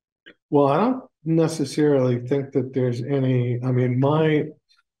 Well, I don't necessarily think that there's any, I mean,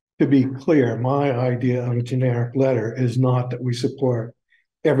 to be clear, my idea of a generic letter is not that we support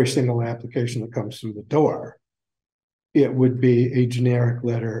every single application that comes through the door. It would be a generic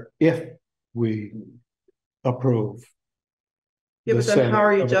letter if we approve. Yeah, but then how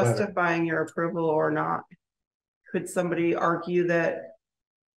are you justifying your approval or not? Could somebody argue that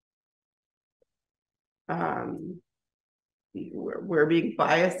we're being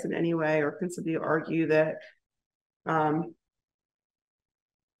biased in any way, or can somebody argue that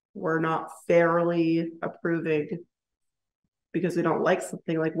we're not fairly approving because we don't like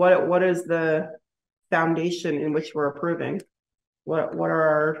something? Like what is the foundation in which we're approving? What are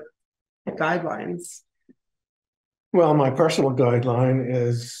our guidelines? Well, my personal guideline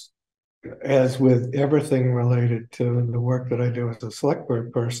is, as with everything related to the work that I do as a select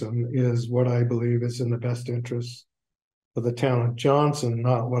board person, is what I believe is in the best interest of the town of Johnson,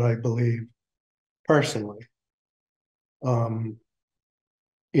 not what I believe personally. In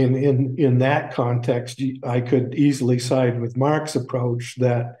that context, I could easily side with Mark's approach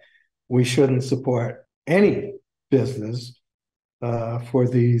that we shouldn't support any business for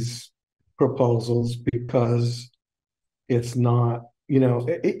these proposals because it's not,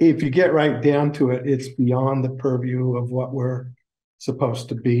 if you get right down to it, it's beyond the purview of what we're supposed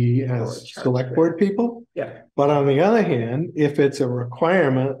to be as select board people. Yeah. But on the other hand, if it's a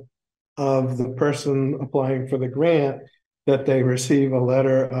requirement of the person applying for the grant that they receive a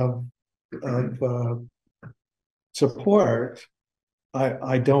letter of support,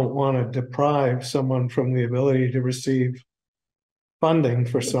 I don't want to deprive someone from the ability to receive funding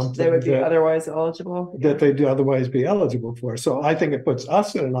for something they would be otherwise eligible, that they'd otherwise be eligible for. So I think it puts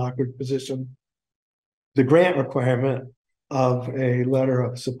us in an awkward position, the grant requirement of a letter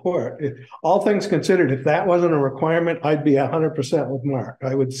of support. All things considered, if that wasn't a requirement, I'd be 100% with Mark.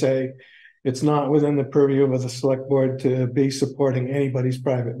 I would say it's not within the purview of the select board to be supporting anybody's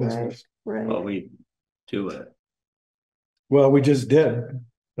private business. Right. Well, we do it. Well, we just did.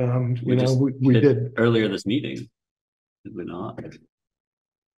 We did earlier this meeting. Did we not?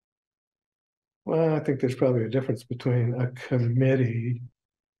 Well, I think there's probably a difference between a committee,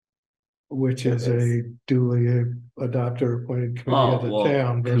 which is a duly adopted or appointed committee of the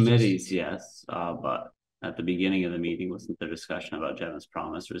town. Versus... Committees, yes. But at the beginning of the meeting, wasn't there discussion about Jenna's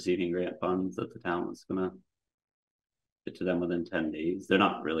promise receiving grant funds that the town was going to get to them within 10 days? They're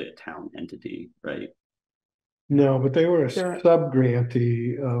not really a town entity, right? No, but they were a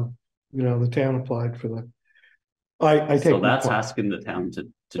sub-grantee of, the town applied for the. I take. So that's asking the town to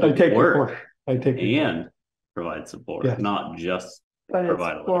do work and provide support, yes. Not just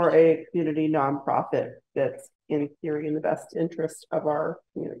provide. It's for a community nonprofit that's in theory in the best interest of our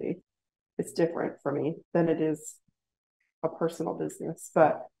community. It's different for me than it is a personal business,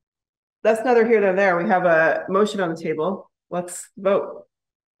 but that's neither here nor there. We have a motion on the table. Let's vote.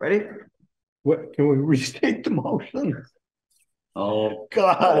 Ready? What, can we restate the motion? Oh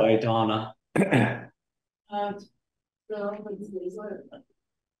God, boy, Donna.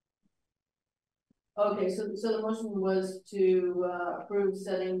 Okay, so the motion was to approve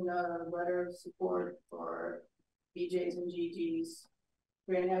setting a letter of support for BJ's and GG's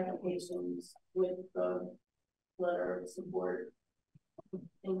grant applications with the letter of support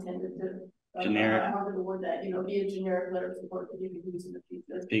intended to generic. How to word that, be a generic letter of support that you can use in the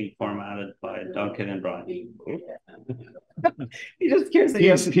future. Being formatted by Duncan and Brian. He just cares that you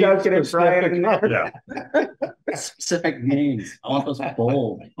have Duncan and Brian in there. Yeah. Specific names. I want those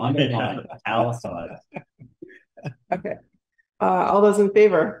bold, underlined, italicized. Okay. All those in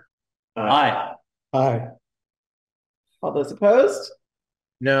favor? Aye. Aye. All those opposed?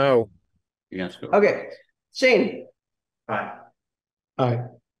 No. Yes. Okay. Shane? Aye. Aye.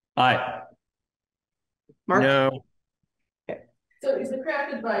 Aye. Mark? No. So is it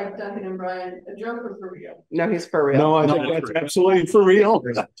crafted by Duncan and Brian a joke or for real? No, he's for real. No, I think No, that's absolutely for real.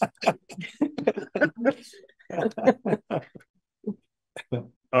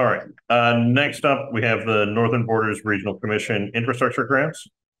 All right, next up, we have the Northern Borders Regional Commission infrastructure grants.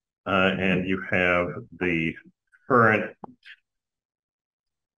 And you have the current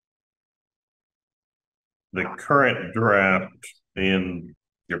draft in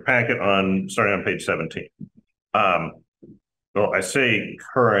your packet starting on page 17. Well, I say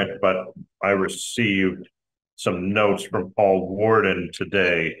current, but I received some notes from Paul Warden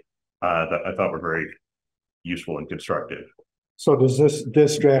today that I thought were very useful and constructive. So does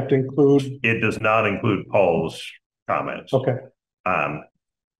this draft include? It does not include Paul's comments. Okay.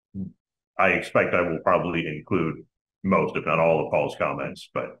 I expect I will probably include most, if not all, of Paul's comments,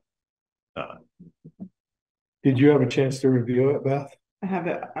 but. Did you have a chance to review it, Beth? I have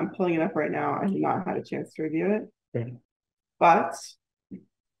it. I'm pulling it up right now. I have not had a chance to review it. Okay. But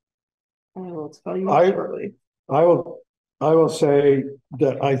I will tell you shortly. I will say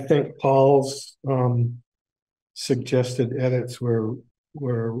that I think Paul's suggested edits were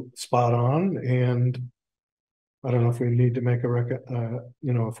spot on, and I don't know if we need to make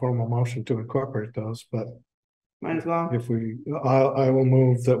a formal motion to incorporate those, but might as well. If I will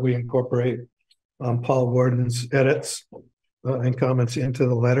move that we incorporate Paul Warden's edits and comments into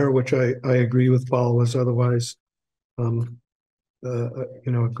the letter, which I agree with Paul was otherwise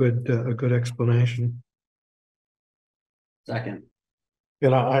a good explanation. Second.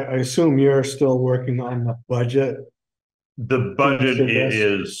 And I assume you're still working on the budget. The budget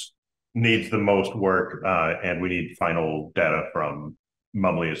needs the most work, and we need final data from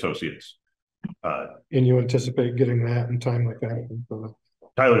Mumley Associates. And you anticipate getting that in time like that?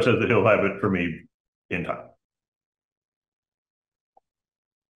 Tyler says that he'll have it for me in time.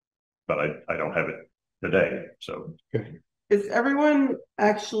 But I don't have it today, so. Okay. Is everyone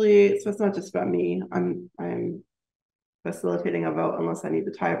actually, so it's not just about me, I'm facilitating a vote unless I need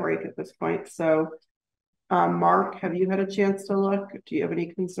the tie break at this point. So Mark, have you had a chance to look? Do you have any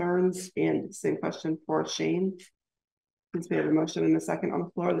concerns? And same question for Shane. Since we have a motion in a second on the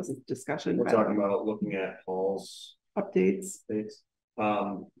floor, this is discussion. We're talking about looking at Paul's updates.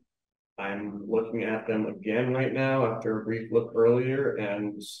 I'm looking at them again right now after a brief look earlier,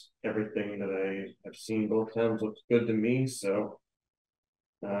 and everything that I have seen both times looks good to me. So,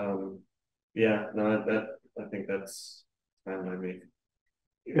 yeah, no, I think that's fine by me.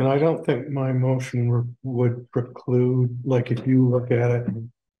 And I don't think my motion would preclude, like, if you look at it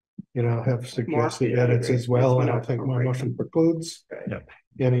and, have suggested edits as well. I don't think my motion precludes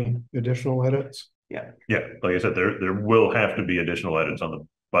any additional edits. Yeah. Like I said, there will have to be additional edits on the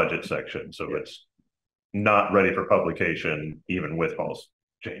budget section, so it's not ready for publication even with Paul's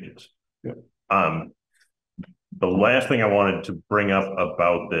changes. The last thing I wanted to bring up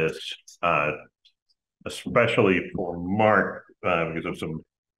about this, especially for Mark, because of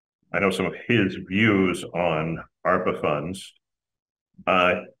I know some of his views on ARPA funds,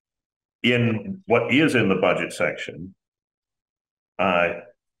 in what is in the budget section,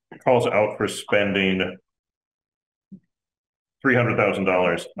 calls out for spending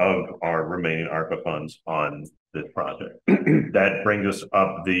 $300,000 of our remaining ARPA funds on this project. That brings us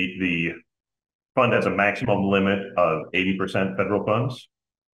up. The fund has a maximum limit of 80% federal funds.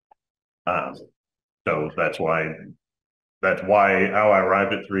 So that's why how I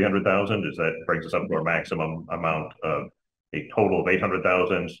arrived at 300,000 is that brings us up to our maximum amount of a total of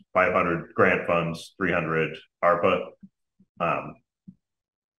 800,000, 500 grant funds, 300 ARPA.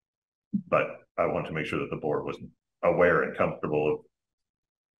 But I want to make sure that the board was aware and comfortable of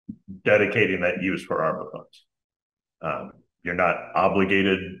dedicating that use for ARPA funds. You're not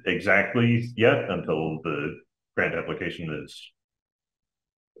obligated exactly yet until the grant application is,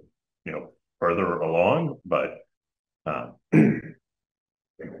 further along, but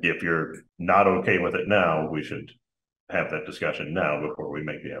if you're not okay with it now, we should have that discussion now before we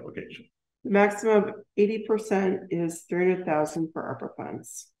make the application. The maximum of 80% is 300,000 for ARPA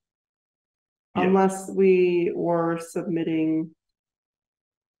funds. Yeah. Unless we were submitting,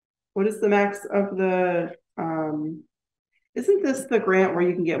 what is the max of the, isn't this the grant where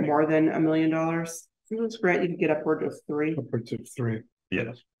you can get more than $1 million? Isn't this grant you can get upward of 3? Upwards of 3.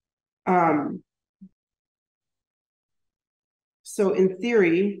 Yes. So in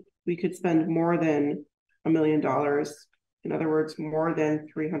theory, we could spend more than $1 million. In other words, more than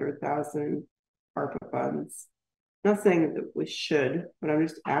 300,000 ARPA funds. I'm not saying that we should, but I'm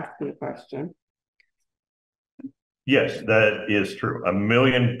just asking a question. Yes, that is true. $1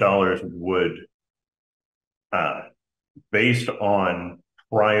 million would, based on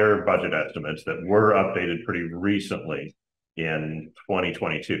prior budget estimates that were updated pretty recently in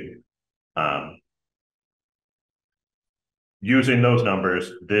 2022. Using those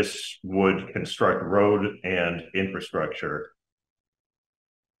numbers, this would construct road and infrastructure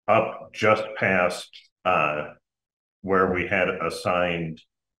up just past where we had assigned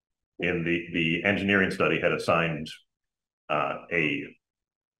in the engineering study had assigned a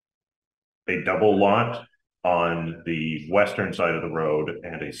double lot on the western side of the road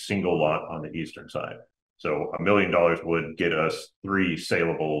and a single lot on the eastern side. So $1 million would get us 3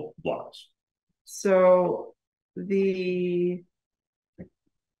 saleable lots. So and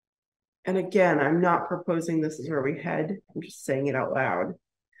again, I'm not proposing this is where we head. I'm just saying it out loud.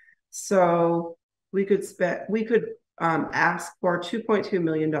 So we could ask for $2.2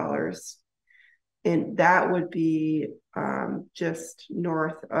 million, and that would be just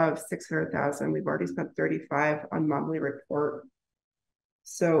north of 600,000. We've already spent 35 on monthly report.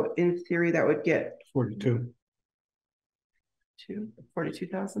 So in theory, that would get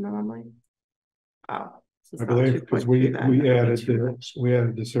 42,000 on monthly. Oh, I believe because we added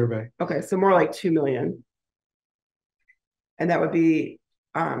the survey. Okay, so more like 2 million, and that would be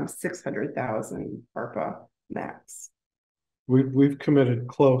 600,000 ARPA max. We've committed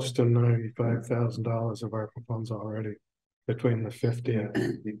close to $95,000 of ARPA funds already between the 50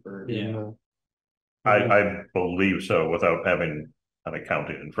 and I believe so without having an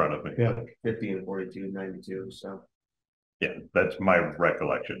accounting in front of me. Yeah, 50 and 42, 92. So yeah, that's my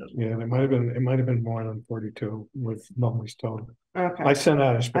recollection. Yeah, it might have been more than 42 with Mumley's total. Okay. I sent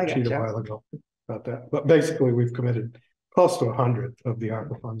out a spreadsheet a while ago about that, but basically we've committed close to 100 of the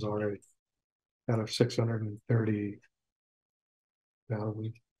ARPA funds already out of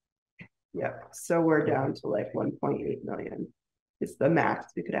 630,000. Yeah, so we're down to like 1.8 million. It's the max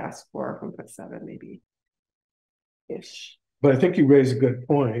we could ask for, 1.7 maybe ish. But I think you raise a good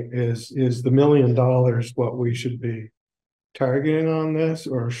point. Is the $1 million what we should be targeting on this,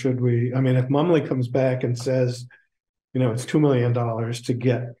 or should we? I mean, if Mumley comes back and says, you know, it's $2 million to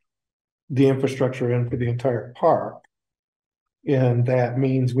get the infrastructure in for the entire park, and that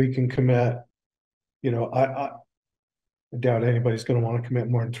means we can commit, you know, I doubt anybody's going to want to commit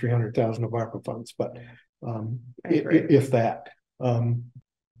more than 300,000 of ARPA funds, but if that, I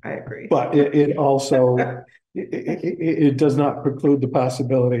agree. But it also it does not preclude the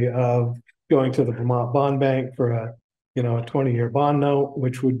possibility of going to the Vermont Bond Bank for a 20-year bond note,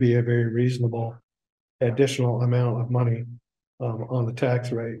 which would be a very reasonable additional amount of money on the tax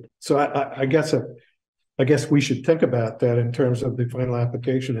rate. So I guess we should think about that in terms of the final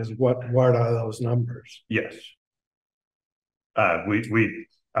application. Is what are those numbers? Yes. I mean,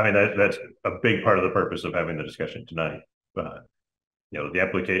 that's a big part of the purpose of having the discussion tonight. The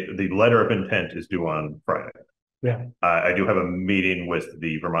letter of intent is due on Friday. Yeah. I do have a meeting with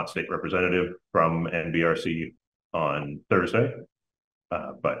the Vermont State Representative from NBRC on Thursday,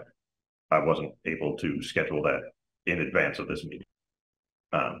 but I wasn't able to schedule that in advance of this meeting.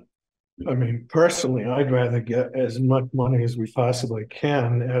 I mean, personally, I'd rather get as much money as we possibly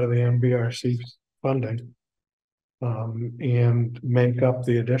can out of the NBRC funding, and make up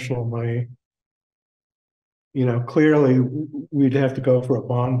the additional money. You know, clearly we'd have to go for a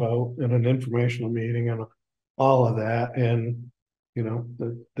bond vote and an informational meeting and all of that. And, you know,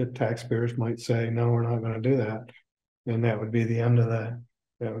 the taxpayers might say, no, we're not going to do that. And that would be the end of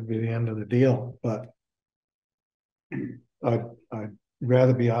the deal. But I'd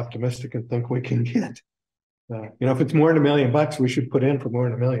rather be optimistic and think we can get, if it's more than $1 million, we should put in for more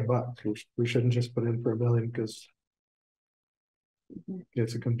than $1 million. We shouldn't just put in for $1 million because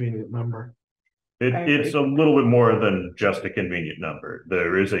it's a convenient number. It's a little bit more than just a convenient number.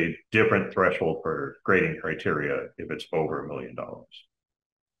 There is a different threshold for grading criteria if it's over $1 million.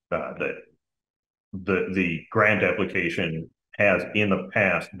 The grant application has in the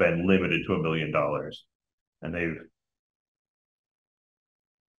past been limited to $1 million, and they've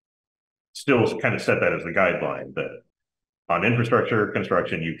still kind of set that as the guideline that on infrastructure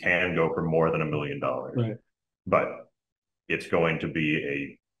construction you can go for more than $1 million, right? But it's going to be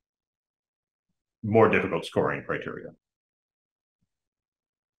a more difficult scoring criteria.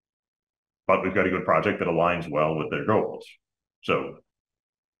 But we've got a good project that aligns well with their goals. So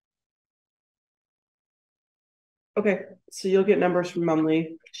okay, so you'll get numbers from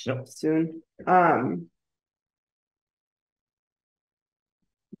Mumley soon.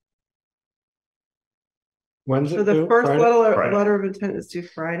 When's So it the due? first Friday? letter of intent is due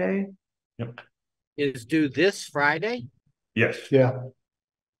Friday. Yep. Is due this Friday? Yes. Yeah.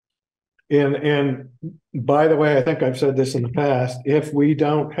 And by the way, I think I've said this in the past, if we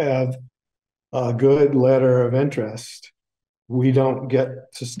don't have a good letter of interest, we don't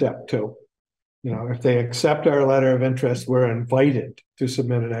get to step 2. You know, if they accept our letter of interest, we're invited to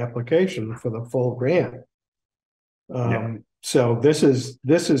submit an application for the full grant. So this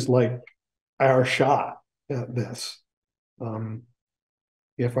is like our shot at this.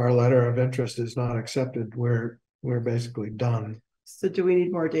 If our letter of interest is not accepted, we're basically done. So do we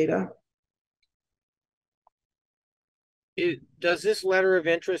need more data? Does this letter of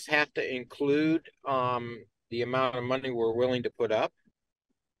interest have to include the amount of money we're willing to put up?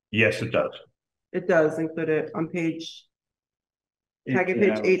 Yes, it does. It does include it on page 18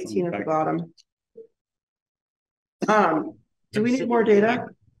 at the bottom. Do we need more data?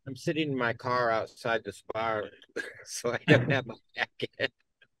 I'm sitting in my car outside the spa, so I don't have my jacket.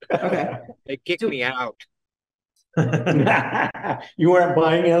 Okay. They kicked me out. You weren't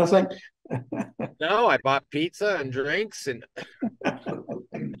buying anything? No, I bought pizza and drinks and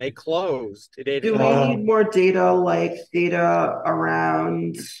they closed. Do we need more data, like data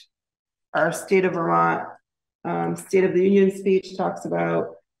around our state of Vermont? State of the Union speech talks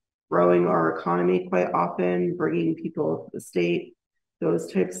about growing our economy quite often, bringing people to the state,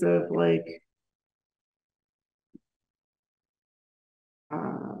 those types of like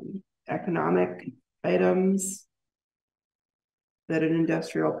economic items that an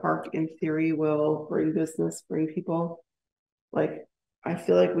industrial park in theory will bring business, bring people. Like, I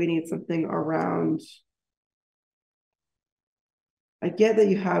feel like we need something around. I get that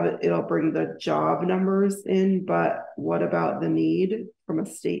you have it, it'll bring the job numbers in, but what about the need from a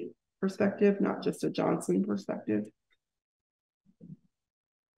state perspective, not just a Johnson perspective?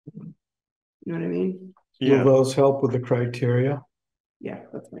 You know what I mean? Yeah. Will those help with the criteria? Yeah,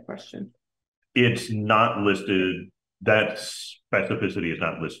 that's my question. It's not listed, that specificity is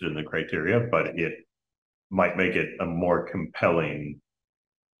not listed in the criteria, but it might make it a more compelling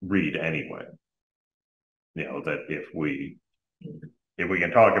read anyway. You know, that if we can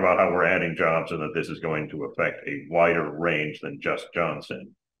talk about how we're adding jobs and that this is going to affect a wider range than just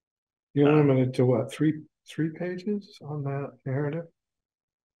Johnson. You're limited to what, three pages on that narrative?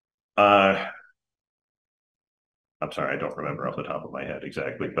 I'm sorry, I don't remember off the top of my head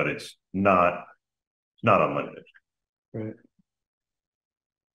exactly, but it's not unlimited. Right.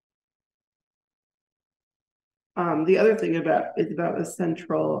 The other thing about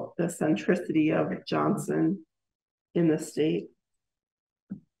the centricity of Johnson in the state.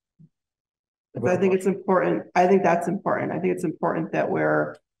 I think it's important. I think that's important. I think it's important that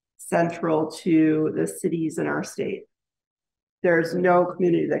we're central to the cities in our state. There's no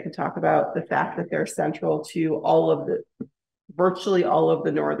community that can talk about the fact that they're central to virtually all of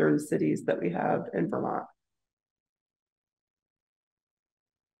the northern cities that we have in Vermont.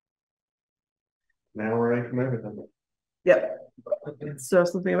 Now we're ready for everything. Yep. So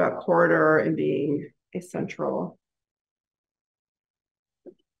something about corridor and being a central.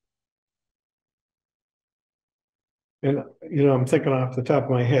 And, you know, I'm thinking off the top of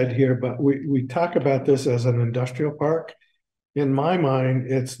my head here, but we talk about this as an industrial park. In my mind,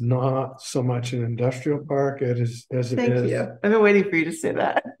 it's not so much an industrial park as it is. Thank you. I've been waiting for you to say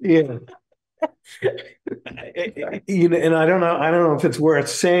that. Yeah. You know, and I don't know if it's worth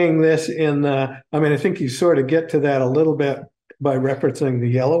saying this in I mean, I think you sort of get to that a little bit by referencing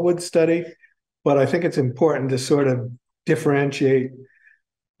the Yellowwood study, but I think it's important to sort of differentiate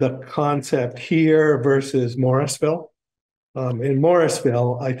the concept here versus Morrisville. In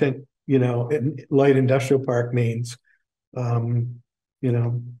Morrisville, I think, you know, light industrial park means, you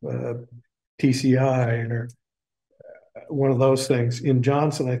know, TCI or one of those things. In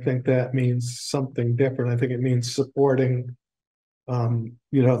Johnson, I think that means something different. I think it means supporting, you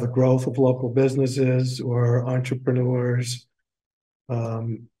know, the growth of local businesses or entrepreneurs,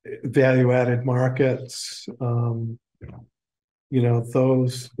 value-added markets, you know,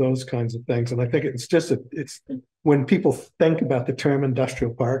 those kinds of things. And I think it's just it's when people think about the term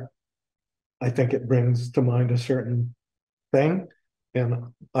industrial park, I think it brings to mind a certain thing,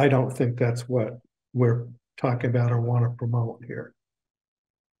 and I don't think that's what we're talking about or want to promote here.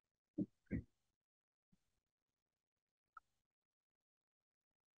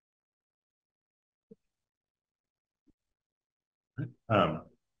 I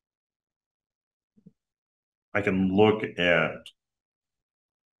can look at,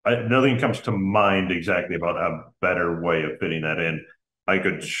 nothing comes to mind exactly about a better way of fitting that in. I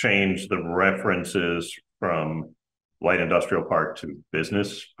could change the references from light industrial park to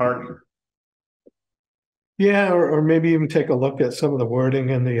business park. Yeah, or maybe even take a look at some of the wording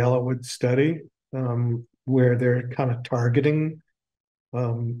in the Yellowwood study, where they're kind of targeting,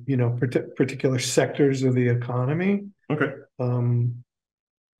 you know, particular sectors of the economy. Okay. I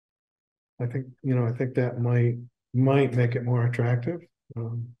think, you know, I think that might make it more attractive.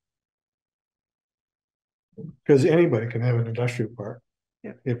 Because anybody can have an industrial park,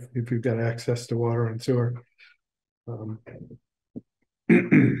 yeah, if you've got access to water and sewer.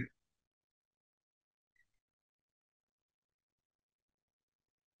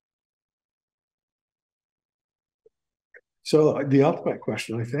 So the ultimate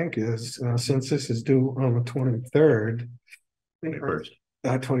question, I think, is since this is due on the 23rd,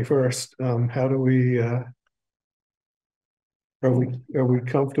 21st, how do we are we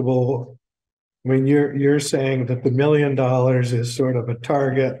comfortable? I mean, you're saying that the $1 million is sort of a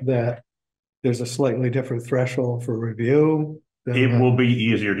target, that there's a slightly different threshold for review. It will be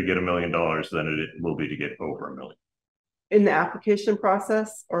easier to get $1 million than it will be to get over $1 million. In the application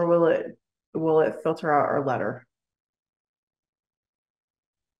process, or will it filter out our letter?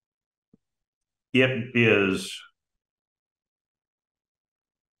 It is.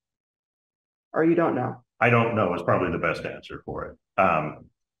 Or you don't know? I don't know is probably the best answer for it.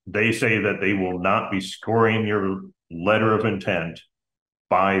 They say that they will not be scoring your letter of intent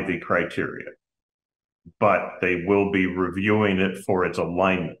by the criteria, but they will be reviewing it for its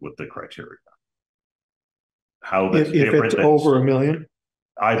alignment with the criteria. How that's if different, it's over $1 million?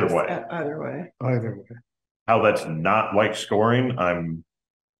 Either way. Either way. Either way. How that's not like scoring, I'm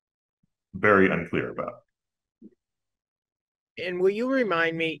very unclear about. And will you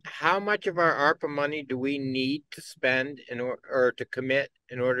remind me, how much of our ARPA money do we need to spend or to commit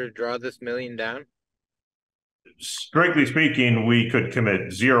in order to draw this $1 million down? Strictly speaking, we could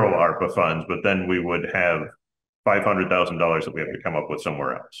commit 0 ARPA funds, but then we would have $500,000 that we have to come up with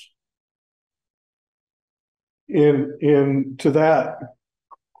somewhere else. In to that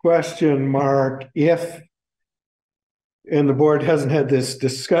question, Mark, if, and the board hasn't had this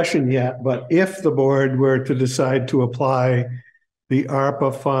discussion yet, but if the board were to decide to apply the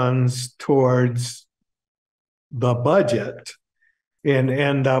ARPA funds towards the budget and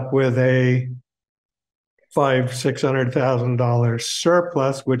end up with a $600,000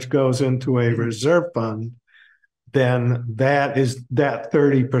 surplus, which goes into a reserve fund, then that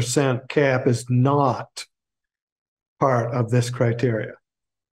 30% cap is not part of this criteria.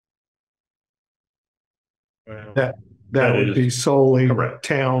 Wow. That would be solely correct.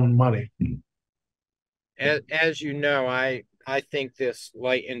 Town money. As you know, I think this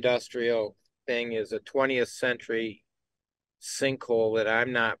light industrial thing is a 20th century sinkhole that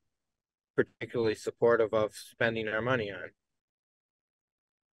I'm not particularly supportive of spending our money on.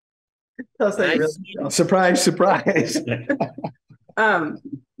 Surprise, surprise. I'm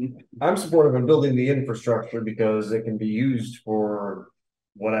supportive of building the infrastructure because it can be used for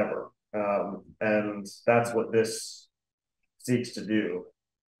whatever. And that's what this seeks to do.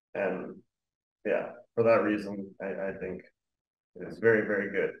 And yeah, for that reason, I think it is very, very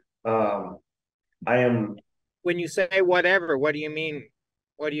good. When you say whatever, what do you mean?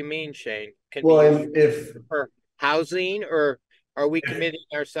 What do you mean, Shane? If for housing, or are we committing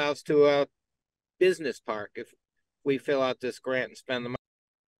ourselves to a business park if we fill out this grant and spend the money?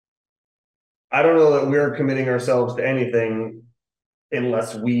 I don't know that we're committing ourselves to anything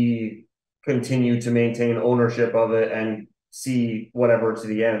unless we continue to maintain ownership of it and see whatever to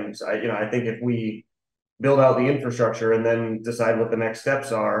the end. I think if we build out the infrastructure and then decide what the next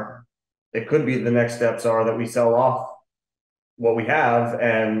steps are, it could be the next steps are that we sell off what we have,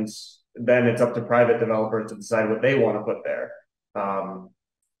 and then it's up to private developers to decide what they want to put there.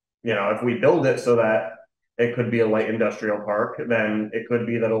 If we build it so that it could be a light industrial park, then it could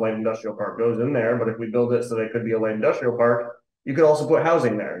be that a light industrial park goes in there. But if we build it so that it could be a light industrial park, you could also put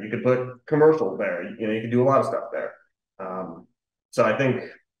housing there. You could put commercial there. You could do a lot of stuff there. So I think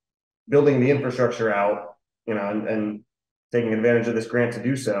building the infrastructure out, and taking advantage of this grant to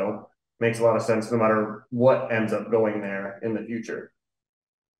do so makes a lot of sense no matter what ends up going there in the future.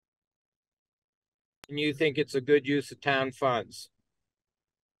 And you think it's a good use of town funds?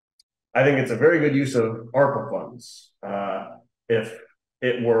 I think it's a very good use of ARPA funds. If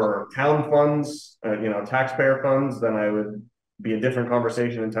it were town funds, taxpayer funds, then I would be a different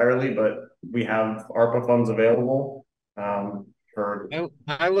conversation entirely, but we have ARPA funds available.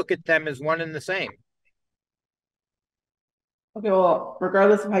 I look at them as one and the same. Okay, well,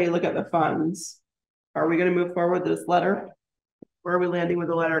 regardless of how you look at the funds, are we going to move forward with this letter? Where are we landing with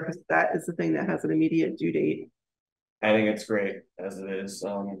the letter? Because that is the thing that has an immediate due date. I think it's great as it is.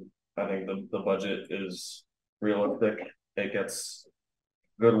 I think the budget is realistic. It gets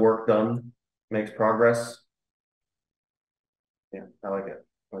good work done, makes progress. Yeah, I like it.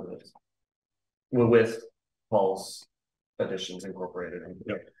 With Paul's additions incorporated.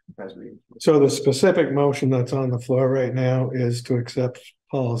 Yep. As we. So the specific motion that's on the floor right now is to accept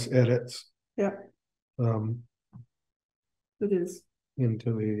Paul's edits. Yeah. It is.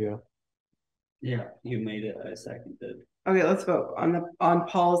 Into the, Yeah, you made it, I seconded. Okay, let's vote on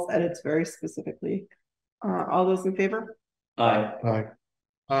Paul's edits very specifically. All those in favor? Aye.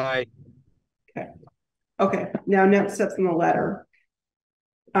 Aye. Okay, now next steps in the letter.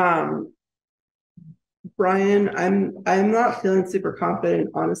 Brian, I'm not feeling super confident,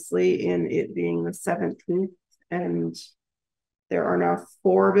 honestly, in it being the 17th, and there are now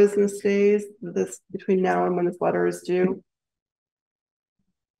 4 business days between now and when this letter is due.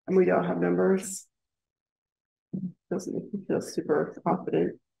 And we don't have numbers. Doesn't make me feel super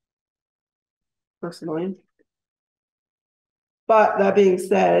confident, personally. But that being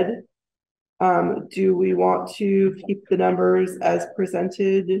said, do we want to keep the numbers as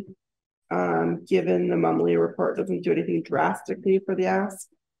presented, given the monthly report doesn't do anything drastically for the ask?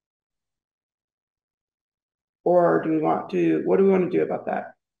 Or do we want to, what do we want to do about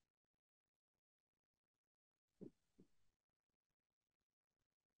that?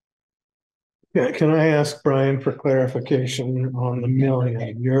 yeah, can I ask Brian for clarification on the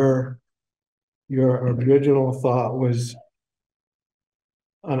million? Your original thought was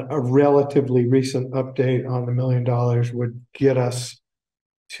a relatively recent update on the $1 million would get us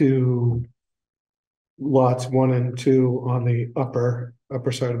to lots 1 and 2 on the upper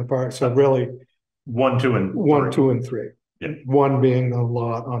side of the park. So really 1, 2, and 1, 2, and 3. Yeah. 1 being the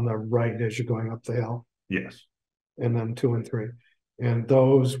lot on the right as you're going up the hill. Yes. And then 2 and 3. And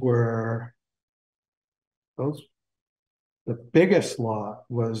those the biggest lot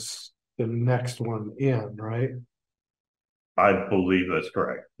was the next one in, right? I believe that's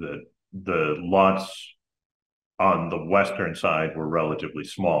correct. The lots on the western side were relatively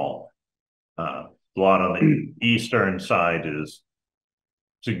small. The lot on the eastern side is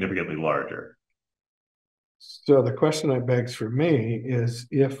significantly larger. So the question that begs for me is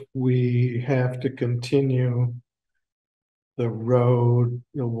if we have to continue the road,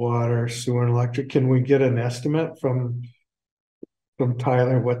 the water, sewer, and electric, can we get an estimate from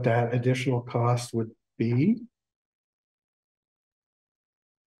Tyler what that additional cost would be?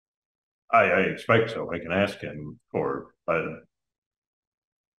 I expect so. I can ask him for a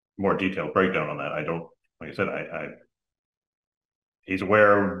more detailed breakdown on that. I don't, like I said, he's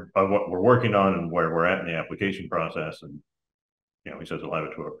aware of what we're working on and where we're at in the application process, and you know, he says he'll have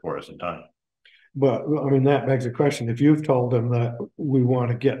it for us in time. But I mean, that begs the question. If you've told them that we want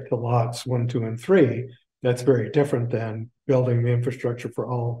to get to lots 1, 2, and 3, that's very different than building the infrastructure for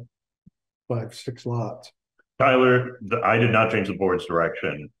all 5, 6 lots. Tyler, I did not change the board's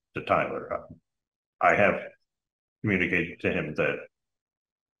direction to Tyler. I have communicated to him that,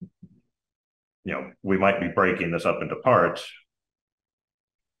 you know, we might be breaking this up into parts,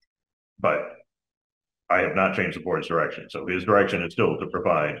 but I have not changed the board's direction. So his direction is still to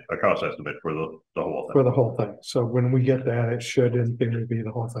provide a cost estimate for the whole thing. For the whole thing. So when we get that, it should in theory be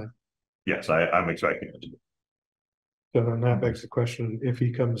the whole thing. Yes, I'm expecting it to be. So then that begs the question, if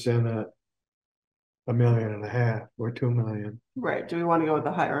he comes in at $1.5 million or 2 million. Right. Do we want to go with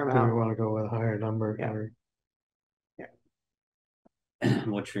the higher amount? Do we want to go with a higher number? Yeah. Or... Yeah.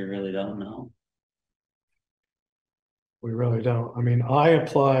 Which we really don't know. We really don't. I mean, I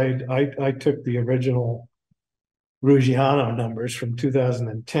applied, I took the original Ruggiano numbers from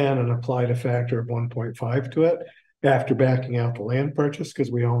 2010 and applied a factor of 1.5 to it after backing out the land purchase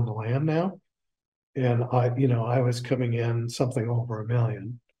because we own the land now. And I was coming in something over $1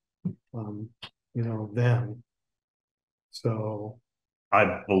 million, then. So.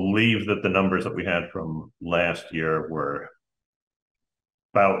 I believe that the numbers that we had from last year were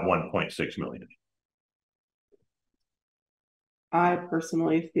about 1.6 million. I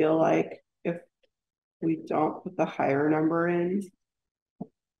personally feel like if we don't put the higher number in,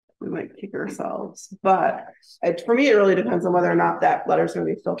 we might kick ourselves. But for me, it really depends on whether or not that letter's going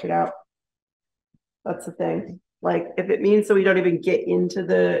to be filtered out. That's the thing. Like, if it means so we don't even get into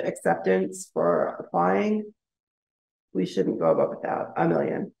the acceptance for applying, we shouldn't go above without $1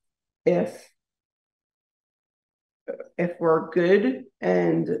 million. If we're good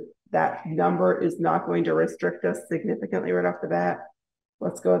and that number is not going to restrict us significantly right off the bat,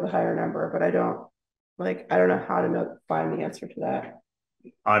 let's go with the higher number. But I don't know how to find the answer to that.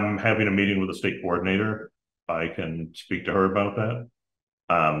 I'm having a meeting with the state coordinator. I can speak to her about that.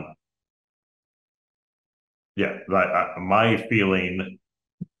 Yeah, my feeling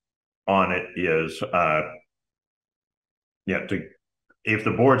on it is, if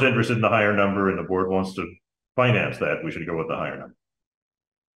the board's interested in the higher number and the board wants to finance that, we should go with the higher number.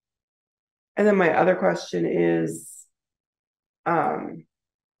 And then my other question is,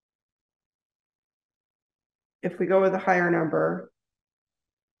 if we go with a higher number,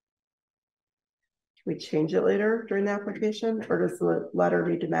 can we change it later during the application, or does the letter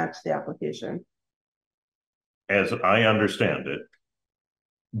need to match the application? As I understand it,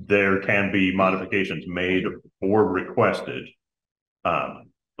 there can be modifications made or requested.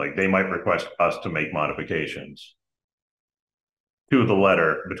 Like they might request us to make modifications to the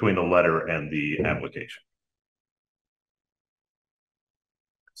letter, between the letter and the application.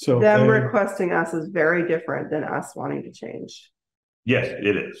 So them requesting us is very different than us wanting to change. Yes,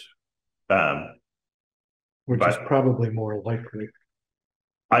 it is. Which is probably more likely.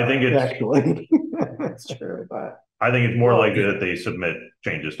 I think it's actually that's true, but I think it's more likely that they submit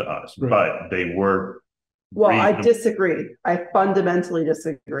changes to us, but they were. Well, I disagree. I fundamentally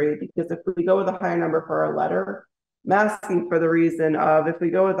disagree, because if we go with a higher number for our letter, I'm asking for the reason of, if we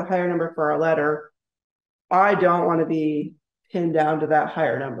go with a higher number for our letter, I don't want to be pinned down to that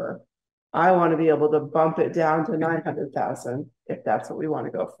higher number. I want to be able to bump it down to 900,000 if that's what we want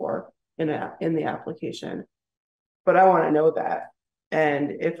to go for in the application. But I want to know that.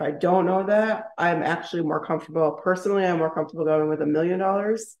 And if I don't know that, I'm actually more comfortable. Personally, I'm more comfortable going with $1 million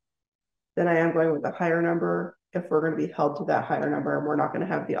than I am going with a higher number, if we're going to be held to that higher number and we're not going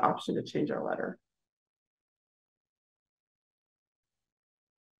to have the option to change our letter.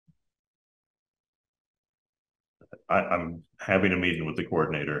 I'm having a meeting with the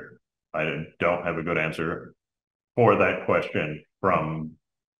coordinator. I don't have a good answer for that question from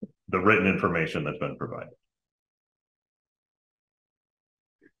the written information that's been provided.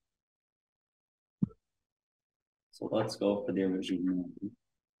 So let's go for the original.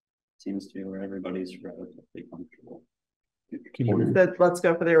 Seems to be where everybody's relatively comfortable. Let's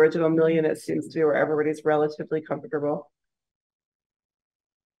go for the original $1 million. It seems to be where everybody's relatively comfortable.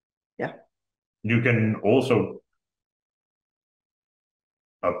 Yeah. You can also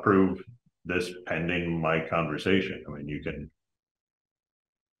approve this pending my conversation. I mean, you can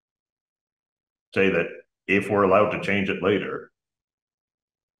say that if we're allowed to change it later,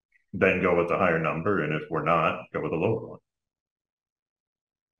 then go with the higher number, and if we're not, go with the lower one.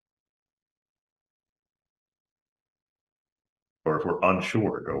 Or if we're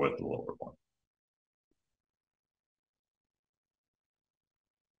unsure, go with the lower one.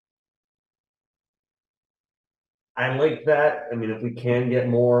 I like that. I mean, if we can get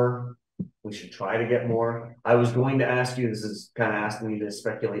more, we should try to get more. I was going to ask you, this is kind of asking me to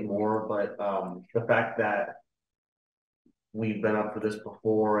speculate more, but the fact that we've been up for this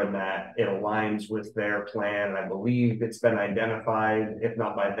before and that it aligns with their plan, and I believe it's been identified, if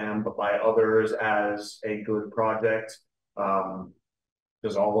not by them, but by others, as a good project.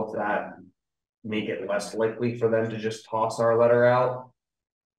 Does all of that make it less likely for them to just toss our letter out?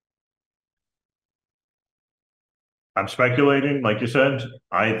 I'm speculating, like you said.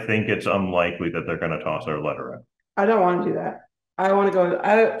 I think it's unlikely that they're going to toss our letter out. I don't want to do that. I want to go.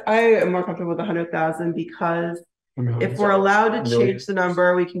 I am more comfortable with 100,000, because if we're allowed to change the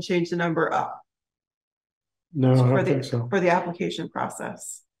number, we can change the number up. No, I don't think so. For the application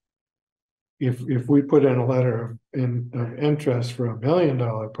process. If we put in a letter of interest for $1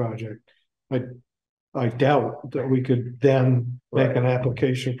 million project, I doubt that we could then make an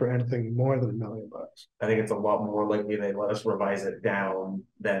application for anything more than $1 million. I think it's a lot more likely they let us revise it down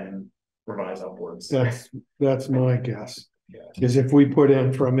than revise upwards. That's my guess. Is if we put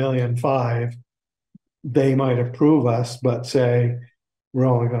in for $1.5 million, they might approve us, but say we're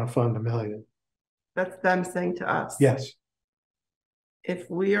only going to fund $1 million. That's them saying to us. Yes. If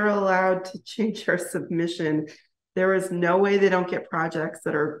we are allowed to change our submission, there is no way they don't get projects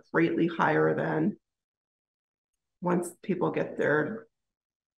that are greatly higher than, once people get their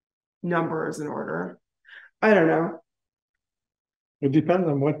numbers in order. I don't know. It depends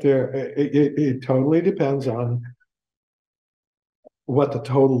on what it totally depends on what the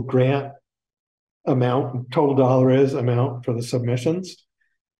total grant amount, total dollar amount for the submissions,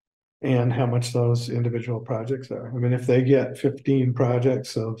 and how much those individual projects are. I mean, if they get 15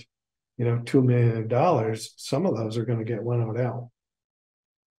 projects of, $2 million, some of those are going to get winnowed out.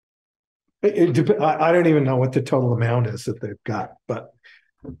 I don't even know what the total amount is that they've got, but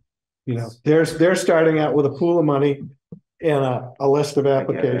they're starting out with a pool of money and a list of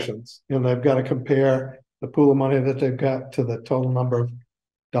applications, and they've got to compare the pool of money that they've got to the total number of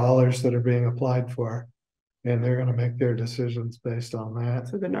dollars that are being applied for, and they're going to make their decisions based on that.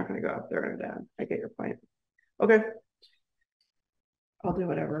 So they're not going to go up there and down. I get your point. Okay, I'll do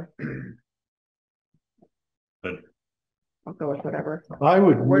whatever. But I'll go with whatever. I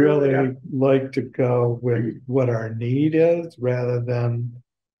would Where do we really like to go with what our need is rather than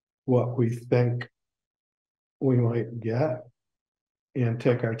what we think we might get and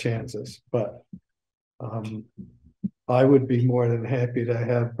take our chances. But I would be more than happy to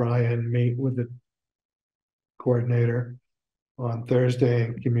have Brian meet with the coordinator on Thursday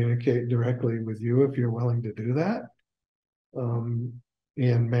and communicate directly with you if you're willing to do that.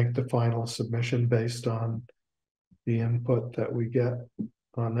 And make the final submission based on the input that we get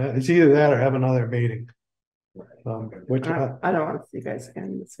on that. It's either that or have another meeting. Which I don't want to see you guys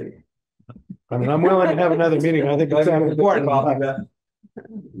again this week. I mean, I'm willing to have another meeting. I think it's important.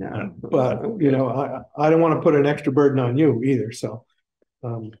 No, But you know, I don't want to put an extra burden on you either. So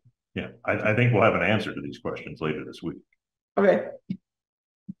yeah, I think we'll have an answer to these questions later this week. okay.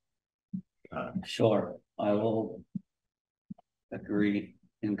 Sure, I will agree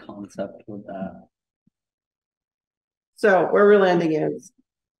in concept with that. So where we're landing is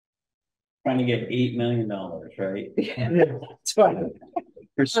Trying to get $8 million, right? yeah, it's fine.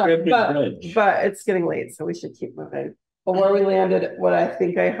 Prescriptive bridge. But it's getting late, so we should keep moving. But where we landed, what I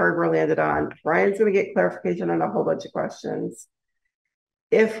think I heard we're landed on, Brian's gonna get clarification on a whole bunch of questions.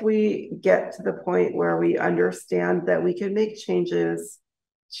 If we get to the point where we understand that we can make changes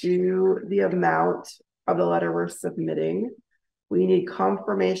to the amount of the letter we're submitting, we need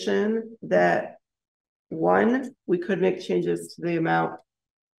confirmation that one, we could make changes to the amount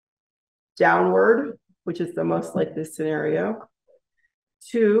downward, which is the most likely scenario.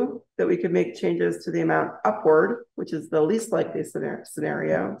 Two, that we could make changes to the amount upward, which is the least likely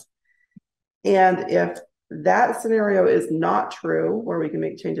scenario. And if that scenario is not true, where we can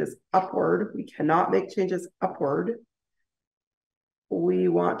make changes upward, we cannot make changes upward. We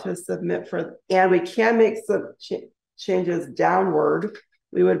want to submit for, and we can make some changes downward.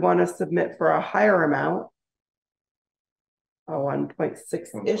 We would want to submit for a higher amount, a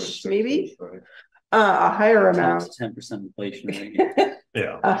 1.6-ish maybe, a higher amount, 10% inflation rate.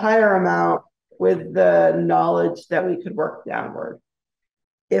 Yeah, a higher amount with the knowledge that we could work downward.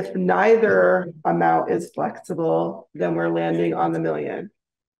 If neither amount is flexible, then we're landing on the million.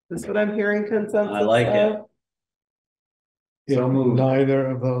 Is this what I'm hearing consensus? I like it. yeah, neither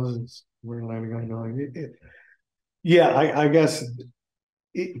of those is, we're landing on million. Yeah, I guess.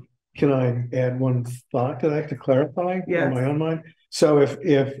 Can I add one thought to that to clarify in my own mind? So if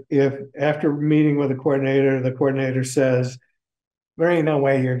after meeting with the coordinator says, there ain't no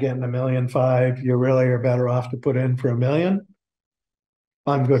way you're getting $1.5 million, you really are better off to put in for $1 million,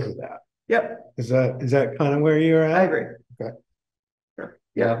 I'm good with that. Yep. Is that kind of where you're at? I agree. Okay. Sure.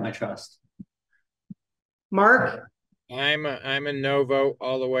 You have my trust. Mark? I'm a no vote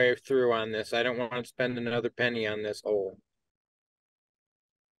all the way through on this. I don't want to spend another penny on this hole.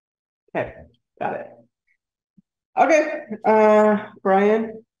 Okay, got it. Okay,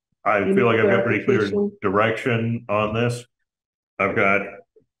 Brian? I feel like I've got pretty clear direction on this. I've got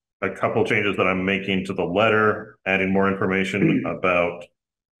a couple changes that I'm making to the letter, adding more information about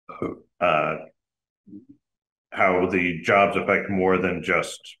how the jobs affect more than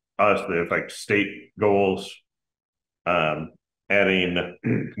just us, they affect state goals. Adding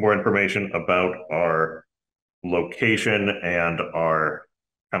more information about our location and our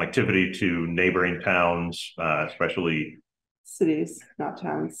connectivity to neighboring towns, especially cities, not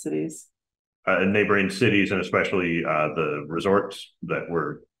towns, cities. Neighboring cities, and especially the resorts that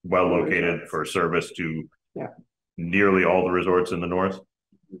were well located for service to nearly all the resorts in the north.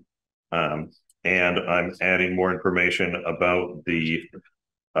 And I'm adding more information about the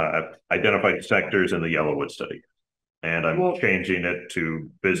identified sectors in the Yellowwood study. And I'm changing it to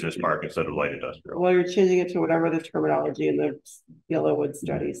business park instead of light industrial. Well, you're changing it to whatever the terminology in the Yellowwood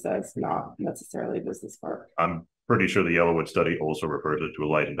study says, not necessarily business park. I'm pretty sure the Yellowwood study also refers it to a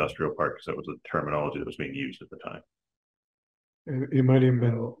light industrial park because that was the terminology that was being used at the time. It might even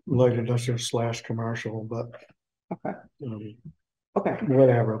been light industrial / commercial, but okay. Okay.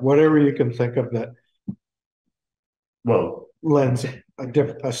 Whatever you can think of that. Well, lends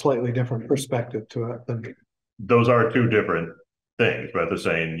a slightly different perspective to it than. Those are two different things, but they're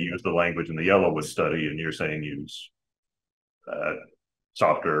saying use the language in the Yellowwood study, and you're saying use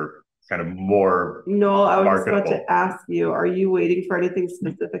softer, kind of more. No, I was about to ask you, are you waiting for anything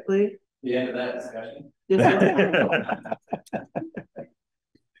specifically? The end of that discussion.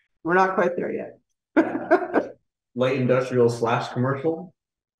 We're not quite there yet. Light industrial / commercial.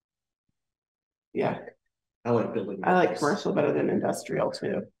 Yeah. I like building. I like commercial better than industrial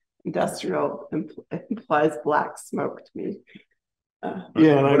too. Industrial implies black smoke to me.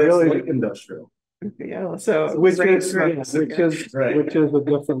 Yeah, and I really like industrial. Yeah, so which is a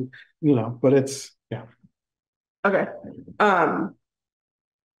different, but it's Okay.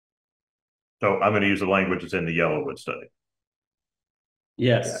 So I'm going to use the language that's in the Yellowwood study.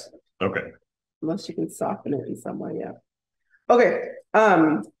 Yes. Okay. Unless you can soften it in some way, yeah. Okay. I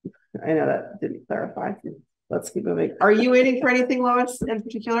know that didn't clarify. Let's keep moving. Are you waiting for anything, Lois, in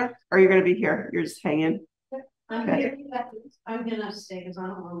particular? Or are you going to be here? You're just hanging. I'm Okay. here. I'm gonna stay because I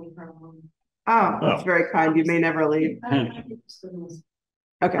don't want to leave her alone. Oh, that's very kind. You may never leave.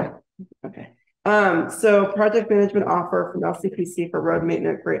 Okay. Okay. So project management offer from LCPC for road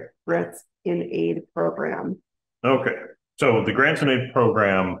maintenance grants in aid program. Okay. So the grants and aid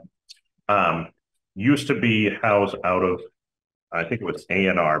program used to be housed out of, I think it was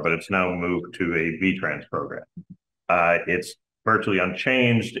A&R, but it's now moved to a VTrans program. It's virtually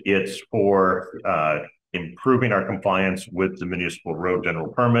unchanged. It's for improving our compliance with the municipal road general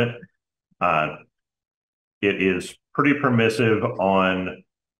permit. It is pretty permissive on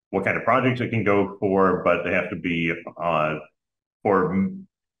what kind of projects it can go for, but they have to be for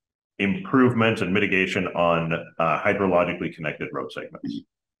improvements and mitigation on hydrologically connected road segments.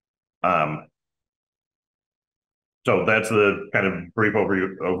 So that's the kind of brief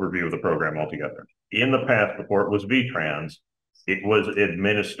overview of the program altogether. In the past, before it was VTrans, it was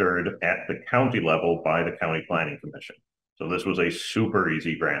administered at the county level by the County Planning Commission. So this was a super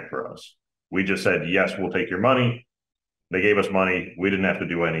easy grant for us. We just said, yes, we'll take your money. They gave us money. We didn't have to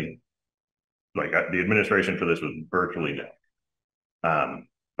do any, like the administration for this was virtually nil.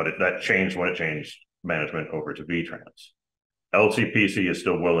 But that changed when it changed management over to VTrans. LCPC is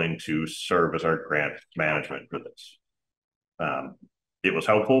still willing to serve as our grant management for this. It was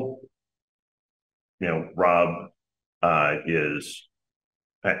helpful. You know, Rob was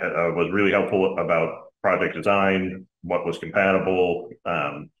really helpful about project design, what was compatible.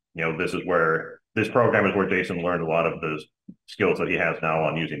 You know, this program is where Jason learned a lot of the skills that he has now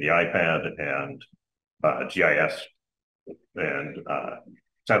on using the iPad and GIS and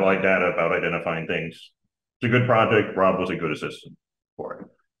satellite data about identifying things. It's a good project. Rob was a good assistant for it.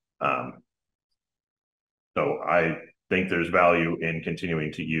 So I think there's value in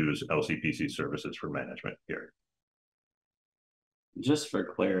continuing to use LCPC services for management here. Just for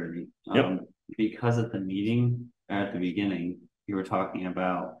clarity, yep. Because at the meeting at the beginning, you were talking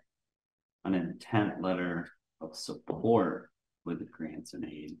about an intent letter of support with the grants and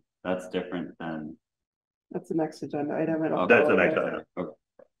aid. That's different than. That's the next agenda item. That's the next item. Okay.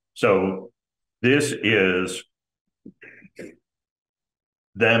 So this is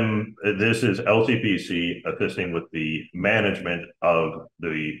this is LCPC assisting with the management of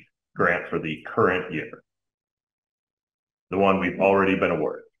the grant for the current year. The one we've already been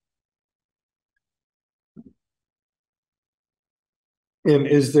awarded. And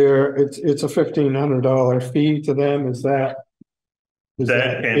is there, it's a $1,500 fee to them, is that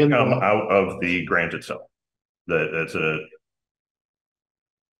can come out of the grant itself. That's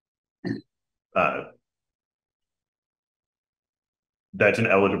an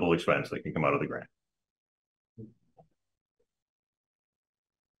eligible expense that can come out of the grant.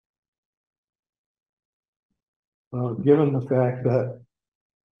 Given the fact that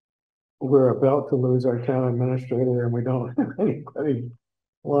we're about to lose our town administrator and we don't have anybody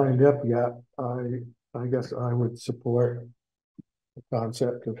lined up yet, I guess I would support the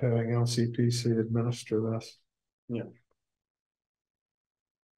concept of having LCPC administer this. Yeah.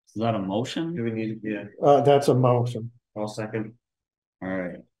 Is that a motion? Do we need? Yeah. That's a motion. I'll second. All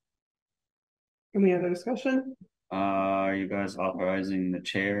right. Any other discussion? Are you guys authorizing the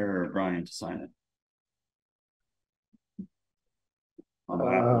chair or Brian to sign it? On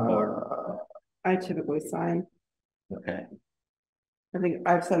behalf of the board. I typically sign. Okay. I think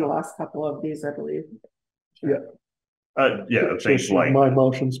I've signed the last couple of these, I believe. Yeah. Yeah, just my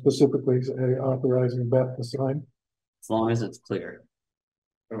motion specifically is authorizing Beth to sign. As long as it's clear.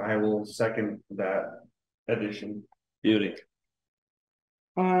 And I will second that addition. Beauty.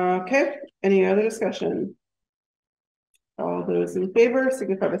 Okay. Any other discussion? All those in favor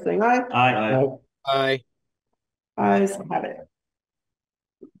signify by saying aye. Aye. Aye. Ayes have it.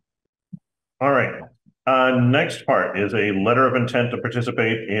 All right. Next part is a letter of intent to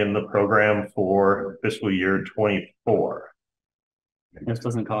participate in the program for fiscal year 24. This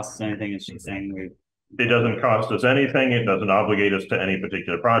doesn't cost us anything. It's just saying it doesn't cost us anything. It doesn't obligate us to any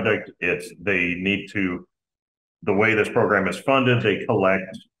particular project. They need to, the way this program is funded, they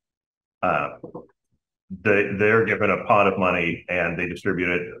collect, they're given a pot of money and they distribute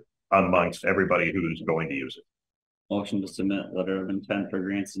it amongst everybody who's going to use it. Motion to submit letter of intent for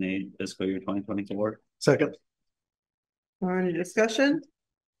grants and aid fiscal year 2024. Second. Any discussion?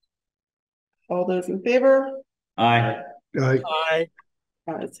 All those in favor? Aye. Aye. Aye.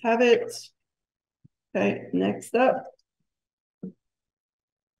 Ayes have it. Okay, next up.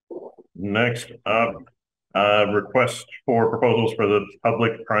 Next up, request for proposals for the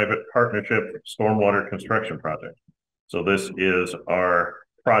public-private partnership stormwater construction project. So this is our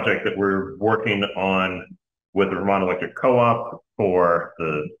project that we're working on with the Vermont Electric Co-op for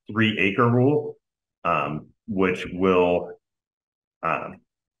the 3-acre rule, which will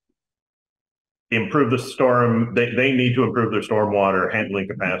improve the storm. They need to improve their stormwater handling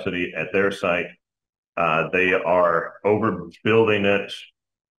capacity at their site. They are overbuilding it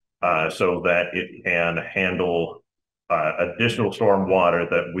so that it can handle additional storm water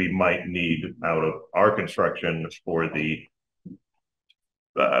that we might need out of our construction for the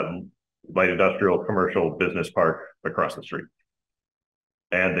light industrial commercial business park across the street.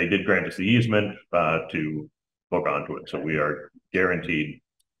 And they did grant us the easement to hook onto it, so we are guaranteed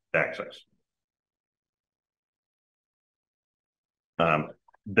access.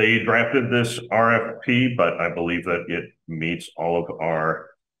 They drafted this RFP, but I believe that it meets all of our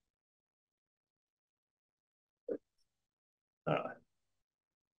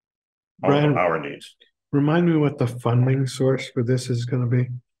Brian, our needs. Remind me what the funding source for this is going to be.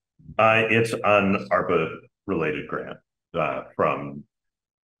 It's an ARPA related grant from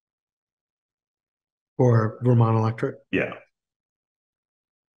for Vermont Electric. Yeah.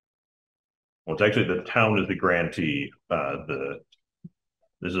 Well, it's actually the town is the grantee. This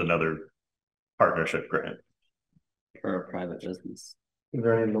is another partnership grant for a private business. Is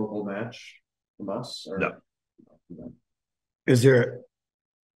there any local match from us? Or? No. Is there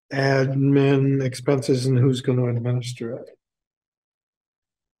admin expenses and who's going to administer it?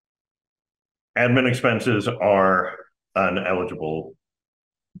 Admin expenses are an eligible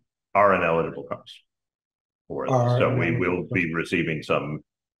cost for this. So we will be receiving some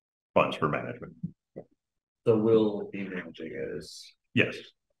funds for management. So we'll be managing it as yes.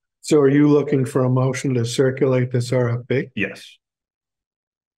 So are you looking for a motion to circulate this RFP? Yes.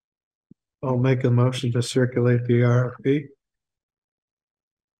 I'll make a motion to circulate the RFP.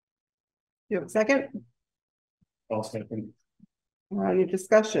 You have a second? I'll second. Any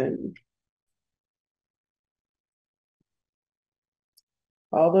discussion?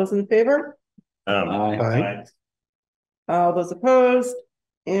 All those in favor? Aye. All those opposed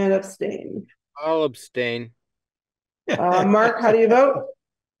and abstain. I'll abstain. Mark, how do you vote?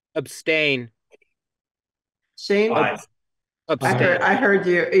 Abstain. Shane? Aye. Abstain. I heard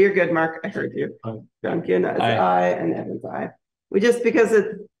you. You're good, Mark. I heard you. Duncan is aye and Evans aye. We just, because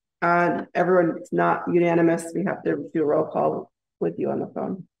it's everyone's not unanimous, we have to do a roll call with you on the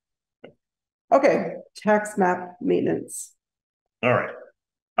phone. Okay, tax map maintenance. All right.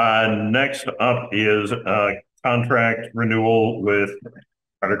 Next up is contract renewal with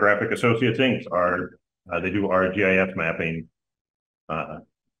Cartographic Associates Inc. They do our GIS mapping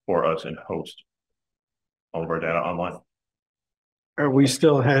for us and host all of our data online. Are we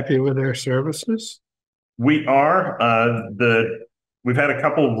still happy with their services? We are. We've had a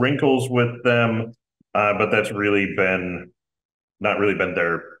couple wrinkles with them, but that's not really been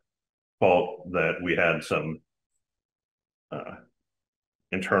their fault. That we had some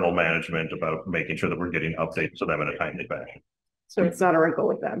internal management about making sure that we're getting updates to them in a timely fashion. So it's not a wrinkle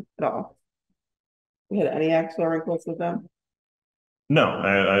with them at all. We had any actual wrinkles with them?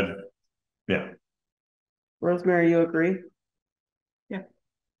 No, yeah. Rosemary, you agree? Yeah.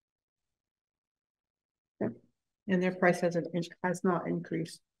 Okay. And their price has not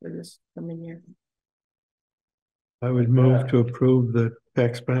increased for this coming year. I would move to approve the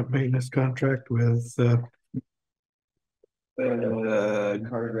tax map maintenance contract with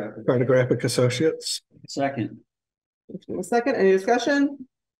Cartographic Associates. Second. A second, any discussion?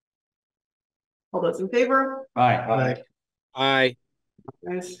 All those in favor? Aye. Aye.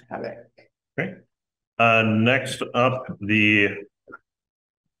 Nice, have it. Okay. Next up, the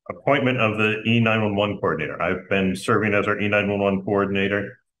appointment of the E911 coordinator. I've been serving as our E911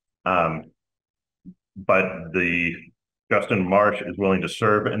 coordinator, but Justin Marsh is willing to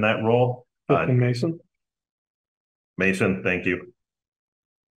serve in that role. Mason. Mason, thank you.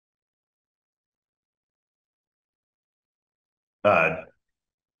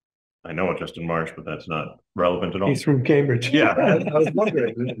 I know Justin Marsh, but that's not relevant at all. He's from Cambridge. Yeah. I was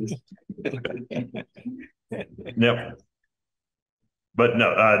wondering. Yep. But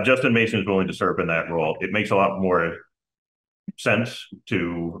no, Justin Mason is willing to serve in that role. It makes a lot more sense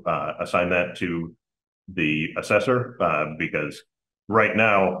to assign that to the assessor because right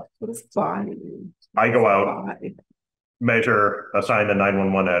now I go out, measure, assign the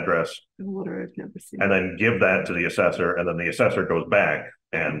 911 address, and then give that to the assessor, and then the assessor goes back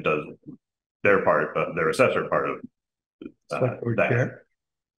and does their part, their assessor part of that.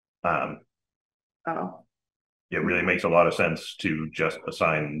 Oh, It really makes a lot of sense to just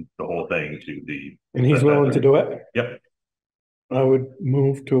assign the whole thing to the. And he's willing to do it? Yep. I would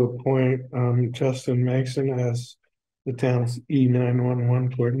move to appoint Justin Mason as the town's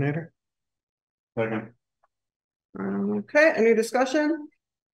E911 coordinator. Second. okay, any discussion?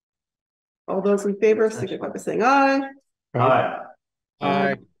 All those in favor, signify by saying aye. Aye.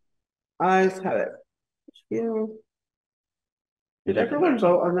 Aye. Ayes have it. Thank you. Did everyone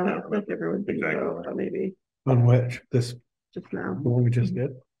vote on that? I think everyone did vote, but maybe On which? This, just now. the one we just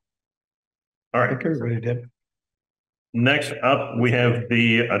did? All I right. think everybody did. Next up, we have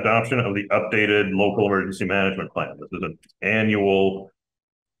the adoption of the updated local emergency management plan. This is an annual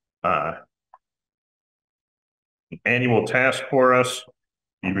task for us.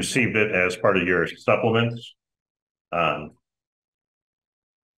 You received it as part of your supplements. All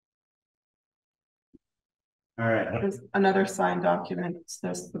right. There's another signed document.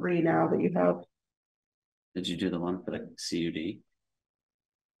 There's 3 now that you have. Did you do the one for the CUD?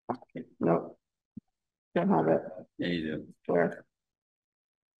 Nope. Don't have it. Yeah, you do. Where?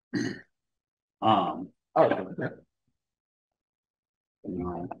 Oh, okay.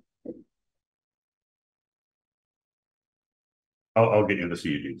 no. I'll get you the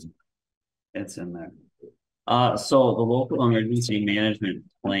CUDs. It's in there. So the local emergency management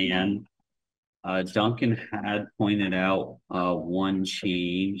plan, Duncan had pointed out one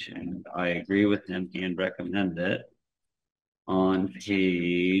change, and I agree with him and recommend it. On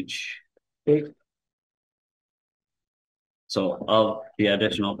page 8. So of the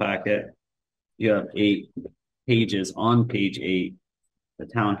additional packet, you have 8 pages. On page 8, the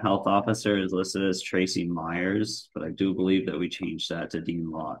town health officer is listed as Tracy Myers, but I do believe that we changed that to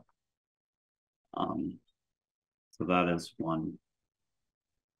Dean Lott. So that is one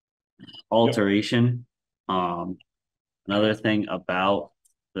alteration. Another thing about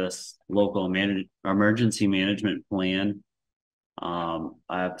this local emergency management plan,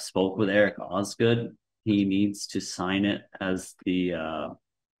 I've spoke with Eric Osgood. He needs to sign it as the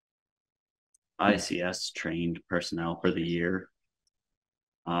ICS trained personnel for the year.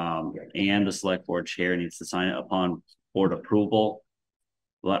 And the select board chair needs to sign it upon board approval.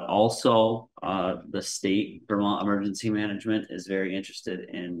 But also, the state Vermont Emergency Management is very interested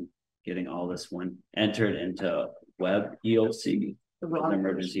in getting all this one entered into Web EOC, the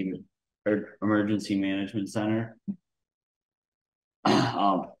Emergency Management Center.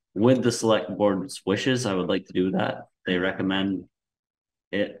 With the select board's wishes, I would like to do that. They recommend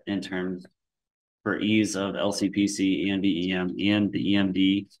it in terms for ease of LCPC and EM and the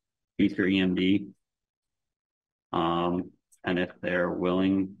EMD, future EMD. And if they're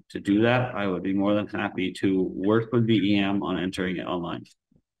willing to do that, I would be more than happy to work with VEM on entering it online.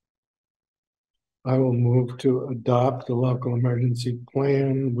 I will move to adopt the local emergency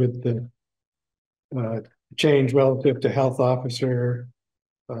plan with the change relative to health officer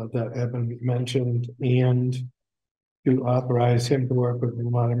that Evan mentioned, and to authorize him to work with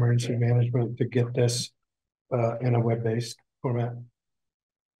Vermont Emergency Management to get this in a web-based format.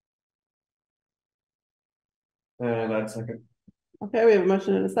 And I'd second. Okay, we have a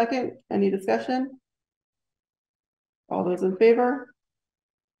motion and a second. Any discussion? All those in favor?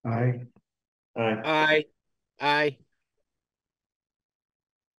 Aye. Aye. Aye.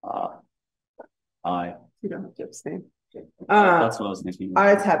 Aye. You don't have to abstain. That's what I was thinking.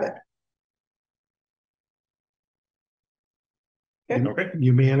 Ayes have it. Okay.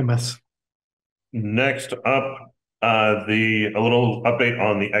 Unanimous. Next up, a little update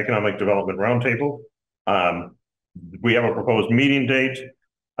on the Economic Development Roundtable. We have a proposed meeting date,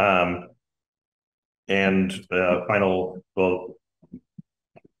 and we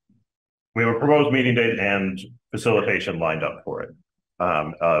have a proposed meeting date and facilitation lined up for it.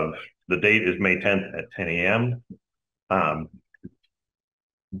 The date is May 10th at 10 a.m.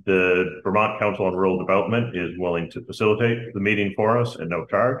 The Vermont Council on Rural Development is willing to facilitate the meeting for us at no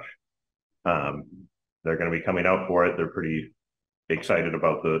charge. They're going to be coming out for it. They're pretty excited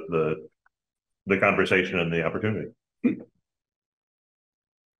about the conversation and the opportunity.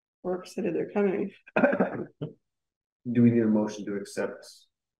 We're excited they're coming. Do we need a motion to accept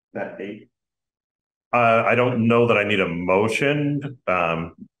that date? I don't know that I need a motion,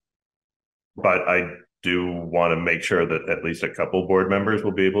 but I do want to make sure that at least a couple board members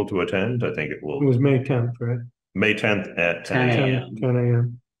will be able to attend. I think it will. It was May 10th, right? May 10th at 10 a.m. 10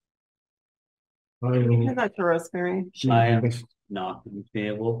 a.m. Hand that to Rosemary. I am not going to be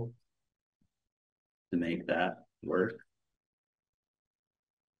able to make that work.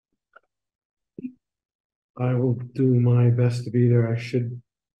 I will do my best to be there. I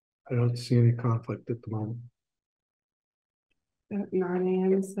don't see any conflict at the moment. At 9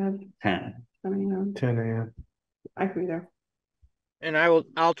 a.m. instead. 10. I mean, 10 a.m. I can be there. And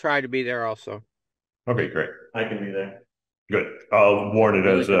I'll try to be there also. Okay, great. I can be there. Good. I'll warn it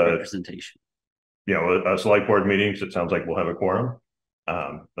as a representation. a select board meeting. So it sounds like we'll have a quorum.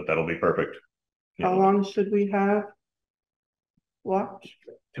 But that'll be perfect. How long should we have? Watch.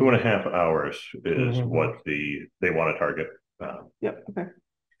 2.5 hours is what they want to target. Yep. Okay.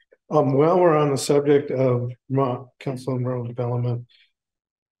 While we're on the subject of Vermont Council on Rural Development,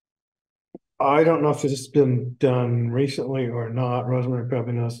 I don't know if this has been done recently or not. Rosemary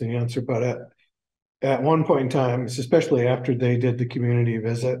probably knows the answer, but at one point in time, especially after they did the community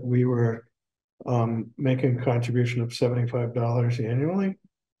visit, we were making a contribution of $75 annually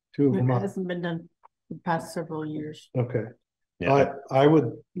to Vermont. It hasn't been done the past several years. Okay. Yeah. I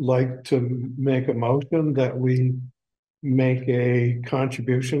would like to make a motion that we make a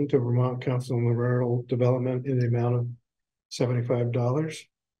contribution to Vermont Council on Rural Development in the amount of $75.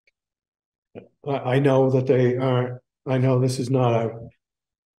 I know that they aren't, I know this is not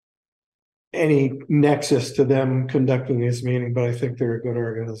any nexus to them conducting this meeting, but I think they're a good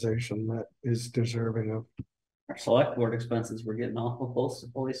organization that is deserving of. Our select board expenses were getting awful close to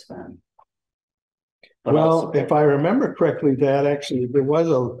fully spent. But Well, also, if I remember correctly, that actually, there was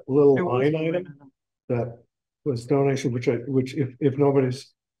a little line item that was donation, which if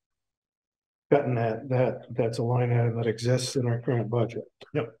nobody's gotten that's a line item that exists in our current budget.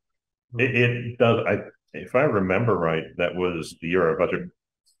 Yep. It does. If I remember right, that was the year our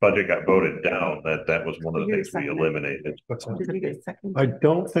budget got voted down. That was one of the things we eliminated. Did we get a second? I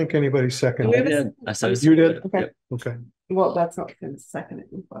don't think anybody seconded. I said You did? Okay. Okay. Well, that's not going to second it,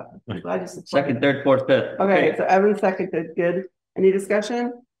 but I just second, third, fourth, fifth. Okay, so Evan seconded. Good. Any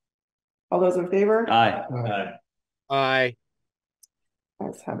discussion? All those in favor? Aye. Aye.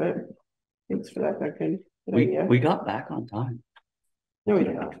 Let's have it. Thanks for that, second. We got back on time. No, we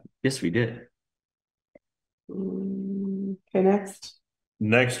did not. Yes, we did. Okay, next.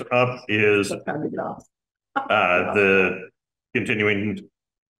 Next up is the continuing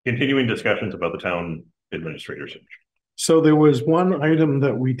discussions about the town administrators. So there was one item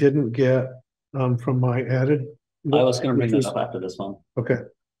that we didn't get from my added. I was going to bring that up after this one. Okay.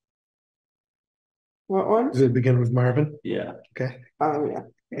 What one? Does it begin with Marvin? Yeah. Okay. Yeah.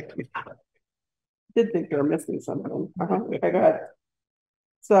 Did think they were missing something. Okay, go ahead.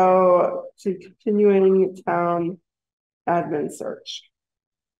 So to continuing town admin search.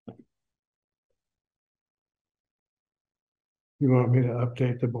 You want me to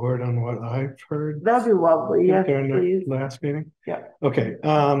update the board on what I've heard? That'd be lovely. Yes, please. Last meeting? Yeah. Okay.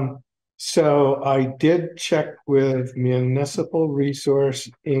 So I did check with Municipal Resource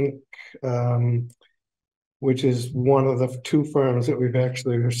Inc., which is one of the two firms that we've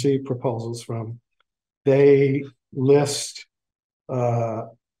actually received proposals from. They list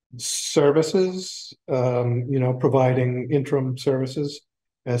services, providing interim services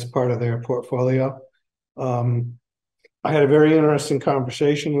as part of their portfolio. I had a very interesting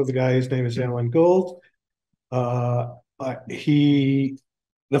conversation with the guy. His name is Alan Gould. The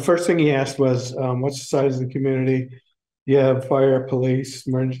first thing he asked was, what's the size of the community? You have fire, police,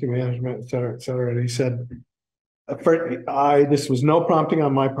 emergency management, et cetera, et cetera. And he said, this was no prompting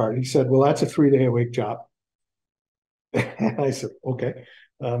on my part. He said, well, that's a 3-day-a-week job. I said, okay.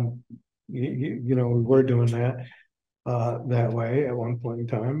 We were doing that that way at one point in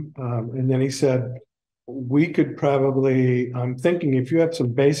time. And then he said, we could probably, I'm thinking if you have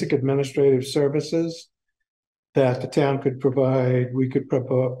some basic administrative services that the town could provide, we could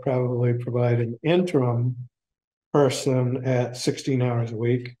probably provide an interim person at 16 hours a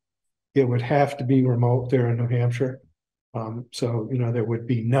week. It would have to be remote there in New Hampshire. So, there would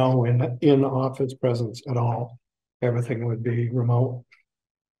be no in-office presence at all. Everything would be remote.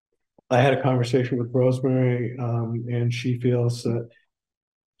 I had a conversation with Rosemary, and she feels that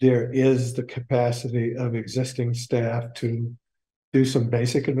there is the capacity of existing staff to do some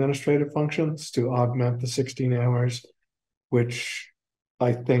basic administrative functions to augment the 16 hours, which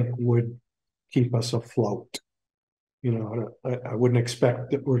I think would keep us afloat. I wouldn't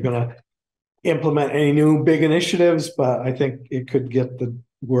expect that we're going to implement any new big initiatives, but I think it could get the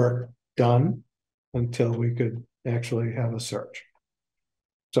work done until we could actually have a search.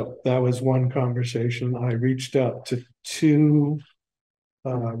 So that was one conversation. I reached out to two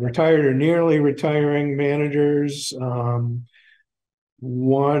retired or nearly retiring managers.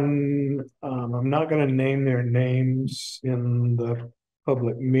 One, I'm not going to name their names in the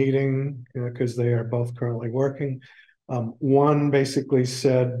public meeting because they are both currently working. One basically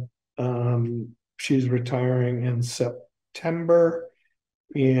said she's retiring in September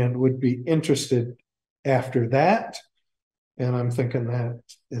and would be interested after that. And I'm thinking that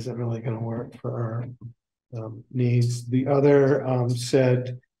isn't really going to work for our needs. The other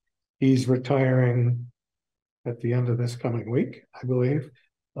said he's retiring at the end of this coming week, I believe.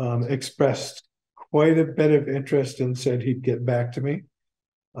 Expressed quite a bit of interest and said he'd get back to me.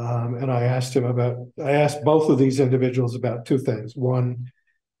 And I asked both of these individuals about two things. One,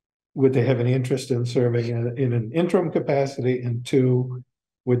 would they have any interest in serving in an interim capacity? And two,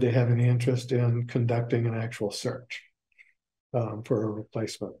 would they have any interest in conducting an actual search for a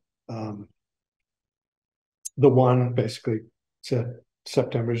replacement? The one basically said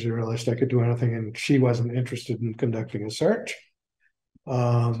September is the earliest I could do anything, and she wasn't interested in conducting a search.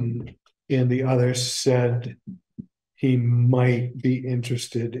 And the other said he might be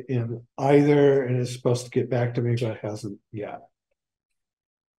interested in either and is supposed to get back to me, but hasn't yet.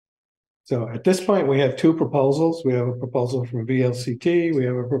 So at this point, we have two proposals. We have a proposal from VLCT. We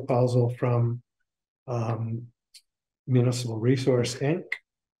have a proposal from Municipal Resource Inc.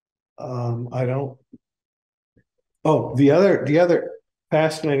 The other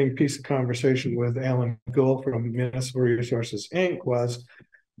fascinating piece of conversation with Alan Gould from Municipal Resources Inc. was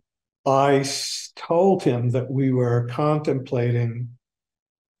I told him that we were contemplating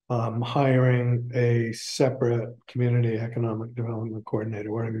hiring a separate community economic development coordinator,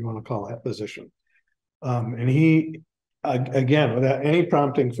 whatever you want to call that position. And he, again, without any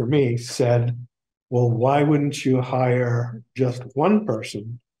prompting for me, said, well, why wouldn't you hire just one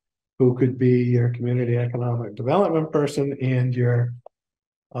person who could be your community economic development person and your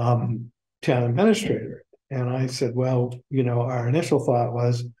town administrator? And I said, well, our initial thought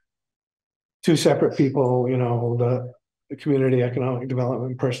was two separate people. The community economic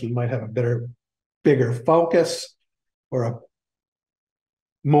development person might have a bigger focus or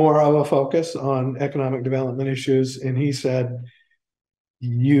more of a focus on economic development issues. And he said,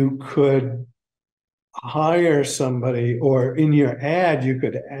 you could hire somebody, or in your ad, you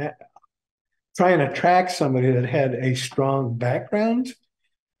could try and attract somebody that had a strong background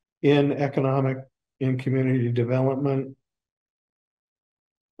in community development.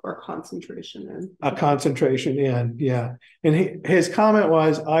 Or concentration in. A concentration in, yeah. And his comment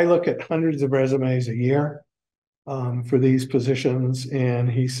was, I look at hundreds of resumes a year for these positions. And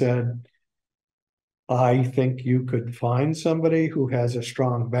he said, I think you could find somebody who has a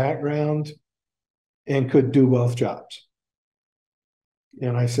strong background and could do both jobs.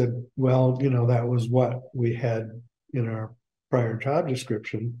 And I said, well, that was what we had in our prior job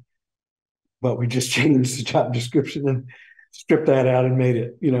description, but we just changed the job description and stripped that out and made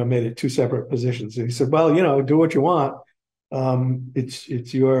it two separate positions. And he said, well, do what you want. It's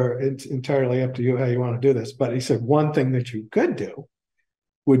entirely up to you how you want to do this. But he said, one thing that you could do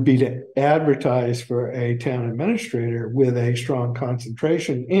would be to advertise for a town administrator with a strong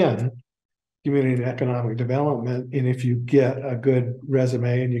concentration in community and economic development. And if you get a good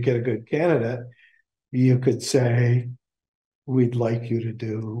resume and you get a good candidate, you could say, we'd like you to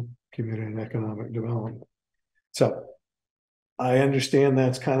do community and economic development. So I understand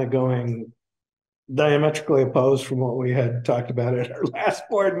that's kind of going diametrically opposed from what we had talked about at our last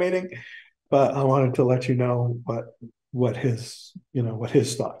board meeting, but I wanted to let you know what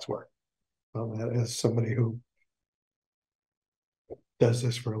his thoughts were on that as somebody who does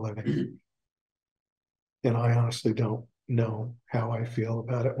this for a living. And I honestly don't know how I feel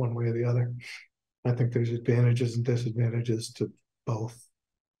about it one way or the other. I think there's advantages and disadvantages to both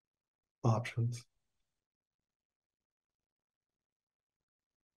options.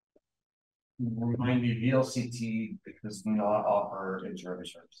 Remind me, VLCT does not offer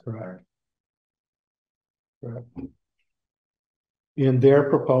insurance services. Correct. Correct. And their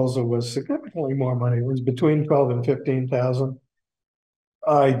proposal was significantly more money. It was between 12 and 15,000.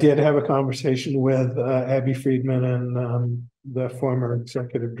 I did have a conversation with Abby Friedman and the former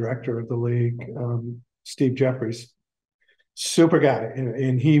executive director of the league, Steve Jeffries. Super guy,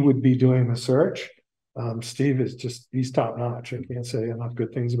 and he would be doing the search. Steve is he's top notch. I can't say enough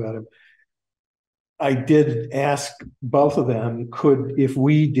good things about him. I did ask both of them, if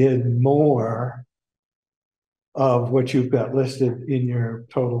we did more of what you've got listed in your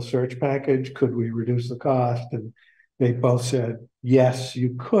total search package, could we reduce the cost? And they both said, yes,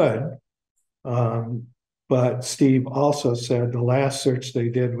 you could. But Steve also said the last search they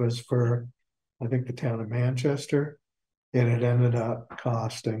did was for, I think, the town of Manchester, and it ended up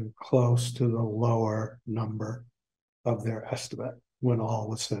costing close to the lower number of their estimate when all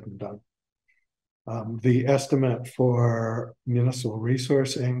was said and done. The estimate for Municipal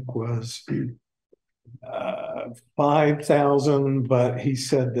Resource Inc. was 5,000, but he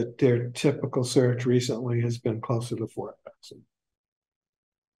said that their typical search recently has been closer to 4,000.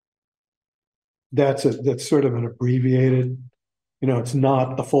 that's sort of an abbreviated, it's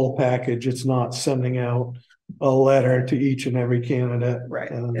not the full package. It's not sending out a letter to each and every candidate. Right.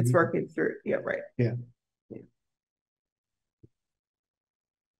 It's working through. Yeah. Right. Yeah.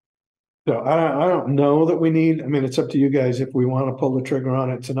 So I don't know that we need, I mean, it's up to you guys. If we want to pull the trigger on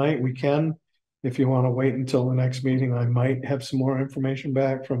it tonight, we can. If you want to wait until the next meeting, I might have some more information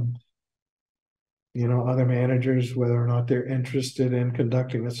back from, other managers, whether or not they're interested in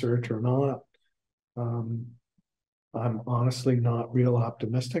conducting a search or not. I'm honestly not real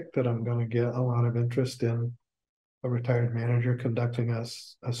optimistic that I'm going to get a lot of interest in a retired manager conducting a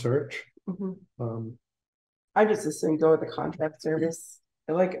search. I just assume go with the contract service.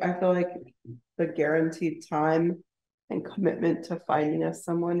 I feel like the guaranteed time and commitment to finding us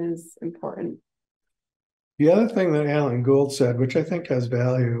someone is important. The other thing that Alan Gould said, which I think has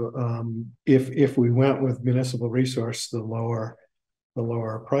value, if we went with municipal resource, the lower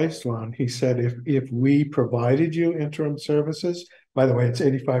priced one, he said if we provided you interim services, by the way, it's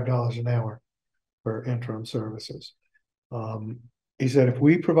 $85 an hour for interim services. He said if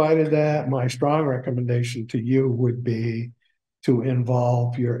we provided that, my strong recommendation to you would be to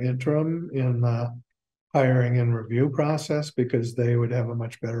involve your interim in the hiring and review process, because they would have a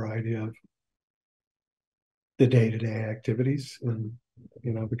much better idea of the day-to-day activities, and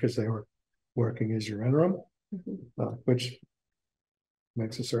because they were working as your interim, which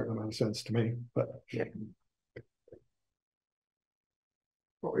makes a certain amount of sense to me. But yeah.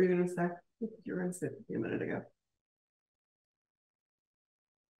 What were you going to say? You were going to say a minute ago.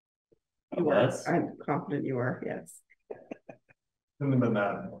 I'm confident you are. Yes.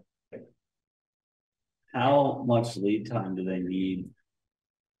 How much lead time do they need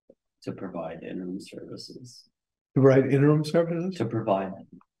to provide interim services? To provide interim services? To provide.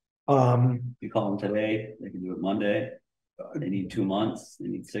 You call them today, they can do it Monday. They need 2 months, they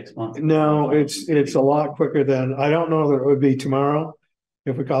need 6 months. No, it's a lot quicker than, I don't know that it would be tomorrow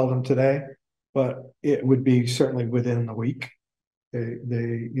if we called them today, but it would be certainly within the week.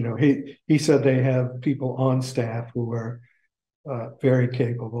 He said they have people on staff who are very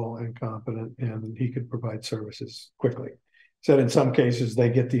capable and competent, and he could provide services quickly. Said in some cases they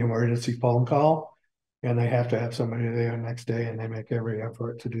get the emergency phone call and they have to have somebody there next day, and they make every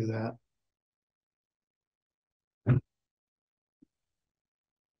effort to do that.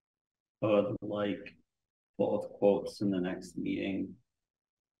 I would like both quotes in the next meeting.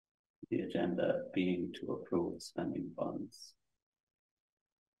 The agenda being to approve spending funds.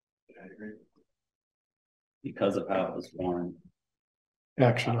 I agree. Because of how it was warned.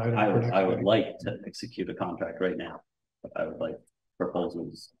 Action item. I would like to execute a contract right now. But I would like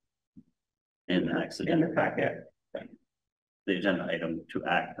proposals in the next agenda packet. The agenda item to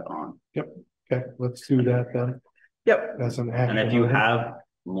act on. Yep. Okay, let's do that then. Yep. That's an action. And if you have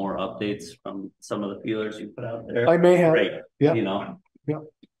more updates from some of the feelers you put out there, I may have. great. Yeah. Yep.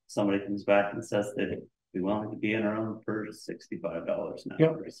 Somebody comes back and says that we willing to be in our own for $65 now,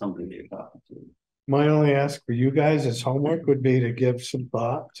 yep, or somebody you're talking to. My only ask for you guys as homework would be to give some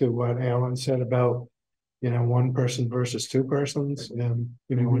thought to what Alan said about, one person versus two persons, and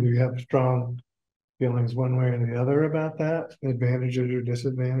whether you have strong feelings one way or the other about that, advantages or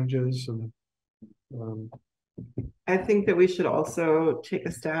disadvantages, and I think that we should also take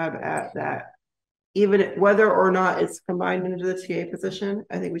a stab at that. Even whether or not it's combined into the TA position,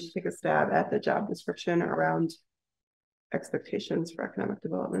 I think we should take a stab at the job description around expectations for economic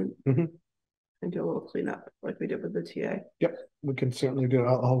development, and do a little cleanup like we did with the TA. Yep, we can certainly do.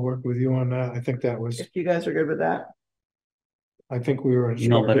 I'll work with you on that. I think that was. If you guys are good with that, I think we were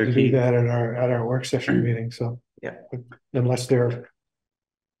instructed to do that at our work session meeting. So yeah, unless they're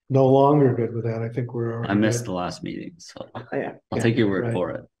no longer good with that, I think we're. I missed the last meeting, so yeah, I'll take your word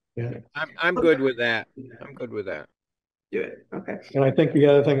for it. Yeah, I'm good with that. I'm good with that. Do it. Okay. And I think the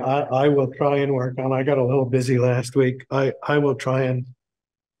other thing I will try and work on, I got a little busy last week. I will try and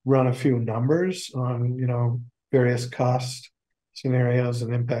run a few numbers on, various cost scenarios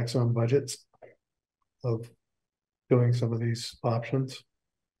and impacts on budgets of doing some of these options.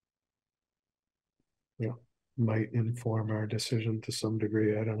 Yeah, might inform our decision to some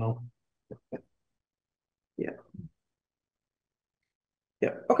degree. I don't know. Yeah.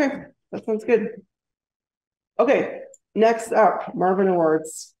 Yeah. Okay. That sounds good. Okay. Next up, Marvin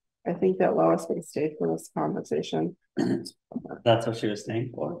Awards. I think that Lois may stay for this conversation. That's what she was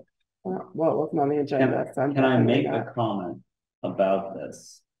staying for. Well, it wasn't on the agenda. Can I make a comment about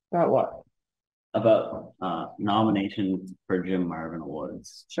this? About what? About nominations for Jim Marvin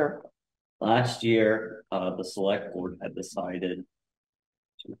Awards. Sure. Last year, the select board had decided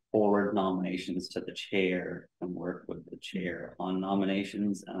to forward nominations to the chair and work with the chair on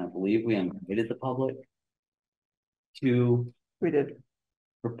nominations. And I believe we invited the public to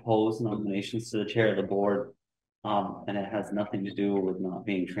propose nominations to the chair of the board. And it has nothing to do with not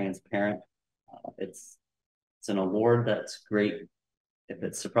being transparent. It's an award that's great if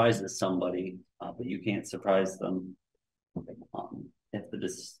it surprises somebody, but you can't surprise them if the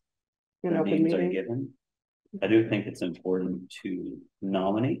names are given. I do think it's important to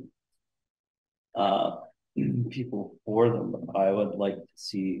nominate people for them. I would like to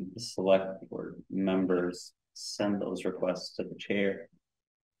see the select board members send those requests to the chair,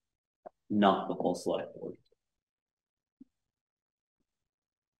 not the whole select board.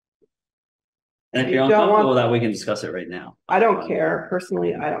 And if you're uncomfortable with that, we can discuss it right now. I don't care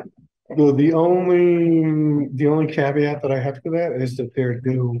personally. I don't. Well, the only caveat that I have to that is that they're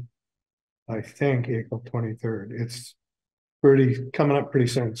due, I think, April 23rd. It's coming up pretty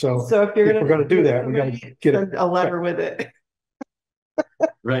soon. So if we're gonna do that, we gotta get a letter with it.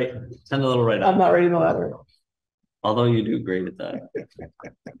 Right. Send a little write-up. I'm not writing the letter. Although you do great at that.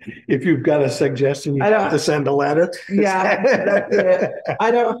 If you've got a suggestion, you have to send a letter. Yeah, that's it. I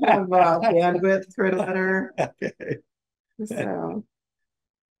don't have bandwidth to write a letter. Okay. So,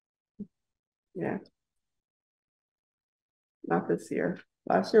 yeah. Not this year.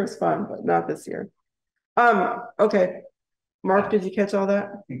 Last year was fun, but not this year. Okay. Mark, did you catch all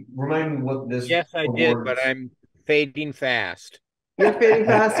that? Remind me what this. Yes, I did, but I'm fading fast. You're fading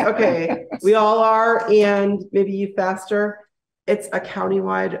fast. Okay, we all are, and maybe you faster. It's a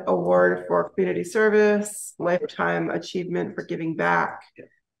countywide award for community service, lifetime achievement for giving back,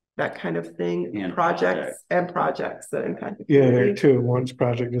 that kind of thing. And projects that impact the community. Yeah, there are two. One's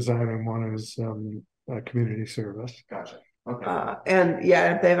project design and one is community service. Gotcha. Okay. And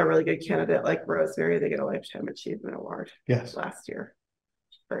yeah, if they have a really good candidate like Rosemary, they get a lifetime achievement award. Yes. Last year,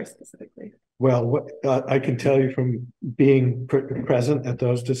 very specifically. Well, what I can tell you from being present at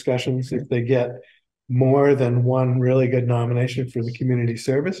those discussions, if they get more than one really good nomination for the community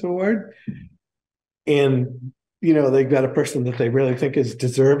service award, and they've got a person that they really think is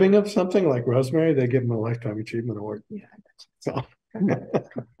deserving of something like Rosemary, they give them a lifetime achievement award. Yeah. So.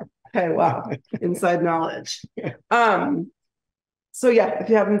 Okay, wow, inside knowledge. So yeah, if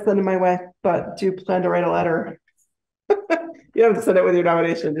you haven't sent it my way, but do plan to write a letter. You don't have to send it with your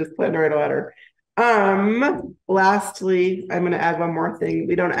nomination, just plan to write a letter. Lastly, I'm going to add one more thing.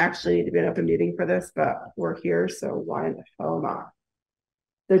 We don't actually need to be in an open meeting for this, but we're here, so why the hell not?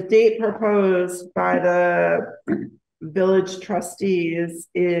 The date proposed by the village trustees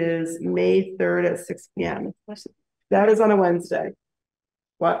is May 3rd at 6 p.m. That is on a Wednesday.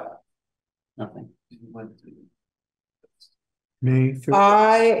 What? Nothing. May 3rd.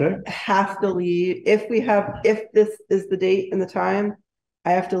 I have to leave if this is the date and the time.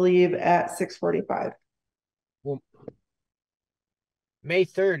 I have to leave at 6:45. Well, May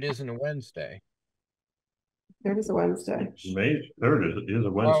 3rd isn't a Wednesday. It is a Wednesday. May 3rd is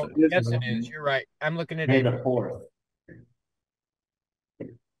a Wednesday. Oh, yes, it is. You're right. I'm looking at May the 4th.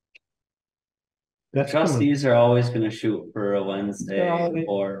 Trustees are always going to shoot for a Wednesday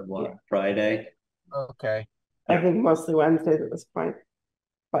or what, Friday? Okay. I think mostly Wednesdays at this point,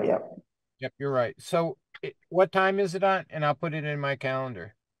 but yep. Yep, you're right. So what time is it on? And I'll put it in my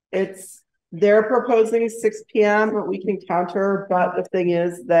calendar. They're proposing 6 p.m., but we can counter. But the thing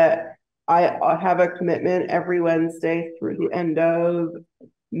is that I have a commitment every Wednesday through the end of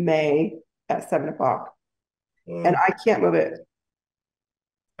May at 7 o'clock. And I can't move it.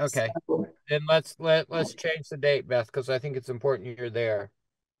 Okay. So, then let's change the date, Beth, because I think it's important you're there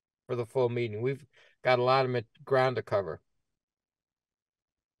for the full meeting. We've got a lot of ground to cover.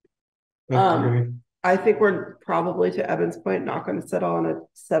 I think we're probably, to Evan's point, not going to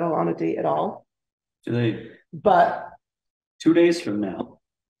settle on a date at all. But 2 days from now.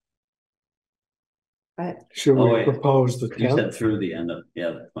 Should we propose the 10th? You said through the end of,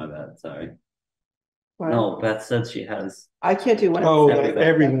 that's my bad, sorry. What? No, Beth said she has. I can't do Wednesday. Oh,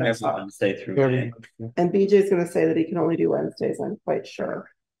 every Wednesday through May. And BJ's going to say that he can only do Wednesdays, I'm quite sure.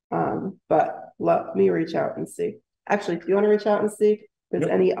 But let me reach out and see. Actually, do you want to reach out and see if there's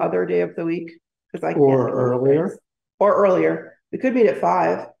any other day of the week? Because I can't. Or earlier. Or earlier. We could meet at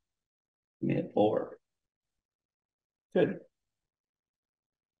 5. Meet at 4. Good.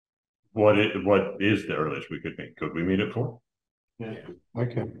 What is the earliest we could meet? Could we meet at 4? Yeah,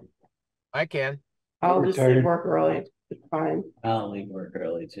 I can. I'll just leave work early. It's fine. I'll leave work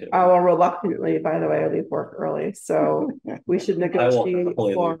early too. Oh, well, reluctantly, by the way, I leave work early. So we should negotiate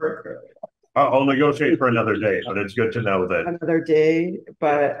for. I'll negotiate for another day, but it's good to know that. Another day,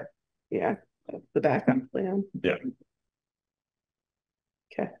 but yeah, that's the backup plan. Yeah.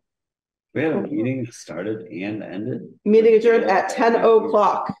 We had a meeting that started and ended. Meeting adjourned at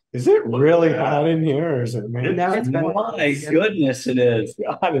 10:00. Is it really hot in here or is it? Now it's been. My goodness, it is.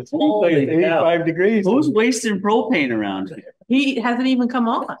 God, it's like 85 degrees. Who's wasting propane around here? He hasn't even come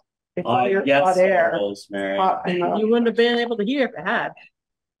on. It's all your Yes, hot air. Rosemary. Hot enough. You wouldn't have been able to hear if it had.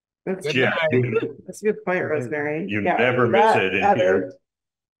 That's Yeah. That's a good point, Rosemary. You Yeah, never miss that- it in that here. is-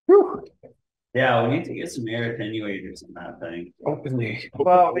 Whew. Yeah, we need to get some air attenuators in that thing. Well,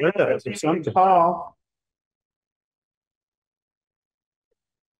 Yeah, it's or something. tall.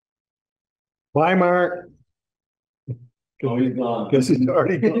 Bye, Mark. Oh, he's gone. Guess he's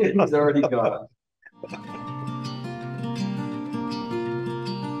already gone. He's already gone.